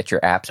wherever you get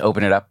your apps.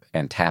 Open it up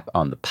and tap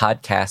on the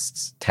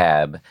podcasts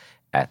tab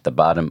at the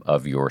bottom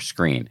of your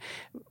screen.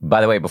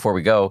 By the way, before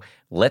we go,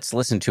 let's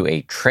listen to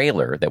a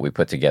trailer that we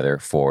put together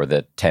for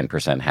the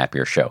 10%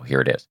 Happier show.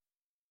 Here it is.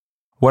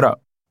 What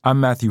up?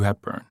 I'm Matthew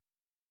Hepburn.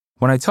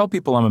 When I tell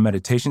people I'm a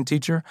meditation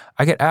teacher,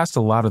 I get asked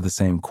a lot of the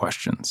same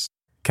questions.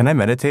 Can I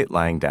meditate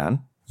lying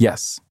down?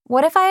 Yes.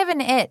 What if I have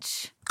an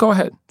itch? Go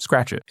ahead,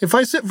 scratch it. If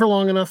I sit for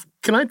long enough,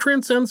 can I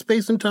transcend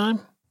space and time?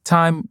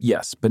 Time,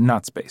 yes, but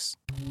not space.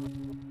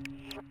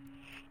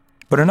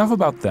 But enough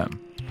about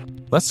them.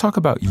 Let's talk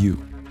about you.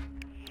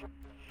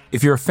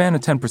 If you're a fan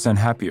of 10%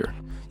 Happier,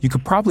 you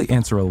could probably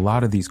answer a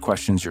lot of these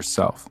questions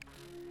yourself.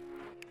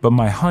 But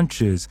my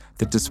hunch is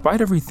that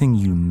despite everything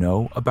you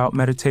know about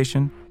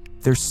meditation,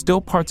 there's still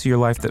parts of your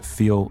life that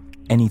feel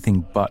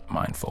anything but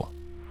mindful.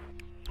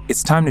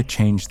 It's time to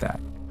change that.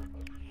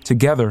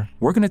 Together,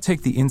 we're going to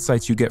take the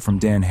insights you get from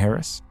Dan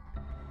Harris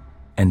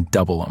and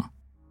double them.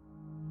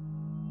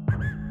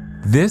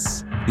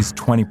 This is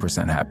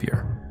 20%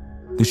 Happier,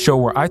 the show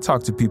where I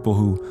talk to people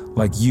who,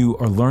 like you,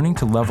 are learning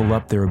to level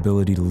up their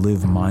ability to live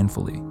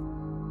mindfully.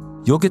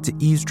 You'll get to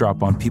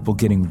eavesdrop on people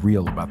getting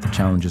real about the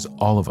challenges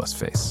all of us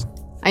face.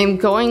 I am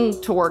going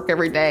to work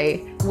every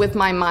day with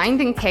my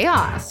mind in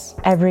chaos.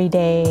 Every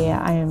day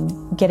I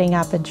am getting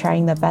up and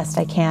trying the best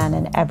I can,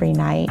 and every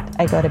night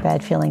I go to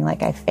bed feeling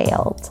like I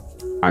failed.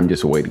 I'm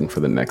just waiting for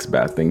the next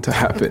bad thing to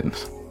happen.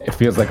 It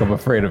feels like I'm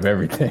afraid of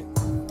everything.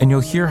 And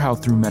you'll hear how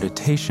through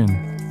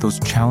meditation, those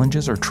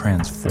challenges are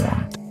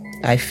transformed.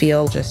 I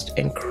feel just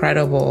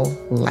incredible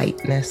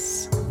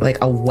lightness, like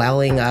a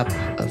welling up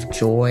of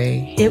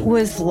joy. It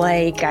was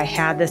like I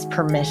had this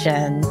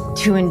permission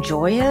to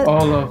enjoy it.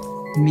 All of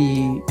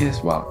me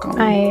is welcome.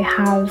 I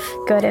have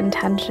good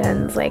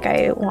intentions, like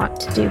I want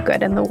to do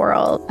good in the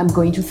world. I'm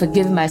going to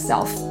forgive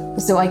myself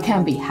so I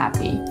can be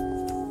happy.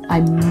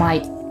 I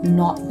might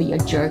not be a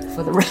jerk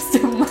for the rest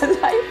of my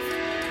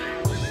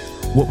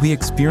life. What we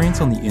experience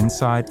on the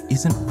inside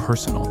isn't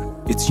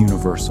personal, it's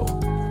universal.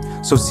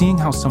 So seeing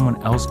how someone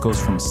else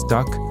goes from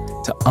stuck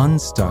to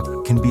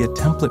unstuck can be a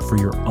template for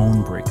your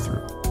own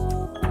breakthrough.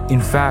 In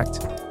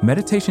fact,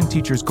 meditation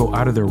teachers go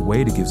out of their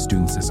way to give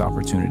students this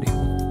opportunity.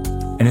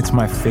 And it's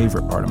my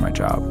favorite part of my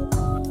job.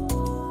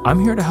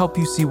 I'm here to help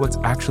you see what's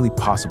actually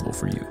possible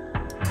for you.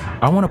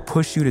 I want to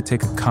push you to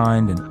take a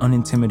kind and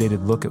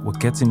unintimidated look at what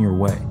gets in your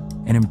way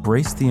and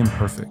embrace the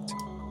imperfect.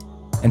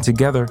 And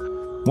together,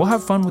 we'll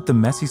have fun with the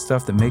messy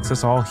stuff that makes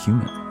us all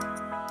human.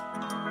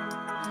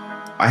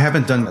 I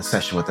haven't done a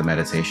session with a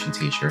meditation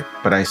teacher,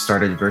 but I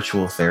started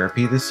virtual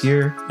therapy this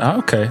year.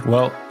 Okay,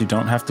 well, you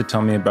don't have to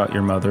tell me about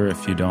your mother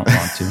if you don't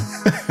want to.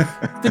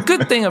 The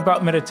good thing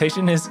about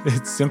meditation is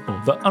it's simple.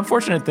 The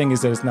unfortunate thing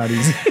is that it's not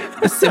easy.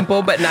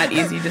 Simple but not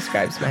easy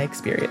describes my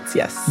experience,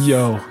 yes.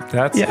 Yo,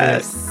 that's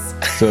yes.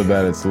 it. So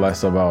that it's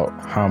less about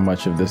how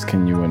much of this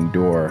can you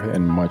endure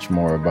and much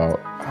more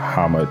about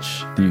how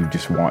much do you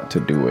just want to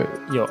do it.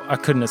 Yo, I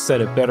couldn't have said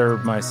it better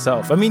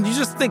myself. I mean, you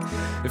just think,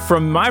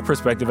 from my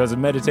perspective as a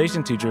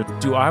meditation teacher,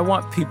 do I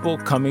want people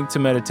coming to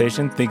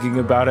meditation thinking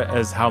about it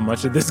as how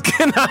much of this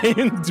can I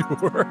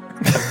endure?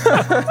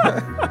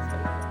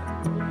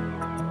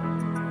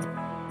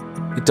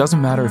 It doesn't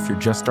matter if you're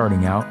just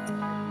starting out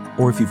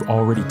or if you've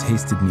already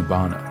tasted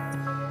Nibbana.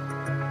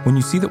 When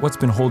you see that what's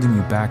been holding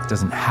you back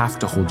doesn't have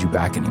to hold you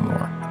back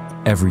anymore,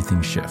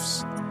 everything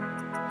shifts.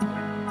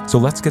 So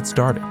let's get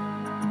started.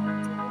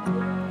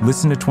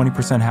 Listen to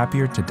 20%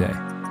 Happier today.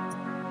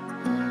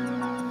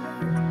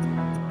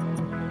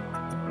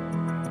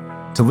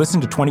 To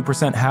listen to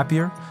 20%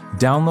 Happier,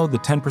 download the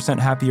 10%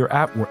 Happier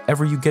app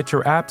wherever you get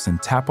your apps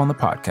and tap on the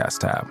podcast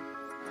tab.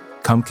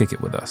 Come kick it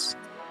with us.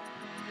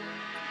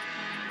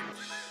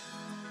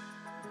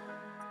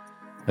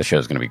 The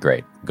show's going to be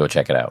great. Go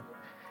check it out.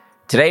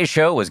 Today's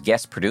show was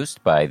guest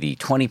produced by the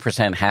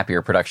 20%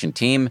 Happier production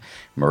team,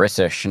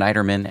 Marissa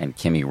Schneiderman and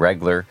Kimmy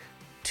Regler,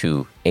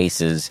 two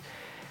aces.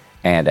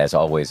 And as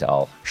always,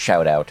 I'll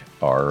shout out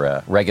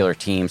our regular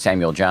team,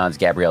 Samuel Johns,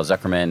 Gabrielle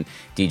Zuckerman,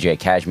 DJ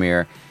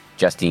Kashmir,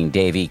 Justine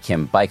Davey,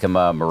 Kim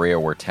Bikema, Maria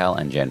Wertel,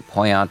 and Jen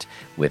Poyant,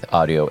 with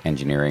audio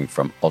engineering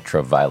from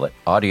Ultraviolet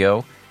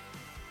Audio.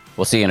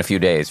 We'll see you in a few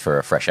days for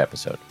a fresh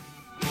episode.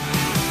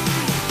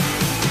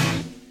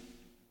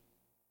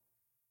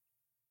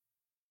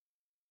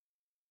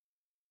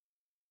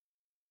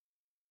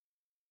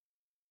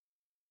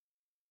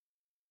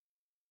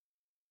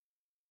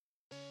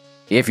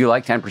 If you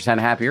like 10%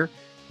 Happier,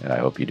 I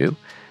hope you do,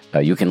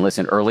 you can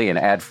listen early and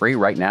ad-free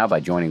right now by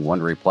joining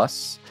Wondery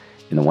Plus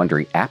in the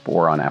Wondery app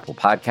or on Apple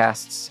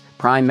Podcasts.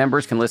 Prime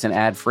members can listen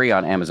ad-free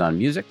on Amazon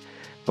Music.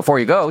 Before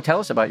you go, tell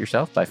us about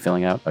yourself by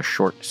filling out a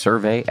short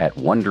survey at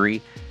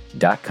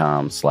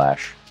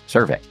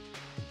Wondery.com/survey.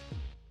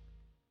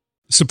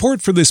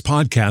 Support for this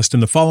podcast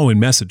and the following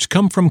message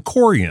come from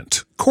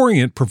Corient.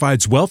 Corient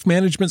provides wealth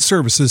management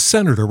services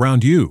centered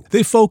around you.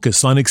 They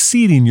focus on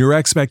exceeding your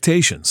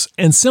expectations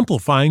and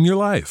simplifying your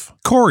life.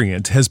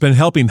 Corient has been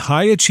helping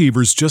high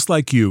achievers just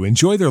like you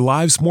enjoy their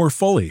lives more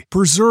fully,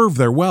 preserve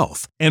their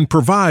wealth, and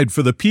provide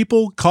for the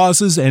people,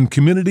 causes, and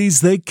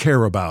communities they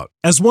care about.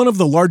 As one of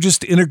the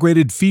largest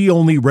integrated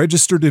fee-only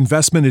registered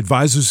investment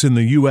advisors in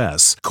the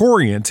U.S.,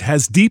 Corient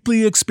has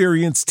deeply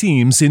experienced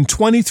teams in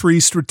 23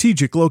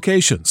 strategic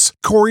locations.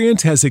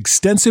 Corient has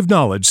extensive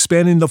knowledge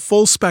spanning the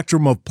full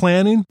spectrum of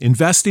planning,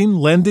 investing,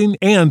 lending,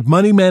 and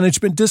money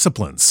management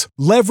disciplines.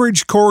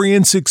 Leverage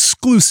Corient's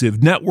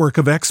exclusive network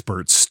of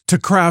experts to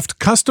craft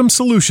custom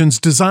solutions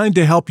designed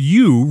to help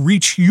you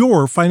reach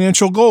your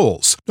financial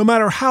goals, no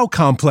matter how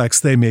complex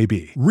they may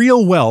be.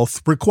 Real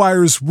wealth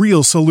requires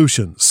real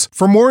solutions.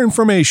 For more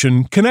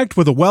information, connect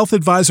with a wealth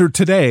advisor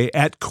today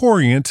at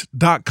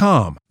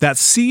Corient.com.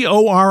 That's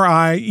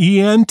Corient.com.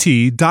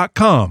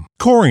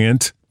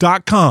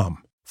 Corient.com.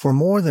 For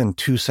more than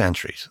 2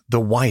 centuries, the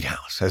White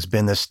House has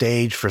been the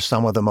stage for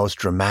some of the most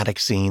dramatic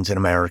scenes in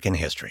American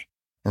history.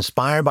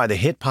 Inspired by the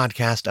hit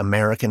podcast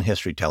American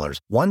History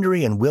Tellers,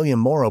 Wondery and William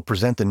Morrow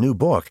present the new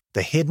book,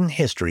 The Hidden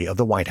History of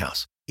the White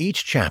House.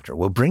 Each chapter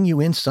will bring you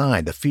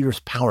inside the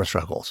fierce power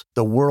struggles,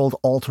 the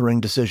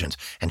world-altering decisions,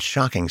 and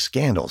shocking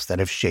scandals that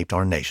have shaped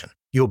our nation.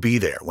 You'll be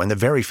there when the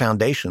very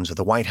foundations of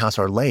the White House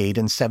are laid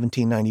in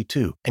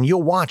 1792, and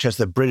you'll watch as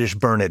the British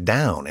burn it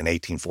down in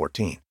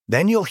 1814.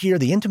 Then you'll hear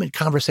the intimate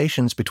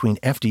conversations between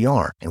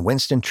FDR and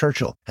Winston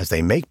Churchill as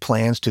they make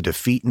plans to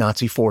defeat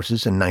Nazi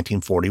forces in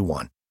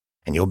 1941.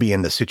 And you'll be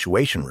in the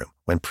Situation Room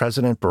when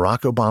President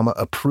Barack Obama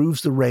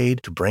approves the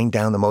raid to bring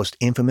down the most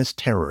infamous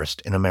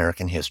terrorist in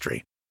American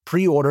history.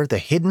 Pre-order The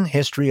Hidden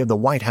History of the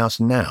White House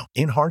now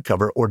in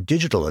hardcover or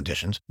digital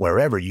editions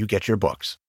wherever you get your books.